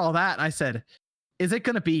 and I saw that, and I said, is it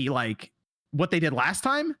going to be like what they did last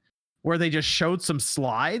time, where they just showed some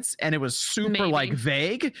slides, and it was super like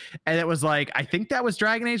vague, and it was like, I think that was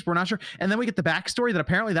Dragon Age, we're not sure. And then we get the backstory that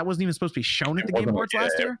apparently that wasn't even supposed to be shown at the Game Awards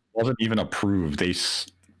last year. It wasn't even approved. They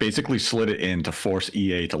basically slid it in to force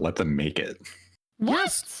EA to let them make it. What?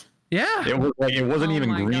 Yes. Yeah. It was like, it wasn't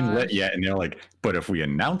even green lit gosh. yet, and they're like, but if we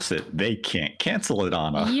announce it, they can't cancel it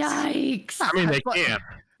on us. Yikes. I mean, they can.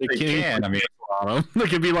 They can. I mean, they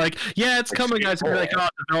could be like, yeah, it's coming, guys. Be like, oh,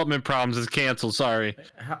 development problems is canceled. Sorry.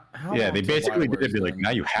 How yeah, long they till basically BioWare's did be like, done?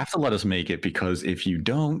 now you have to let us make it, because if you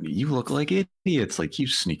don't, you look like idiots, like you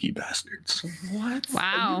sneaky bastards. What?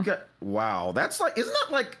 Wow. Wow. That's like, isn't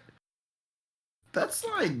that like, that's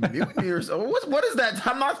like Mutiny or so. What is that?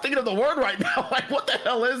 I'm not thinking of the word right now. Like, what the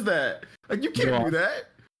hell is that? Like, you can't do that.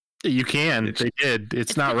 You can. They did.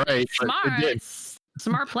 It's not right. But Smart. they did. It's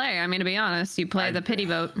smart play. I mean, to be honest, you play the pity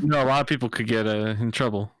vote. No, a lot of people could get in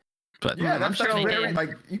trouble. But Yeah, I'm that's sure they very, did.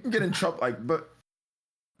 like, you can get in trouble. Like, but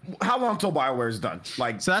how long till BioWare is done?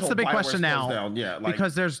 Like, So that's till the big BioWare question slows now, down. Yeah, like,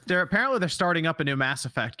 because they're apparently starting up a new Mass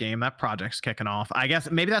Effect game. That project's kicking off. I guess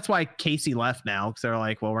maybe that's why Casey left now, because they're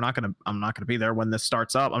like, well, I'm not gonna be there when this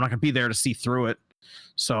starts up. I'm not gonna be there to see through it.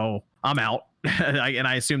 So I'm out. And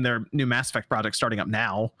I assume their new Mass Effect project's starting up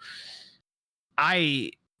now. I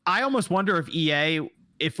almost wonder if EA,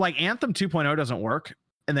 if like Anthem 2.0 doesn't work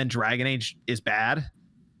and then Dragon Age is bad,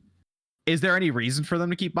 is there any reason for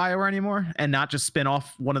them to keep BioWare anymore and not just spin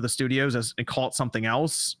off one of the studios and call it something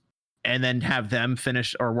else and then have them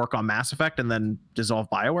finish or work on Mass Effect and then dissolve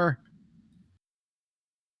BioWare?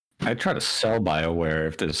 I try to sell BioWare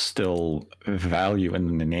if there's still value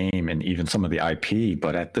in the name and even some of the IP,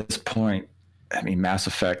 but at this point, I mean, Mass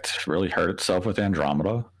Effect really hurt itself with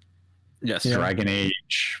Andromeda. yes. Dragon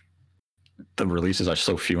Age, the releases are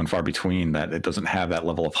so few and far between that it doesn't have that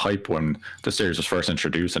level of hype when the series was first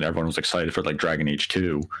introduced and everyone was excited for like Dragon Age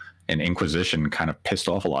 2, and Inquisition kind of pissed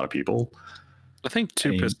off a lot of people. I think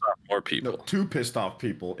two pissed off more people. no, two pissed off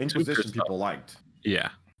people. Inquisition pissed people liked. Yeah.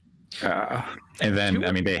 And then,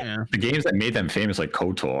 I mean, Yeah. the games that made them famous, like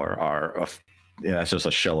KOTOR, it's just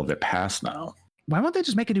a shell of their past now. Why won't they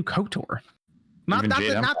just make a new KOTOR? Not Even the,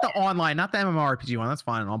 Jade not the online, not the MMORPG one. That's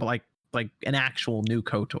fine and all, but like an actual new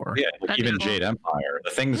KOTOR. Yeah, like That'd be even cool. Jade Empire, the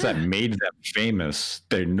things that made them famous,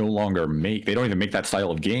 they no longer make. They don't even make that style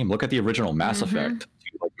of game. Look at the original Mass Effect,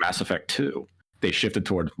 like Mass Effect 2. They shifted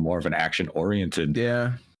towards more of an action-oriented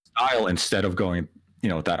Yeah. style instead of going,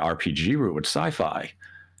 that RPG route with sci-fi.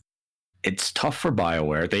 It's tough for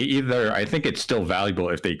BioWare. I think it's still valuable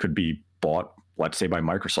if they could be bought, let's say, by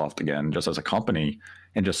Microsoft again, just as a company,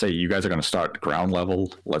 and just say, you guys are going to start ground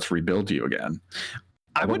level. Let's rebuild you again.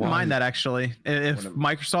 I wouldn't Otherwise- mind that actually if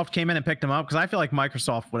Microsoft came in and picked them up, because I feel like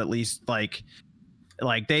Microsoft would at least like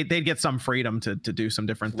they'd get some freedom to do some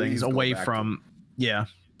different Please things go away back from. Yeah,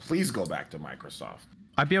 Please go back to Microsoft.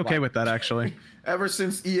 I'd be okay with that actually. Ever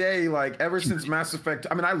since EA, ever since Mass Effect,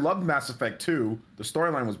 I mean, I loved Mass Effect 2. The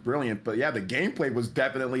storyline was brilliant, but yeah, the gameplay was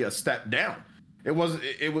definitely a step down. It was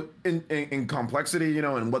in complexity,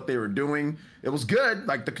 and what they were doing. It was good.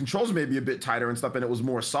 Like the controls may be a bit tighter and stuff, and it was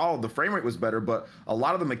more solid. The frame rate was better, but a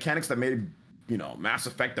lot of the mechanics that made, Mass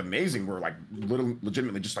Effect amazing were like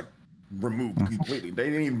legitimately just like removed completely. They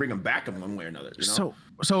didn't even bring them back in one way or another. You know?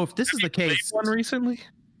 So if this is the case, one recently?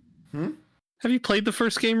 Hmm? Have you played the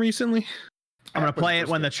first game recently? I'm gonna play it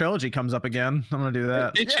when the trilogy comes up again. I'm gonna do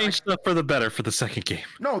that. It changed stuff for the better for the second game.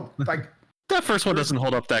 No, like That first one doesn't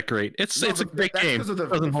hold up that great. It's a great that's game. 'cause of It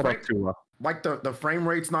doesn't hold up frame- too well. like the frame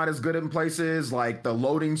rate's not as good in places, like the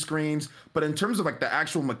loading screens, but in terms of like the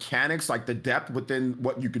actual mechanics, like the depth within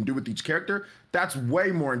what you can do with each character, that's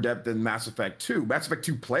way more in depth than Mass Effect 2. Mass Effect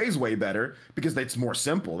 2 plays way better because it's more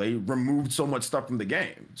simple. They removed so much stuff from the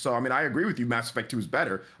game. So I mean, I agree with you, Mass Effect 2 is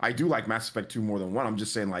better. I do like Mass Effect 2 more than 1. I'm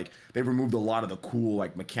just saying like they removed a lot of the cool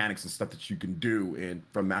like mechanics and stuff that you can do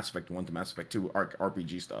from Mass Effect 1 to Mass Effect 2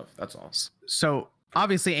 RPG stuff. That's all. So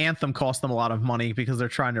obviously Anthem cost them a lot of money because they're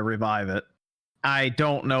trying to revive it. I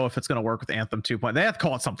don't know if it's going to work with Anthem 2.0. They have to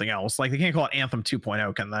call it something else. Like they can't call it Anthem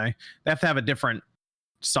 2.0, can they? They have to have a different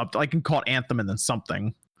like can call it Anthem and then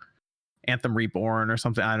something. Anthem Reborn or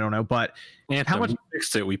something. I don't know. But Anthem, how much we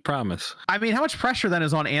fixed it, we promise. I mean, how much pressure then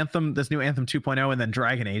is on Anthem, this new Anthem 2.0 and then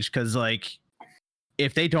Dragon Age? Because like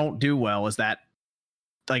if they don't do well, is that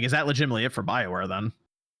legitimately it for BioWare then?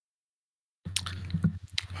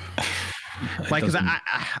 Like, because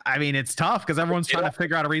I mean, it's tough because everyone's trying to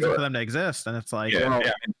figure out a reason for them to exist, and it's like, Yeah,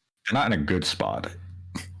 they're not in a good spot.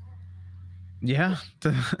 yeah,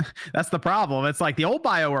 that's the problem. It's like the old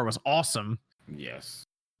BioWare was awesome. Yes.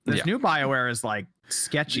 This new BioWare is like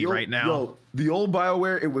sketchy right now. Yo, the old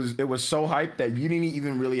BioWare, it was so hyped that you didn't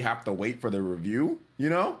even really have to wait for the review, you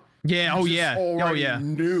know? Yeah. Oh You yeah. just Oh already yeah.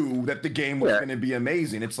 knew that the game was going to be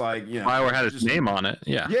amazing. It's like, you know, BioWare had its just- name on it.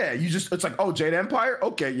 Yeah. Yeah, it's like, oh, Jade Empire?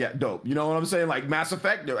 Okay, yeah, dope. You know what I'm saying? Like Mass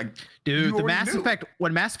Effect, they're like, Dude, you the already Mass knew. Effect,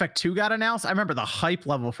 when Mass Effect 2 got announced, I remember the hype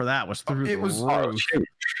level for that was through it the was- roof. Huge.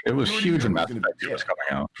 It was You already huge knew when it was Mass gonna Effect be- 2 was coming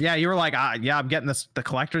out. Yeah, you were like, yeah, I'm getting the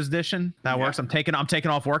collector's edition. That Yeah. works. I'm taking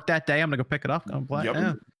off work that day. I'm gonna go pick it up. I'm glad. Yep.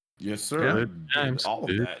 Yeah. Yes, sir. Good times, All of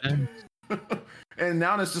good that. times. And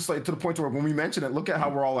now it's just like to the point where when we mention it, look at how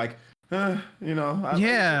we're all like, you know,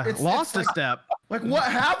 Yeah, it's lost a like, step. like what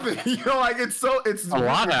happened? You know, like it's A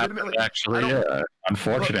lot happened, legitimately- actually. I don't- Yeah.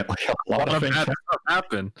 Unfortunately, a lot of things. Bad stuff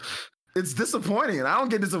happened. It's disappointing, and I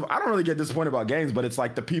don't really get disappointed about games, but it's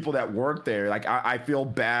like the people that work there. Like I feel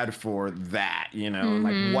bad for that, you know, and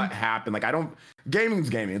like what happened. Like gaming's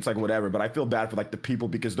gaming. It's like whatever, but I feel bad for like the people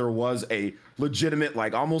because there was a legitimate,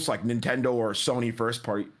 like almost like Nintendo or Sony first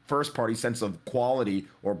party sense of quality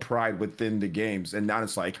or pride within the games, and now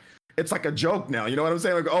it's like a joke now. You know what I'm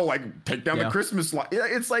saying? Like, oh, like take down the Christmas light. Yeah,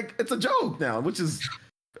 it's like it's a joke now, which is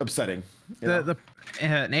upsetting. You know?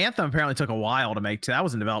 And Anthem apparently took a while to make too. That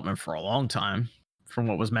was in development for a long time, from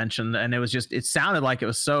what was mentioned, and it sounded like it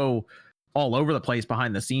was so all over the place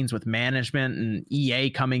behind the scenes with management and EA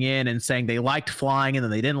coming in and saying they liked flying and then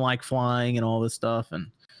they didn't like flying and all this stuff. And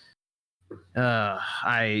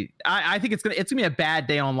I think it's gonna be a bad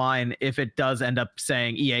day online if it does end up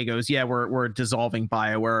saying EA goes, yeah, we're dissolving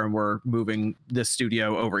BioWare and we're moving this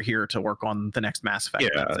studio over here to work on the next Mass Effect.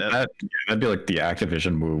 Yeah, that'd be like the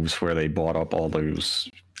Activision moves where they bought up all those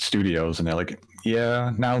studios and they're like,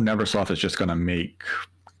 yeah, now Neversoft is just going to make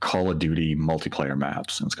Call of Duty multiplayer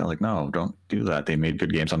maps. And it's kind of like, no, don't do that. They made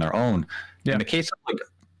good games on their own. Yeah. In the case of like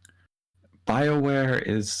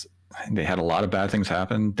BioWare they had a lot of bad things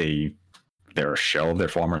happen. They're a shell of their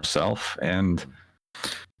former self. And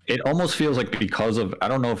it almost feels like because of, I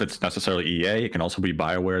don't know if it's necessarily EA, it can also be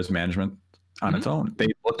BioWare's management on its own. They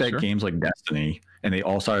looked at games like Destiny and they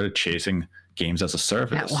all started chasing games as a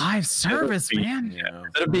service. That live service, man. Yeah.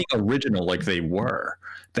 Instead of being original like they were,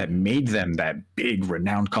 that made them that big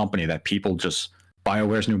renowned company that people just,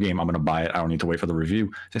 BioWare's new game, I'm going to buy it. I don't need to wait for the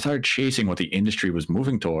review. They started chasing what the industry was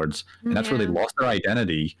moving towards. And that's where they lost their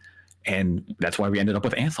identity. And that's why we ended up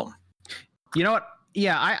with Anthem. You know what?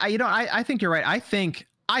 Yeah, I think you're right.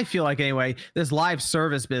 I feel like anyway, this live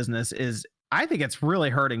service business I think it's really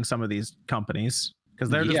hurting some of these companies because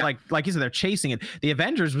they're just like you said, they're chasing it. The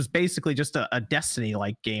Avengers was basically just a Destiny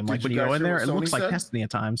like game. Like when you go in there, it looks like Destiny at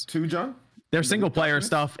times. Too, John? Their single player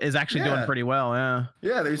stuff is actually doing pretty well. Yeah.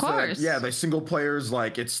 Yeah, they course. the single players,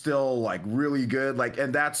 like it's still like really good. Like,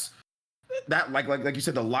 and that's that like you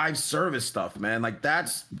said, the live service stuff, man. Like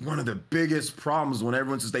that's one of the biggest problems when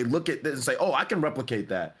everyone says they look at this and say, oh, I can replicate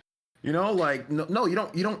that. You know, like no, you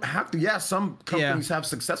don't have to. Yeah, some companies have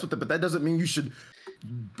success with it, but that doesn't mean you should,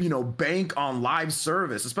 you know, bank on live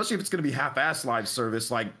service, especially if it's going to be half-ass live service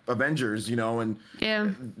like Avengers, you know, and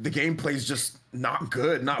the gameplay's just not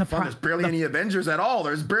good, not fun. There's barely any Avengers at all.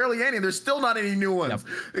 There's barely any. There's still not any new ones.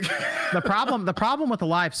 The problem with the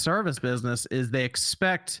live service business is they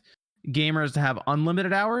expect gamers to have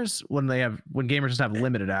unlimited hours when gamers just have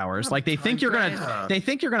limited hours. Like they think you're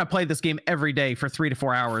gonna play this game every day for 3 to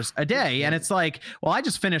 4 hours a day, and it's like, well, I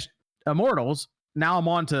just finished Immortals. Now I'm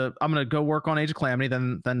gonna go work on Age of Calamity,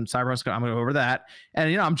 then Cyberpunk. I'm gonna go over that,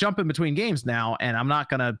 and I'm jumping between games now, and I'm not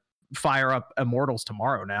gonna fire up Immortals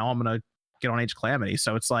tomorrow. Now I'm gonna get on Age of Calamity.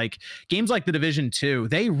 So it's like games like The Division 2,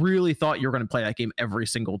 they really thought you were going to play that game every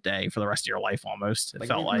single day for the rest of your life almost. It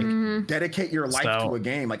felt like. Dedicate your life to a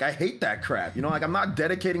game. Like I hate that crap. Like I'm not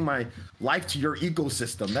dedicating my life to your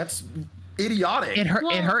ecosystem. That's idiotic.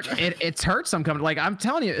 It's hurt some company. Like I'm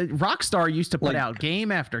telling you, Rockstar used to put out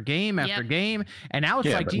game after game after game, and now it's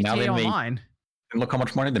like GTA Online. And look how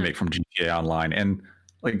much money they make from GTA Online. And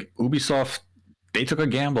like Ubisoft, they took a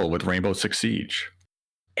gamble with Rainbow Six Siege.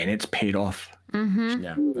 And it's paid off.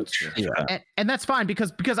 Yeah, that's true. Yeah. And that's fine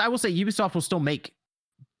because I will say Ubisoft will still make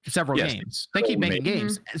several games. They keep making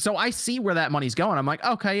games. So I see where that money's going. I'm like,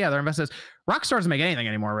 okay, yeah, they're investors. Rockstar doesn't make anything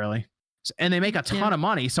anymore, really. And they make a ton of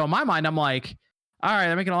money. So in my mind, I'm like, all right,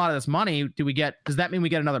 they're making a lot of this money. Does that mean we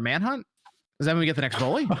get another Manhunt? Does that mean we get the next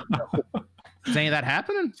Bully? Is any of that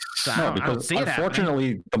happening? No, because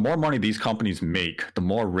unfortunately, the more money these companies make, the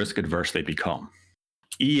more risk adverse they become.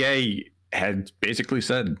 EA had basically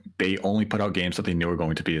said they only put out games that they knew were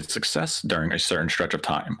going to be a success during a certain stretch of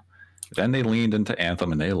time. Then they leaned into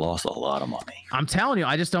Anthem and they lost a lot of money. I'm telling you,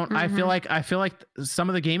 I just don't. I feel like some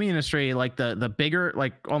of the gaming industry, like the bigger,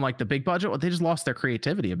 like on like the big budget, they just lost their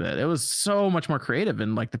creativity a bit. It was so much more creative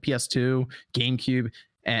in like the PS2, GameCube,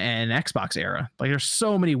 and Xbox era. Like there's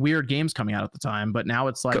so many weird games coming out at the time, but now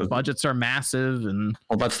it's like budgets are massive and.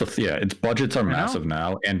 Well, that's its budgets are massive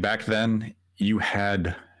now, and back then you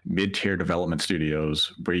had mid-tier development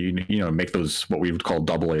studios where you make those what we would call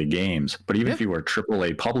AA games. But even if you were a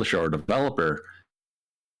AAA publisher or developer,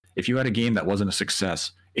 if you had a game that wasn't a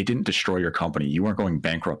success, it didn't destroy your company. You weren't going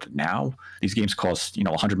bankrupt. Now these games cost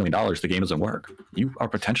 $100 million. The game doesn't work. You are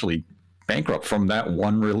potentially bankrupt from that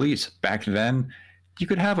one release. Back then, you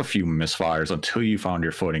could have a few misfires until you found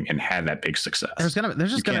your footing and had that big success. There's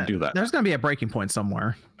gonna be a breaking point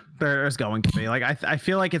somewhere. There's going to be like I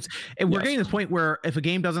feel like we're getting to the point where if a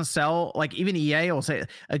game doesn't sell, like even EA will say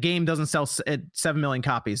a game doesn't sell 7 million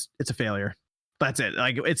copies, it's a failure. That's it.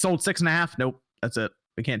 Like it sold 6.5. Nope, that's it.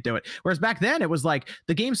 We can't do it. Whereas back then it was like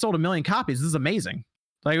the game sold 1 million copies. This is amazing.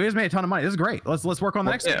 Like we just made a ton of money. This is great. Let's work on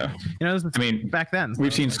the next game. Back then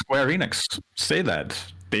we've seen Square Enix say that.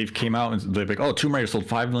 They've came out and they're like, oh, Tomb Raider sold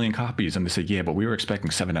 5 million copies. And they said, yeah, but we were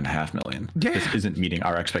expecting 7.5 million. Yeah. This isn't meeting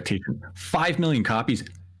our expectation. 5 million copies.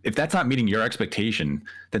 If that's not meeting your expectation,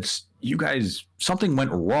 that's you guys, something went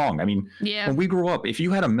wrong. I mean, when we grew up, if you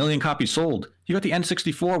had 1 million copies sold, you got the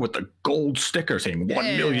N64 with the gold sticker saying 1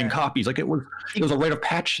 million copies. Like it was a rite of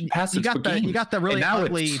passage for games. You got the really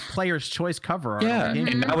ugly Player's Choice cover art. Yeah,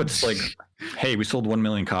 and now it's like, hey, we sold 1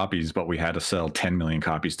 million copies, but we had to sell 10 million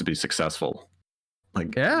copies to be successful.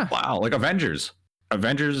 Like, wow, like Avengers.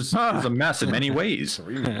 Avengers is a mess in many ways.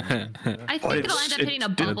 I think it'll end up hitting a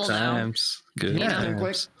bubble though. Good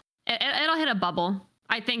times. It'll hit a bubble.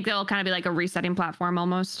 I think it'll kind of be like a resetting platform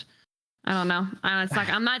almost. I don't know. It's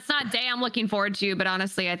not a day I'm looking forward to, but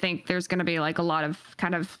honestly, I think there's going to be like a lot of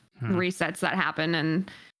kind of resets that happen, and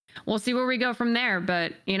we'll see where we go from there.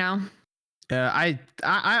 But I'm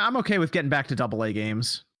okay with getting back to AA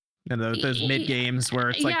games. Those mid games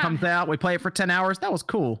where it's like comes out, we play it for 10 hours. That was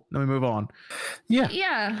cool. Then we move on.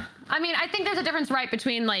 Yeah. I mean, I think there's a difference, right,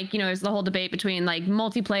 between like, there's the whole debate between like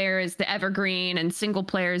multiplayer is the evergreen and single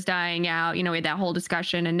player is dying out. We had that whole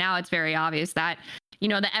discussion. And now it's very obvious that,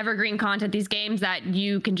 the evergreen content, these games that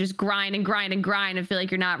you can just grind and grind and grind and feel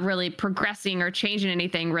like you're not really progressing or changing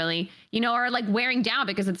anything really, are like wearing down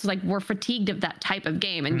because it's like we're fatigued of that type of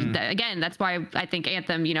game. And again, that's why I think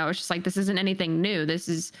Anthem, it's just like this isn't anything new. This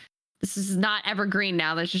is not evergreen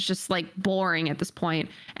now. This is just like boring at this point.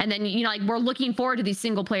 And then, like we're looking forward to these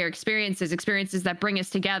single player experiences that bring us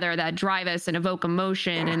together, that drive us and evoke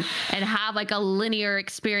emotion and have like a linear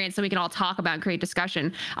experience that we can all talk about and create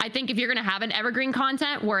discussion. I think if you're going to have an evergreen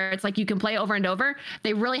content where it's like you can play over and over,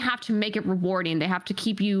 they really have to make it rewarding. They have to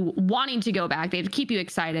keep you wanting to go back. They have to keep you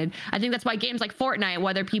excited. I think that's why games like Fortnite,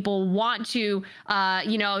 whether people want to,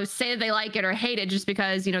 say that they like it or hate it just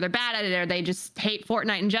because, they're bad at it or they just hate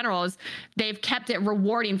Fortnite in general, they've kept it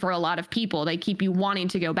rewarding for a lot of people. They keep you wanting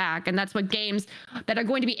to go back. And that's what games that are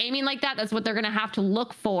going to be aiming like that's what they're going to have to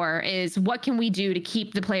look for is what can we do to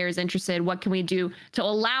keep the players interested? What can we do to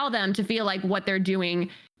allow them to feel like what they're doing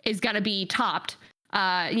is going to be topped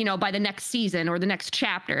by the next season or the next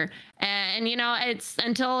chapter. And it's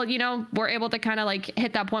until we're able to kind of like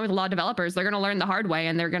hit that point with a lot of developers, they're going to learn the hard way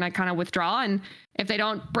and they're going to kind of withdraw. And if they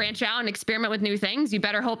don't branch out and experiment with new things, you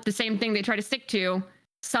better hope the same thing they try to stick to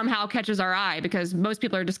somehow catches our eye, because most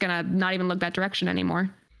people are just going to not even look that direction anymore.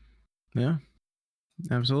 Yeah,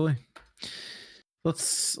 absolutely.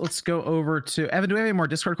 Let's go over to Evan. Do we have any more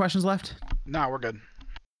Discord questions left? No, we're good.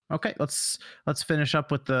 Okay, let's finish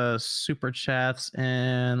up with the super chats,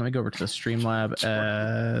 and let me go over to the Streamlab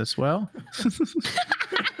as well.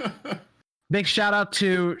 Big shout out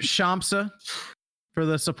to Shamsa for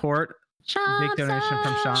the support. Big donation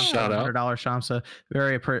from Shamsa. Shout out. $100 Shamsa.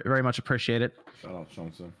 Very much appreciate it. Shout out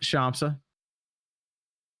Shamsa. Shamsa.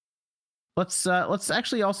 Let's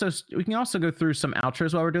actually we can also go through some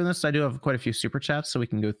outros while we're doing this. I do have quite a few super chats, so we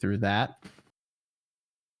can go through that.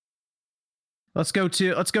 Let's go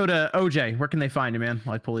to OJ. Where can they find you, man?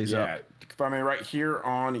 While I pull these up. You can find me right here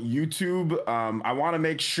on YouTube. I want to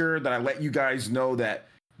make sure that I let you guys know that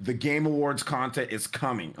the Game Awards content is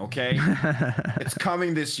coming. Okay, it's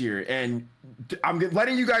coming this year, and I'm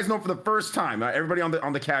letting you guys know for the first time. Everybody on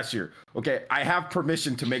the cast here. Okay, I have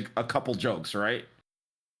permission to make a couple jokes. Right?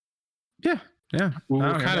 Yeah.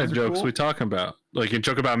 What kind of jokes cool. we talking about? Like, you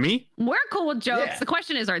joke about me? We're cool with jokes. Yeah. The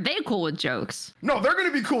question is, are they cool with jokes? No, they're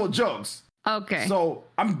gonna be cool with jokes. Okay. So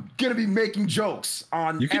I'm gonna be making jokes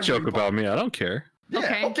on. You can joke about me. I don't care.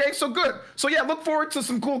 Yeah. Okay. So good. So yeah, look forward to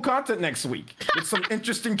some cool content next week with some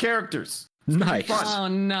interesting characters. Nice. Oh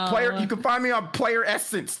no. You can find me on Player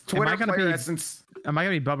Essence, Twitter. Player Essence. Am I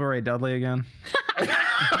gonna be Bubba Ray Dudley again?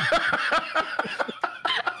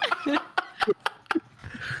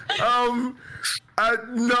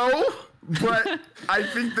 No, but I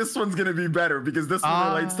think this one's gonna be better because this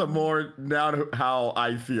one relates to more now to how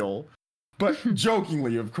I feel, but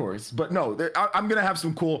jokingly, of course. But no, I'm gonna have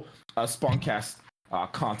some cool Spawncast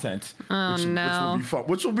content. Oh no.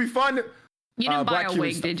 Which will be fun. You didn't buy Black a Cuban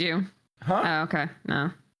wig, stuff. did you? Huh? Oh, okay.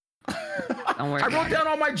 No. Don't worry. I wrote down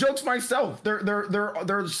all my jokes myself. They're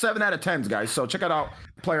 7 out of 10s, guys. So check it out,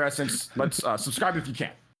 Player Essence. Let's subscribe if you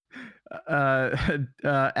can.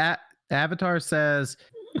 Avatar says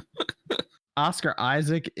Oscar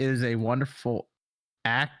Isaac is a wonderful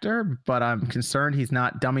actor, but I'm concerned he's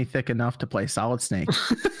not dummy thick enough to play Solid Snake.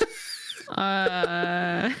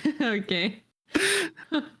 Okay.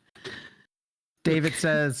 David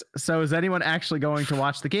says, so is anyone actually going to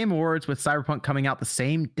watch the Game Awards with Cyberpunk coming out the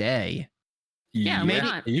same day? Yeah, maybe.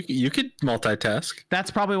 why not? You could multitask. That's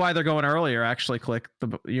probably why they're going earlier. Actually,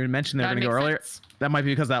 you mentioned they're going to go earlier. Sense. That might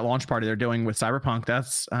be because of that launch party they're doing with Cyberpunk.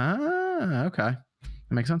 That's okay. That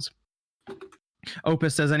makes sense.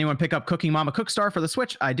 Opus says, anyone pick up Cooking Mama Cookstar for the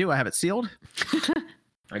Switch? I do. I have it sealed.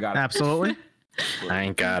 I got it. Absolutely. I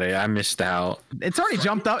ain't got it. I missed out. It's already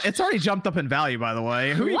jumped up. It's already jumped up in value, by the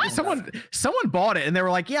way. Someone bought it and they were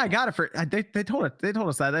like, yeah, I got it for, they told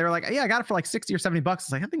us that. They were like, yeah, I got it for like 60 or 70 bucks.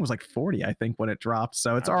 It's like, I think it was like 40, I think, when it dropped.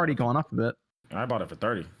 So it's already gone up a bit. I bought it for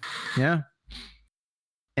 30. Yeah.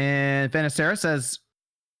 And Vanessa says,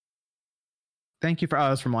 thank you for, that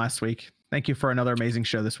was from last week. Thank you for another amazing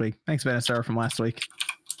show this week. Thanks, Vanessa, from last week.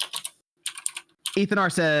 Ethan R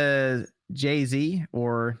says, Jay-Z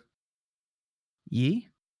or Yee?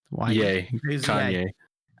 Why? Yay. Kanye.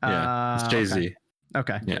 Yeah. It's Jay-Z.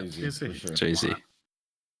 Okay. Yeah. Jay-Z. Sure. Jay-Z.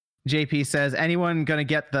 JP says, anyone going to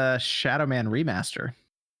get the Shadow Man remaster?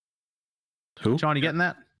 Who? Sean, you getting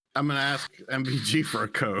that? I'm gonna ask MVG for a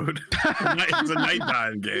code. It's a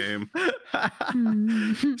nighttime game.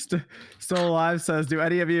 Still Alive says, do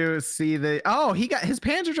any of you see the... Oh, he got... His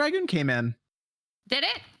Panzer Dragoon came in. Did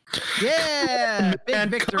it? Yeah! Big Man,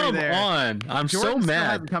 victory come there. on. I'm Jordan so still mad.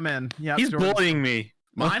 hasn't come in. Yep, He's Jordan. bullying me.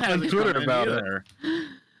 Mine on hasn't Twitter come in about it. either.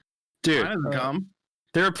 Dude, Mine hasn't come.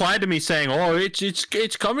 they replied to me saying, "Oh,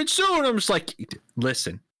 it's coming soon." I'm just like,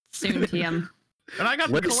 listen. Soon, TM. And I got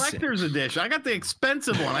the Listen. collector's edition. I got the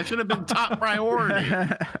expensive one. I should have been top priority.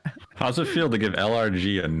 How's it feel to give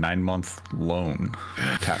LRG a 9-month loan,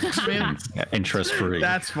 tax interest free?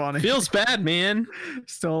 That's funny. Feels bad, man.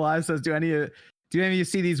 Still Alive says, do any of you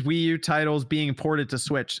see these Wii U titles being ported to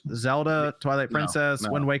Switch? Zelda, Twilight Princess,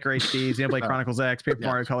 no. Wind Waker HD, Xenoblade Chronicles X, Paper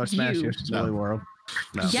Mario Color Smash, You. Yoshi's No. Woolly World.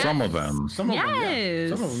 No. Yes. Some of them. Some of them, yeah. Yes.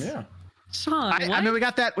 Some of them, yeah. Sean, I mean, we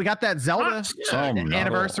got that Zelda Some, not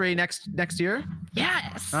anniversary next year.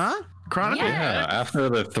 yes. Huh? Chronicle. Yeah. Yeah, after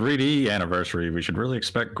the 3D anniversary, we should really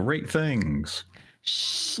expect great things.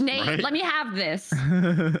 Shh, Nate, Right? let me have this.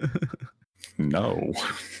 No.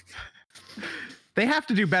 They have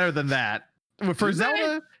to do better than that. For Do they?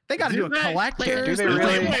 Zelda, they got to do a Do they? collector. Do they Like,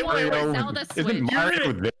 really? wait, wait, Mario- Zelda Isn't Switch.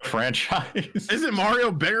 Mario their franchise? Isn't Mario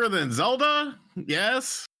bigger than Zelda?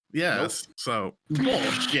 Yes. Yes. So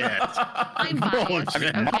bullshit. I'm biased.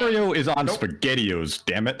 Bullshit. Okay. Mario is on SpaghettiOs,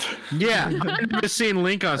 damn it. Yeah, I've never seen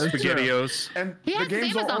Link on That's true. SpaghettiOs. And He the has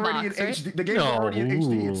games are Amazon already box, in right? HD. The games are already in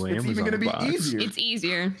HD. It's even Amazon going to be box. easier. It's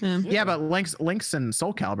easier. Yeah. Yeah, but Link's in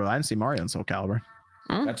Soul Calibur. I didn't see Mario in Soul Calibur.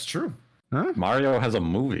 That's true. Huh? Mario has a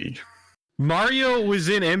movie. Mario was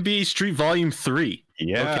in NBA Street Volume 3.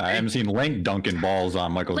 Yeah, Okay. I haven't seen Link dunking balls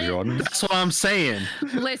on Michael Link- Jordan. That's what I'm saying.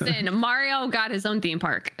 Listen, Mario got his own theme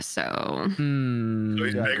park, so Hmm. So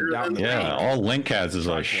he's Yeah, bigger down than the Yeah, all Link has is a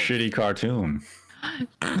Dark Horse. shitty cartoon.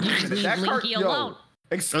 leave Linky alone.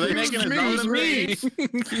 Are they making a Zelda movie? Is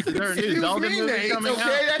there a new Excuse Zelda me, movie Nate. coming Okay,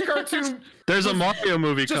 out? that cartoon There's a Mario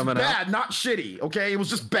movie just coming bad, out. not shitty. Okay, it was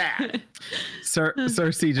just bad.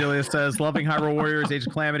 Sir C. Julius says, loving Hyrule Warriors, Age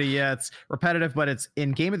of Calamity. Yeah, it's repetitive, but it's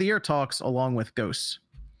in Game of the Year talks along with Ghosts.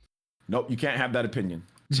 Nope, you can't have that opinion.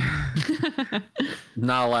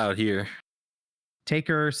 Not allowed here.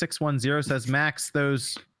 Taker610 says, Max,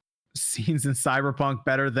 those scenes in Cyberpunk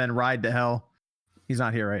better than Ride to Hell. He's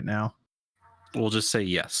not here right now. We'll just say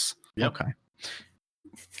yes. Yep. Okay.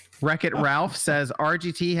 Wreck-It Ralph says,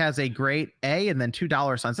 RGT has a great A and then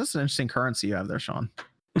 $2 signs. This is an interesting currency you have there, Sean.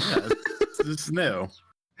 Yeah, it's new.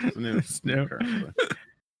 It's new. It's new. currently.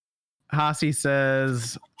 Hasi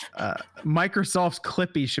says, Microsoft's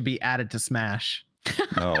Clippy should be added to Smash.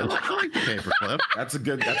 No. I like the paperclip. That's a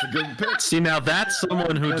good pick. See, now that's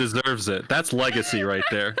someone who deserves it. That's legacy right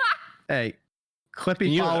there. Hey,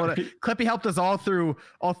 Clippy Clippy helped us all through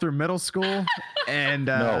middle school, and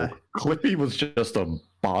No, Clippy was just a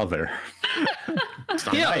bother.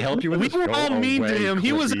 Can I help you with We this? were Go all mean to away, him.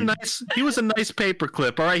 He was a Clippy. nice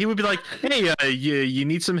paperclip. All right, he would be like, "Hey, you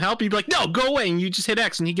need some help?" He'd be like, "No, go away," and you just hit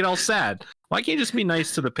X, and he'd get all sad. Why can't you just be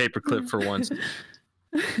nice to the paperclip for once?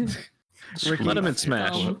 Ricky- Let him in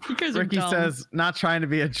Smash. You guys are Ricky dumb. says, not trying to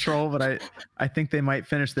be a troll, but I think they might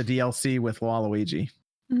finish the DLC with Waluigi.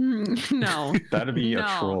 No. That'd be No.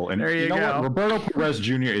 a troll. And There you know go. what? Roberto Perez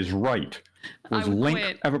Jr. is right. Was I would Link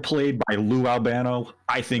quit. ever played by Lou Albano?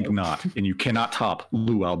 I think not. And you cannot top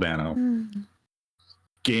Lou Albano.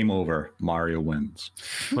 Game over. Mario wins.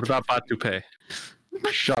 What about Batu Pay?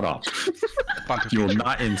 Shut up. You will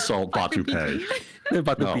not insult Batu Pay.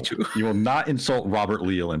 Batu No, Pichu. you will not insult Robert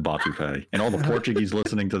Leal and Batu Pay. And all the Portuguese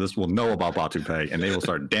listening to this will know about Batu Pay, and they will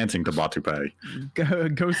start dancing to Batu Pay.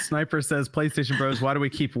 Ghost Sniper says, PlayStation Bros, why do we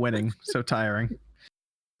keep winning? So tiring.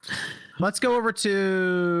 Let's go over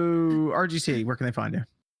to RGT. Where can they find you?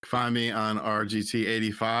 Find me on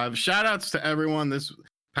RGT85. Shout outs to everyone. This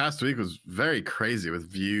past week was very crazy with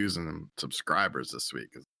views and subscribers this week.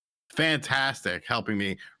 It's fantastic, helping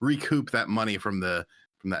me recoup that money from the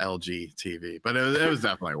LG TV. But it was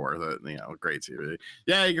definitely worth it. You know, great TV.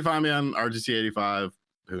 Yeah, you can find me on RGT85.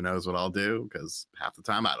 Who knows what I'll do? Because half the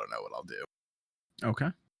time I don't know what I'll do. Okay,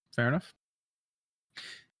 fair enough.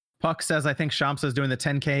 Puck says, I think Shamsa's doing the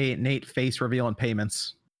 10K Nate face reveal and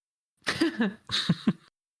payments.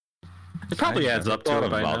 It probably I adds never up to thought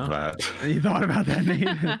it by about now. that. You thought about that, Nate?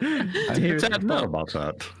 I David, never thought about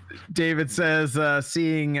that. David says,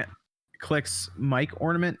 seeing Click's mic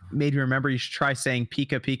ornament made me remember you should try saying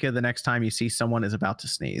Pika Pika the next time you see someone is about to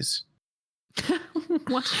sneeze.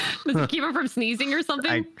 What? Does it keep him from sneezing or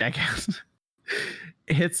something? I guess.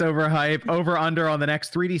 Hits over hype. Over under on the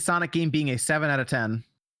next 3D Sonic game being a 7 out of 10.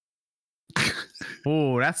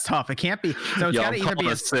 Oh, that's tough. It can't be. So it's Yo, got to I'm either be calling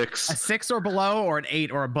a a 6. 6 or below or an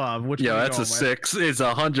 8 or above. Which Yo, one are you that's a going with? 6. It's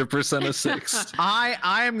 100% a 6. I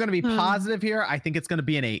am going to be positive here. I think it's going to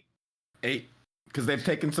be an 8. 8, because they've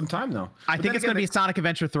taken some time though. I think it's going to be Sonic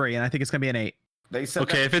Adventure 3, and I think it's going to be an 8. They said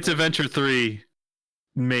Okay, that- if it's Adventure 3,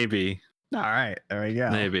 maybe. All right, there we go.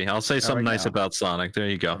 Maybe. I'll say something we nice go. about Sonic. There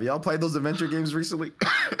you go. Have y'all played those adventure games recently?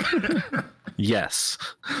 Yes.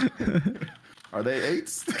 Are they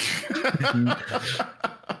 8s?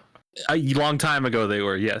 A long time ago they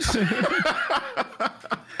were, yes.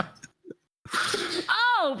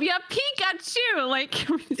 Oh, yeah, Pikachu! Like,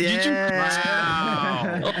 Did you?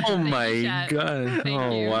 Yeah. Wow. Oh Thank my you, chat. god. Thank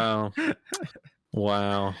Oh you. wow.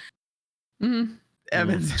 Wow. Mhm.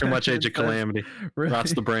 Evans, Too much Age of Calamity. Really,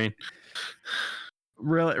 Rots the brain.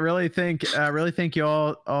 really think you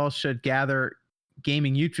all should gather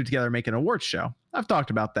gaming YouTube together and make an awards show. I've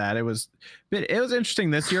talked about that. It was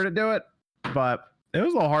interesting this year to do it, but it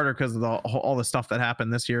was a little harder because of all the stuff that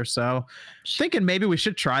happened this year. So thinking maybe we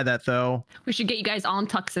should try that though. We should get you guys all in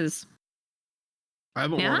tuxes. I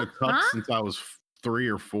haven't Yeah? worn a tux Huh? since I was 3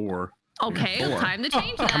 or 4. Okay, time to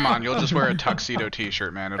change that. Come on, you'll just wear a tuxedo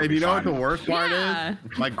T-shirt, man. It'll And be you know fine. what the worst part Yeah.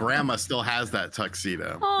 is? My grandma still has that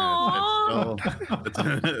tuxedo. Aw.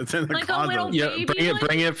 It's in the Like a closet. little- Yeah, Baby,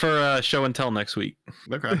 bring it for show and tell next week.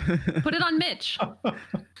 Okay. Put it on Mitch. Put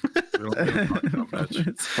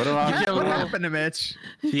it on. What happened to Mitch?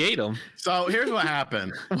 He ate them. So here's what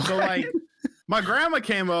happened. So like, my grandma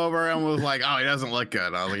came over and was like, "Oh, he doesn't look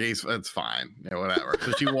good." I was like, "It's fine, yeah, whatever."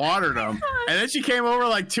 So she watered him, and then she came over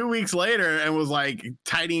like 2 weeks later and was like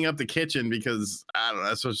tidying up the kitchen because I don't know,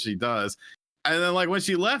 that's what she does. And then like when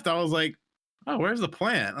she left, I was like, "Oh, where's the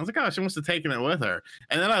plant?" I was like, "Oh, she must have taken it with her."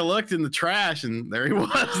 And then I looked in the trash, and there he was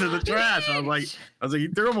in the trash. I was like,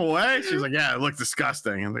 "You threw him away?" She was like, "Yeah, it looked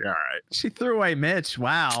disgusting." I was like, "All right." She threw away Mitch.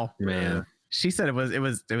 Wow. Man, She said it was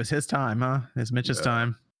his time, huh? It's Mitch's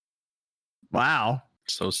time. Wow.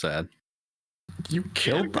 so sad. You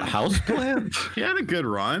killed the house plant? He had a good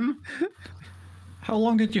run, How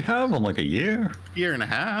long did you have them? Like a year? year and a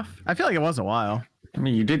half. I feel like it was a while. I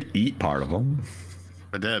mean, you did eat part of them.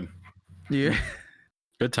 I did. Yeah.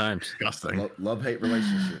 Good times. Disgusting. Love-hate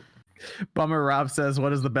relationship. Bummer Rob says,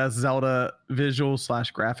 what is the best Zelda visual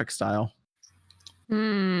 / graphic style?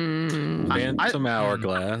 Phantom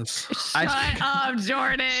Hourglass. Shut up,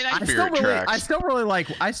 Jordan. I Spirit tracks. still really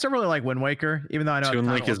like Wind Waker, even though I know Toon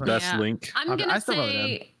the Link title is wasn't- best Yeah. Link. I'm Okay, I gonna still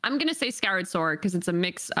really say Skyward Sword because it's a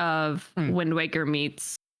mix of Wind Waker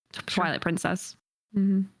meets Twilight Princess.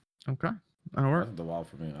 Mhm. Okay. That'll work. Breath of the Wild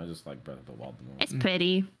for me. I just like Breath of the Wild the most. It's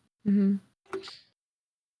pretty. Mhm.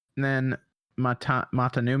 And then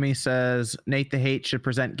Matanumi says Nate the Hate should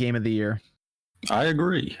present Game of the Year. I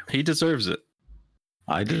agree. He deserves it.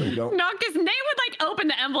 I You do. don't. No, because Nate would like open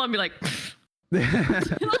the envelope and be like,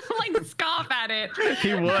 like scoff at it.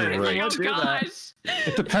 He would. He's like, He oh would do that. gosh.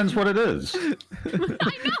 It depends what it is.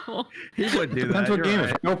 I know. He would do Depends that. what You're game. right.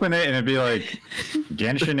 If I open it and it'd be like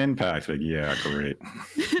Genshin Impact, like yeah, great.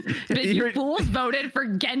 But you You're- fools voted for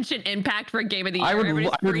Genshin Impact for Game of the Year. I would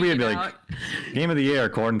Everybody's read and be freaking like, out. Game of the Year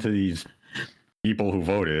according to these people who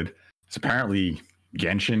voted. It's apparently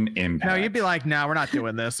Genshin Impact. No, you'd be like, no, we're not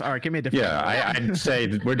doing this. All right, give me a different. Yeah, I'd say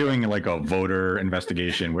that we're doing like a voter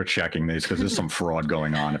investigation. We're checking this because there's some fraud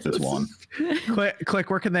going on if this won. Click.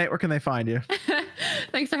 Where can they find you?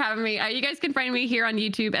 Thanks for having me. You guys can find me here on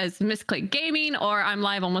YouTube as Misclick Gaming, or I'm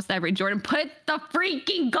live almost every. Jordan, put the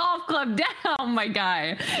freaking golf club down, my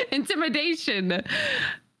guy. Intimidation.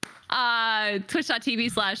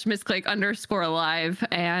 Twitch.tv/misclick_live.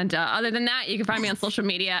 And other than that, you can find me on social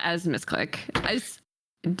media as Misclick.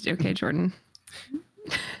 Okay, Jordan.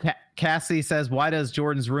 Cassie says, why does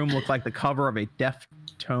Jordan's room look like the cover of a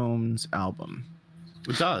Deftones album?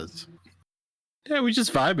 It does. Yeah, we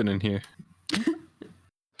just vibing in here.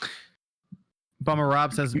 Bummer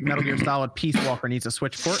Rob says Metal Gear Solid Peace Walker needs a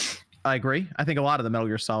Switch port. I agree. I think a lot of the Metal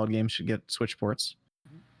Gear Solid games should get Switch ports.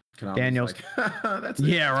 Konami's Daniel's- like, that's it.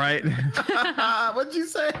 Yeah, right. What'd you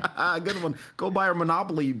say? Good one. Go buy our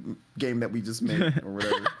Monopoly game that we just made or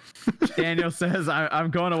whatever. Daniel says, I'm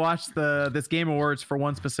going to watch this Game Awards for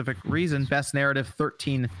one specific reason. Best narrative,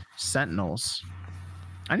 13 Sentinels.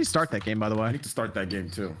 I need to start that game, by the I way. need to start that game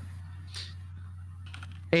too.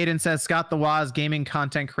 Aiden says, Scott the Woz Gaming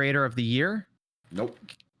Content Creator of the Year. Nope.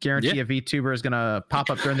 Guarantee Yeah. a VTuber is going to pop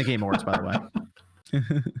up during the Game Awards, by the way.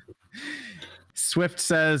 Swift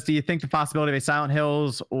says, do you think the possibility of a Silent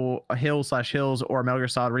Hills or a Hills or Metal Gear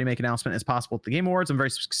Solid remake announcement is possible at the Game Awards? I'm very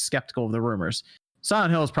skeptical of the rumors.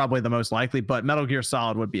 Silent Hill is probably the most likely, but Metal Gear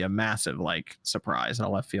Solid would be a massive surprise in a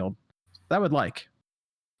left field. That would like.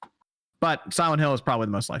 But Silent Hill is probably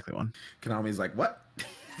the most likely one. Konami's like, what?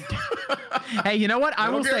 Hey, you know what? I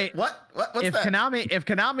will Metal say, Gear- what? What's if that?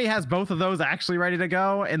 Konami has both of those actually ready to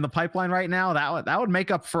go in the pipeline right now, that would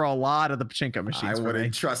make up for a lot of the pachinko machines. I for me.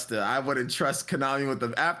 wouldn't trust it. I wouldn't trust Konami with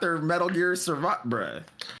the after Metal Gear Survive, bruh.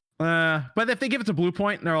 But if they give it to Blue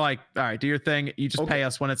Point and they're like, all right, do your thing. You just Okay. pay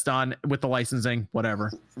us when it's done with the licensing,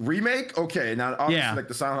 whatever. Remake, okay. Now, obviously, Yeah. like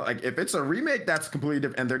the sound, like if it's a remake, that's completely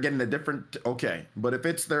different, and they're getting a different. Okay, but if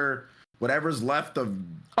it's their whatever's left of.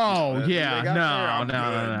 Oh, they yeah. got there, I'm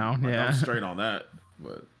No. good. Like, Yeah. I'm straight on that.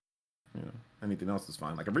 But anything else is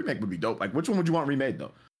fine. Like a remake would be dope. Like which one would you want remade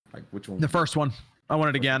though? Like which one? The first one. I want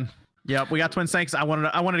it again. Yep. We got Twin Snakes. I want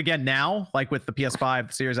it again now, like with the PS5,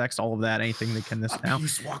 the Series X, all of that. Anything that can this A now.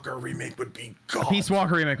 Peace Walker remake would be A god. Peace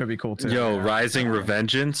Walker remake would be cool too. Yo, Rising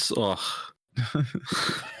Revengeance. Ugh.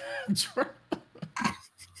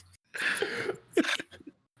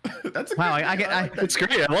 That's a Wow, good I game. get- like that It's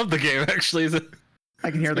great. I love the game. Actually,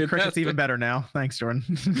 I can hear the crickets fantastic. even better now. Thanks, Jordan.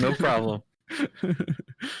 no problem.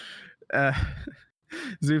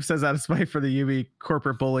 Zoof says, out of spite for the Ubi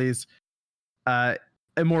corporate bullies,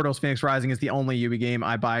 Immortals Phoenix Rising is the only Ubi game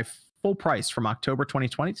I buy full price from October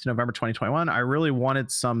 2020 to November 2021. I really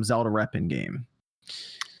wanted some Zelda rep in game.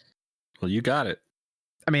 Well, you got it.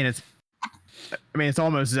 I mean, it's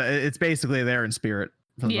almost, it's basically there in spirit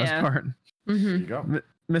for the most part. There you go.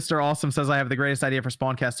 Mr. Awesome says, I have the greatest idea for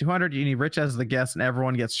Spawncast 200. You need Rich as the guest and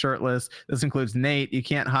everyone gets shirtless. This includes Nate. You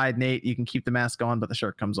can't hide Nate. You can keep the mask on, but the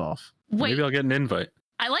shirt comes off. Wait, Maybe I'll get an invite.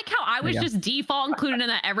 I like how I was Yeah. just default included in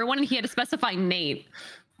that everyone, and he had to specify Nate.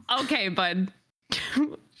 Okay, bud.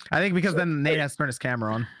 I think because then Nate has to turn his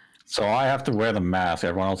camera on. So I have to wear the mask.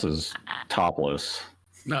 Everyone else is topless.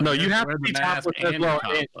 No, you have to be topless as well.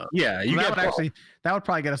 Yeah, you Well, get that would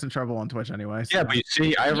probably get us in trouble on Twitch anyway. So. Yeah, but you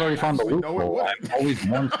see, I've already found the No, it loophole. wouldn't. I'm always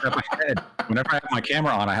one step ahead. Whenever I have my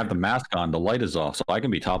camera on, I have the mask on. The light is off, so I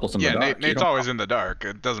can be topless in Yeah, the dark. You Nate's don't- always in the dark.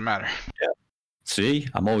 It doesn't matter. See,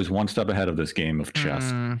 I'm always one step ahead of this game of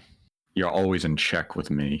chess. You're always in check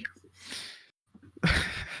with me.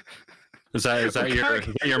 Is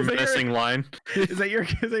that your menacing line? Is that your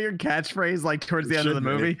catchphrase like towards the end of the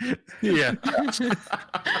movie? Yeah.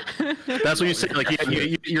 That's what you say. Like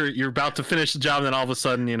you're about to finish the job, and then all of a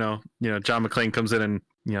sudden, John McClane comes in and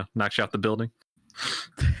knocks you out the building.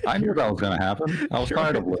 I knew that was going to happen. I was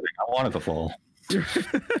tired of living. I wanted to fall.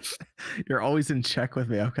 You're always in check with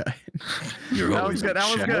me. Okay. You're That always was good. That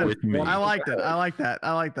in was check good. with me. I liked it. I like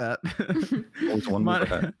that. Always one move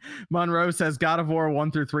ahead. Monroe says God of War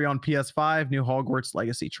 1 through 3 on PS5, new Hogwarts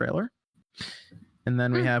Legacy trailer. And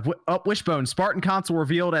then we have Wishbone Spartan console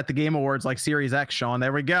revealed at the Game Awards like Series X, Sean.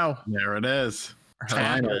 There we go. There it is.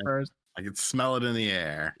 Finally. I can smell it in the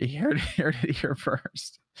air. You heard it here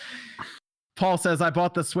first. Paul says, I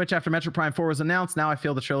bought the Switch after Metroid Prime 4 was announced. Now I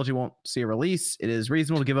feel the trilogy won't see a release. It is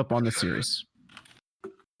reasonable to give up on the series.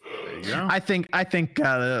 There you go. I think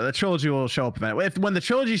the trilogy will show up. When the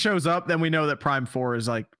trilogy shows up, then we know that Prime 4 is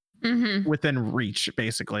like within reach,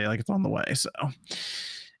 basically. Like it's on the way. So,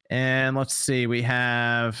 and let's see. We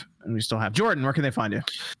still have Jordan. Where can they find you?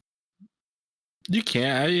 You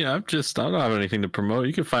can't. I don't have anything to promote.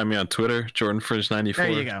 You can find me on Twitter, JordanFridge94. There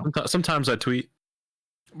you go. Sometimes I tweet.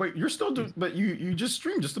 Wait, you're still doing, but you just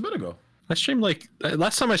streamed just a bit ago. I streamed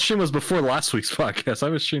last time I streamed was before last week's podcast. I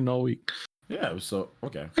was streaming all week. Yeah, so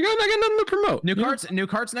okay. I got nothing to promote. New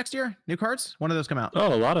cards next year? New cards? When do those come out?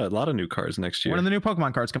 Oh, a lot of new cards next year. When do the new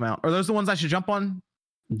Pokemon cards come out? Are those the ones I should jump on?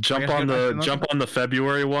 Jump on the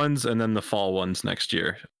February ones and then the fall ones next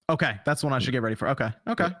year. Okay, that's the one I should get ready for. Okay.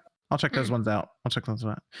 I'll check those ones out. New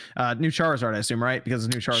Charizard, I assume, right? Because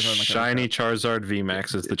it's new Charizard. Like Shiny Charizard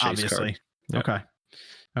VMAX is the chase obviously. card. Yeah.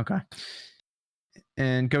 Okay.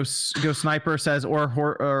 And Go Sniper says,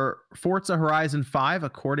 or Forza Horizon 5,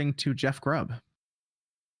 according to Jeff Grubb,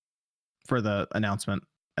 for the announcement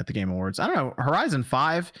at the Game Awards. I don't know. Horizon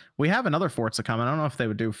 5, we have another Forza coming. I don't know if they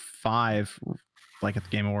would do 5 like at the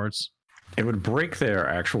Game Awards. It would break their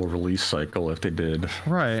actual release cycle if they did.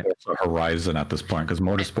 Right. Horizon at this point, because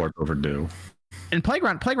Motorsport's overdue. And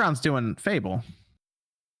Playground's doing Fable.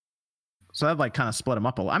 So that like kind of split them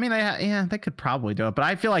up a little. I mean, they could probably do it, but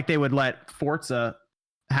I feel like they would let Forza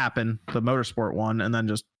happen, the Motorsport one, and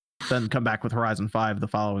then come back with Horizon 5 the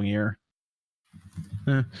following year.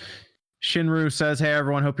 Shinru says, hey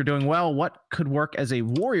everyone, hope you're doing well. What could work as a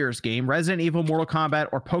Warriors game? Resident Evil, Mortal Kombat,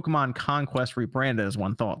 or Pokemon Conquest rebranded as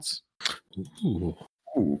one? Thoughts? Ooh,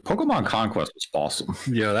 Pokemon Conquest was awesome.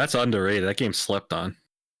 yeah, that's underrated. That game slept on.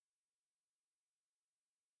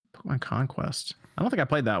 Pokemon Conquest. I don't think I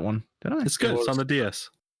played that one. Did I? It's good. It's on the DS.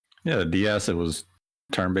 Yeah, the DS, it was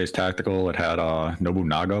turn-based tactical. It had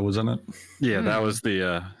Nobunaga was in it. Yeah, that was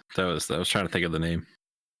I was trying to think of the name.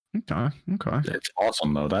 Okay. It's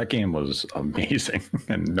awesome though. That game was amazing,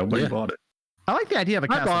 and nobody bought it. I like the idea of a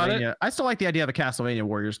I bought Castlevania. I still like the idea of a Castlevania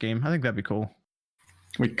Warriors game. I think that'd be cool.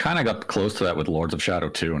 We kind of got close to that with Lords of Shadow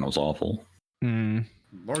 2, and it was awful.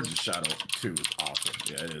 Lords of Shadow 2 is awesome.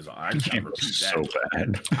 Yeah, it is. I That can't game repeat was that. so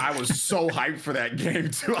bad. I was so hyped for that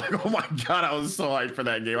game too. Like, oh my god, I was so hyped for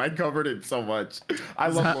that game. I covered it so much. I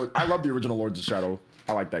love the original Lords of Shadow.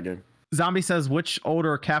 I like that game. Zombie says, which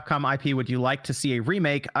older Capcom IP would you like to see a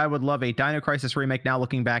remake? I would love a Dino Crisis remake. Now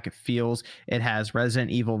looking back, it has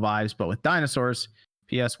Resident Evil vibes, but with dinosaurs.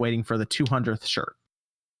 P.S. Waiting for the 200th shirt.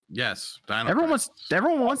 Yes. Everyone wants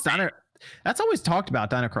Dino. That's always talked about,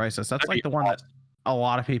 Dino Crisis. That's like the one that a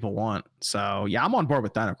lot of people want. So yeah, I'm on board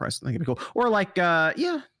with Dino Crisis. I think it'd be cool. Or like, I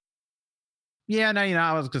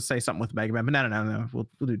was gonna say something with Mega Man, but no. We'll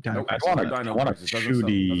do Dino Crisis. I want a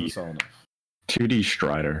 2D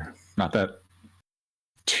Strider, not that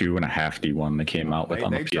 2.5D one they came out with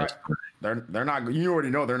on the PS. They're not. You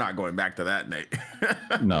already know they're not going back to that, Nate.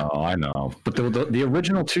 No, I know, but the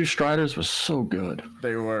original 2 Striders was so good.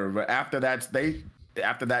 They were, but after that,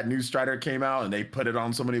 after that new Strider came out and they put it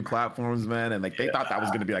on so many platforms, man, and like they thought that was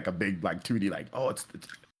gonna be like a big like 2D, like it's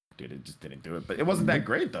dude, it just didn't do it. But it wasn't that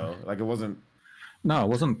great though. Like it wasn't. No, it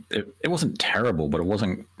wasn't. It wasn't terrible, but it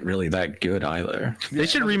wasn't really that good either. They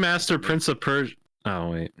should remaster Prince of Persia.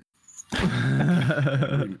 Oh wait.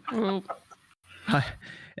 Oh,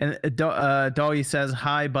 And Dolly says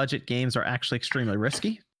high budget games are actually extremely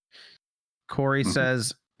risky. Corey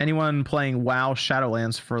says anyone playing WoW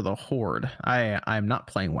Shadowlands for the Horde. I'm not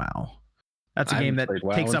playing WoW. That's a game that played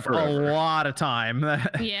WoW takes in up forever. a lot of time.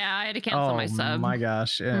 yeah, I had to cancel my sub. Oh my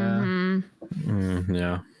gosh. Yeah. Mhm.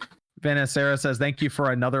 Yeah. Vanessa says, thank you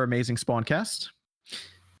for another amazing Spawncast.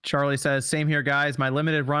 Charlie says, same here, guys. My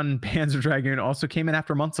limited run Panzer Dragoon also came in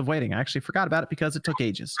after months of waiting. I actually forgot about it because it took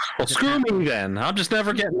ages. Well, screw me then. I'm just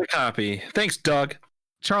never getting a copy. Thanks, Doug.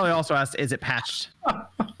 Charlie also asked, is it patched?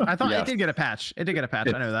 I thought Yes. it did get a patch. It did get a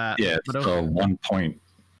patch. I know that. Yeah, it's But the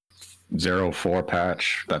 1.04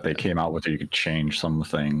 patch that they came out with. You could change some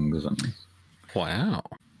things. And Wow.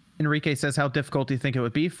 Enrique says, how difficult do you think it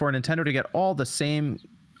would be for Nintendo to get all the same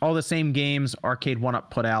games Arcade 1-Up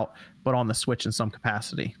put out, but on the Switch in some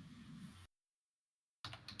capacity?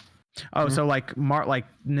 Oh, so like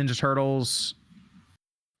Ninja Turtles,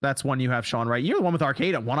 that's one you have, Sean, right? You're the one with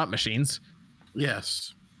Arcade at 1-Up machines.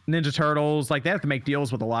 Yes. Ninja Turtles, like they have to make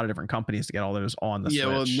deals with a lot of different companies to get all those on the Yeah,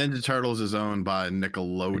 well, Switch. Ninja Turtles is owned by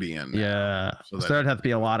Nickelodeon. Yeah, So so that- there'd have to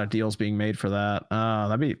be a lot of deals being made for that.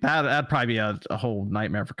 That'd probably be a whole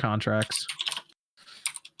nightmare for contracts.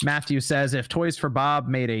 Matthew says if Toys for Bob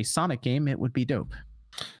made a Sonic game, it would be dope.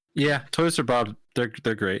 Yeah, Toys for Bob, they're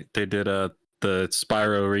great. They did the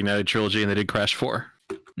Spyro Reignited trilogy and they did Crash 4.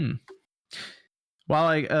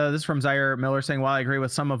 While this is from Zaire Miller saying, while I agree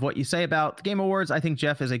with some of what you say about the Game Awards, I think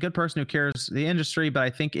Jeff is a good person who cares the industry, but I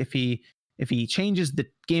think if he changes the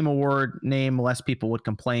Game Award name, less people would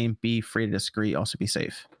complain. Be free to disagree. Also be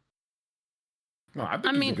safe. No, I think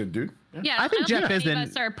I he's mean- a good dude. Yeah, I think don't Jeff any isn't- of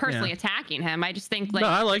us are personally attacking him. I just think like No,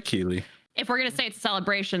 I like Keeley. if we're gonna say it's a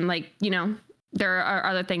celebration, like there are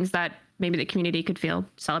other things that maybe the community could feel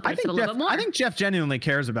celebrates it a little bit more. I think Jeff genuinely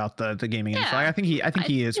cares about the gaming industry. Yeah. I think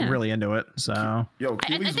he is yeah. really into it. So Yo,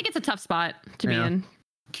 I think it's a tough spot to be Yeah. in.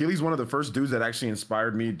 Keely's one of the first dudes that actually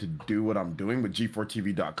inspired me to do what I'm doing with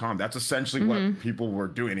G4TV.com. That's essentially what people were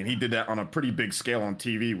doing. And he did that on a pretty big scale on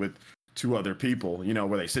TV with 2 other people,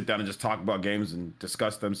 where they sit down and just talk about games and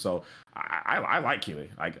discuss them. So I like Keely.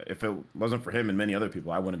 Like if it wasn't for him and many other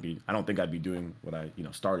people, I don't think I'd be doing what I,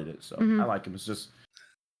 started it. So I like him. It's just,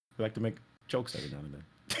 we like to make jokes every now and then.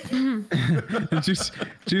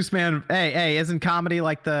 Juice Man, hey, isn't comedy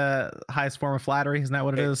like the highest form of flattery? Isn't that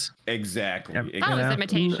what it is? Exactly. Yep. That You was know?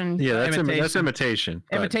 imitation. Yeah, that's Imitation. imitation.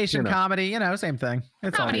 but, Imitation comedy, same thing.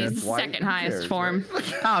 It's all Comedy good. is Why- second who highest cares, form.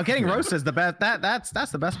 right? Oh, getting roasted is the best.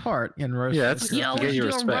 That's the best part. Getting roasted. Yeah, that's Yo, to we get should your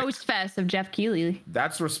do a respect. roast fest of Jeff Keighley.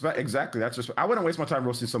 That's respect. Exactly. That's respect. I wouldn't waste my time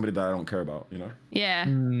roasting somebody that I don't care about, Yeah.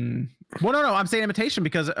 Well, no, I'm saying imitation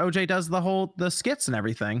because OJ does the skits and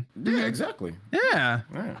everything. Yeah, exactly. Yeah.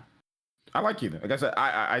 Yeah. I like you. Like I said,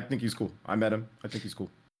 I think he's cool. I met him. I think he's cool.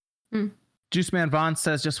 Juice Man Vaughn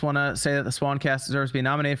says, just want to say that the Spawncast deserves to be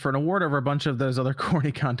nominated for an award over a bunch of those other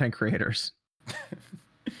corny content creators.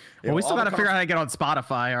 Well, we still got to figure out how to get on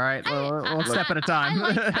Spotify. All right, one step at a time.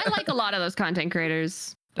 I like a lot of those content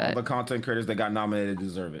creators, all but the content creators that got nominated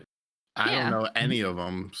deserve it. I Yeah. don't know any of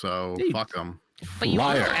them, so Dude. fuck them. you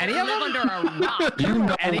Liar. Any of live them? under a rock. you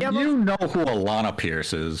know who Alana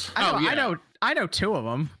Pierce is. I know, Oh, yeah. I know 2 of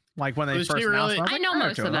them. Like when they Was first she announced really- them, I was I like, know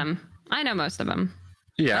most 2 of them. I know most of them.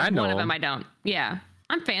 Yeah, I know One of him. them I don't. Yeah.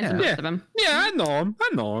 I'm fans of Yeah. most of them. Yeah, I know him.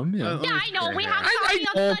 Yeah. Yeah, I know. We have I party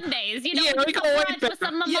know. on Sundays. Yeah, we we go go way brunch with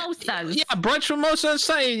some back. Yeah, mimosas. Yeah, brunch mimosa.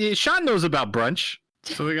 Say Sean knows about brunch.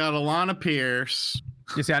 So we got Alana Pierce.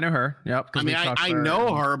 You see, I know her. Yep. 'cause I mean, we talked I to her know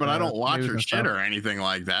in, her, but I don't watch news her and shit stuff. or anything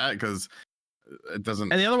like that because it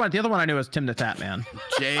doesn't. And the other one I knew was Tim the Tat Man.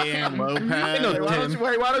 J.M. Lopez. know Why don't, Tim.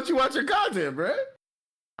 you, why don't you watch your content, bro?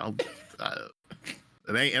 I'll-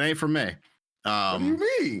 it ain't for me. What do you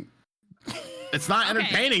mean? It's not Okay,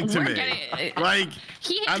 entertaining to we're me. getting- Like,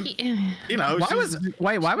 He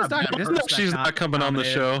Why was Dr. bad. Disrespect She's not coming on the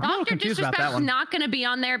nominated? show. I'm a little Dr. confused about that Disrespect's one. not going to be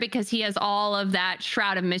on there because he has all of that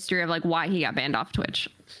shroud of mystery of like why he got banned off Twitch.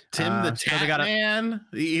 Tim the so they Tat gotta- Man.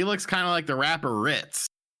 He looks kind of like the rapper Ritz.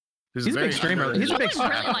 He's a very big streamer. underrated. He's a You big would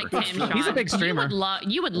really like Tim, Sean. He's a big streamer.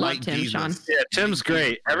 You would love Like Tim, Jesus. Sean. Yeah, Tim's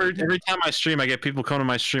great. Every time I stream, I get people coming to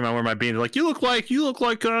my stream. I wear my beanie. They're like, you look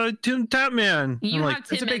like Tim Tatman. You I'm have like,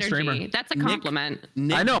 Tim it's a big energy. streamer. That's a Nick- compliment.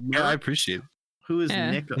 Nick I know. Merrick, I appreciate it. who is Yeah.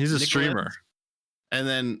 Nick? He's a Nicholas? streamer. And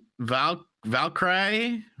then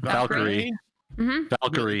Valkyrie. Valkyrie. Mm-hmm.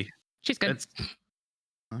 Valkyrie. She's good. It's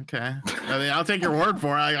Okay. I mean, I'll take your word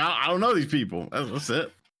for it. I don't know these people. That's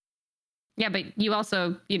it. Yeah, but you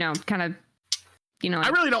also, kind of, I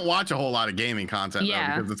really don't watch a whole lot of gaming content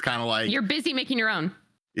though, because it's kind of like you're busy making your own.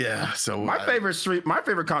 Yeah. So my favorite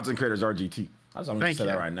content creator is RGT. I'm going to say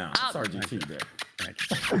that right now. It's RGT there.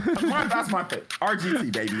 That's my favorite.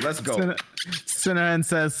 RGT, baby. Let's go. Cinnamon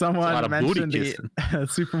says someone mentioned the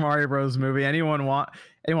Super Mario Bros. Movie. Anyone watch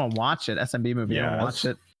it? SMB movie. Yeah, Anyone watch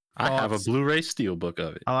it? I have a Blu-ray steelbook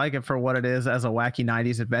of it. I like it for what it is as a wacky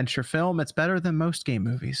 90s adventure film. It's better than most game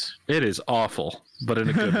movies. It is awful, but in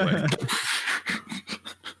a good way.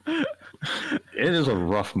 It is a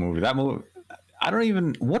rough movie. That movie,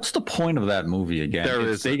 what's the point of that movie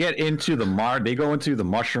again? They get into they go into the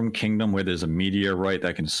Mushroom Kingdom where there's a meteorite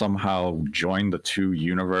that can somehow join the two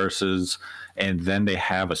universes, and then they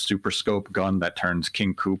have a super scope gun that turns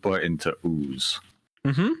King Koopa into ooze.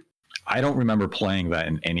 Mm-hmm. I don't remember playing that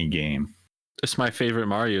in any game. It's my favorite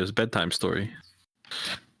Mario's bedtime story.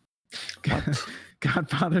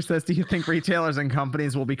 Godfather says, do you think retailers and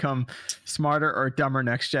companies will become smarter or dumber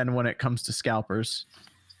next gen when it comes to scalpers?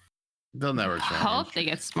 They'll never change. Hope they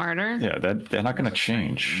get smarter. Yeah, they're not going to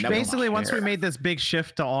change. Basically, once we made this big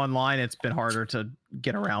shift to online, it's been harder to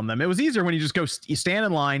get around them. It was easier when you just you stand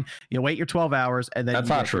in line, you wait your 12 hours, and then that's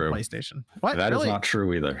you not get true. PlayStation. What? That really? is not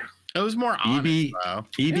true either. It was more honest,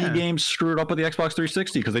 EB Games screwed up with the Xbox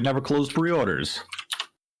 360 because they never closed pre-orders.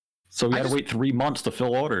 So we had to wait 3 months to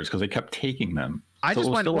fill orders because they kept taking them. I so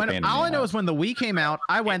just went. All I know is when the Wii came out,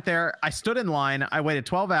 I went there. I stood in line. I waited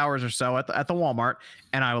 12 hours or so at the Walmart,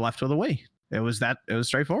 and I left with a Wii. It was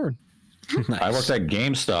straightforward. Nice. I worked at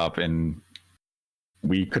GameStop, and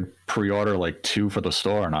we could pre-order like 2 for the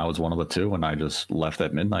store, and I was one of the 2, and I just left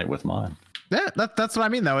at midnight with mine. Yeah, that's what I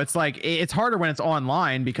mean though. It's like it's harder when it's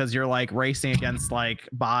online because you're like racing against like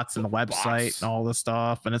bots and the website and all this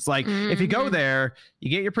stuff. And it's like if you go there, you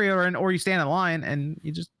get your pre-order in, or you stand in line and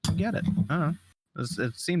you just get it. I don't know.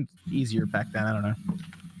 It seemed easier back then. I don't know.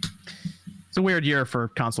 It's a weird year for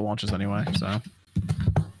console launches anyway. So.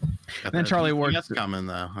 And then Charlie Ward. That's coming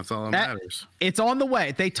though. That's all that matters. It's on the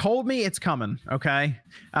way. They told me it's coming. Okay.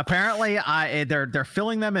 Apparently, they're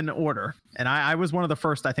filling them in order, and I was one of the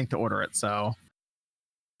first, I think, to order it. So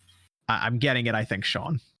I'm getting it. I think,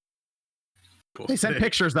 Sean. They sent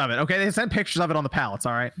pictures of it. Okay, they sent pictures of it on the pallets.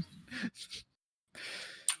 All right.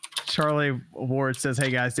 Charlie Ward says,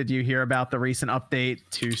 "Hey guys, did you hear about the recent update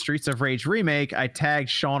to Streets of Rage remake? I tagged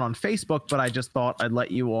Sean on Facebook, but I just thought I'd let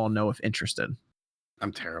you all know if interested."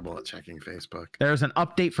 I'm terrible at checking Facebook. There's an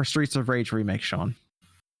update for Streets of Rage remake, Sean.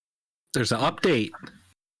 There's an update.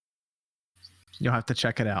 You'll have to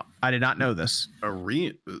check it out. I did not know this. Are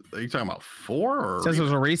you talking about 4? Or it says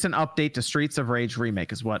there's a recent update to Streets of Rage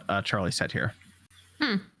remake, is what Charlie said here.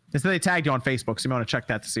 They said they tagged you on Facebook, so you want to check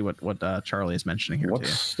that to see what Charlie is mentioning here.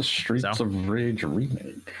 What's the Streets of Rage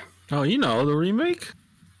remake? Oh, the remake.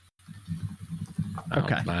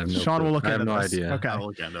 Okay, I have no Sean clue. will look I have into no this. idea. Okay, I'll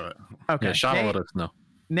look into it. Okay, Yeah, Sean will let us know.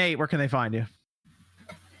 Nate, where can they find you?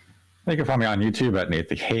 They can find me on YouTube at Nate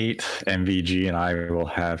the Hate. MVG and I will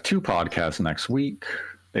have 2 podcasts next week.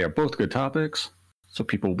 They are both good topics, so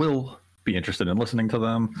people will be interested in listening to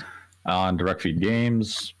them. On Direct Feed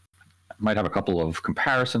Games, might have a couple of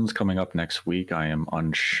comparisons coming up next week. I am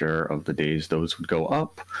unsure of the days those would go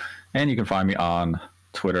up. And you can find me on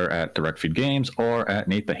Twitter at Direct Feed Games or at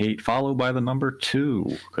Nate the Hate, followed by the number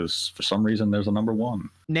 2, because for some reason there's a number 1.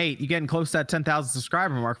 Nate, you getting close to that 10,000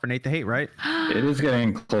 subscriber mark for Nate the Hate, right? It is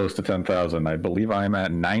getting close to 10,000. I believe I'm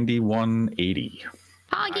at 9180.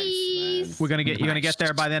 Poggies. Nice, You're gonna get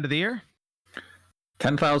there by the end of the year.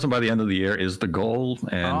 10,000 by the end of the year is the goal,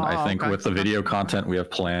 and I think okay. with the video content we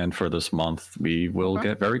have planned for this month, we will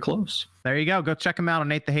get very close. There you go. Go check him out on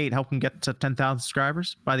Nate the Hate. Help him get to 10,000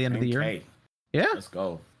 subscribers by the end of the year. Okay, Yeah. let's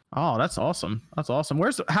go. Oh, that's awesome. That's awesome.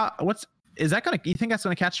 You think that's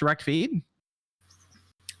gonna catch Direct Feed?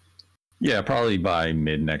 Yeah, probably by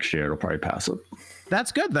mid next year, it'll probably pass it.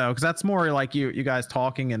 That's good though, because that's more like you guys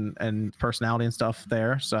talking and personality and stuff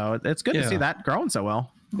there. So it's good to see that growing so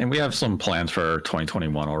well. And we have some plans for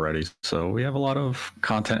 2021 already. So we have a lot of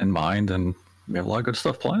content in mind, and we have a lot of good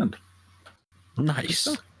stuff planned. Nice.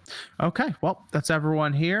 Okay, well, that's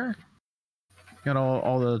everyone here. Got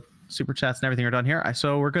all the super chats and everything are done here.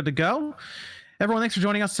 So we're good to go. Everyone, thanks for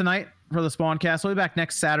joining us tonight for the Spawncast. We'll be back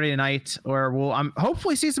next Saturday night, where we'll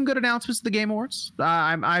hopefully see some good announcements of the Game Awards.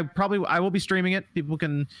 I will be streaming it. People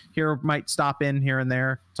might stop in here and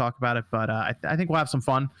there, talk about it, but I think we'll have some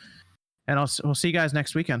fun. And we'll see you guys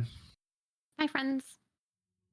next weekend. Bye, friends.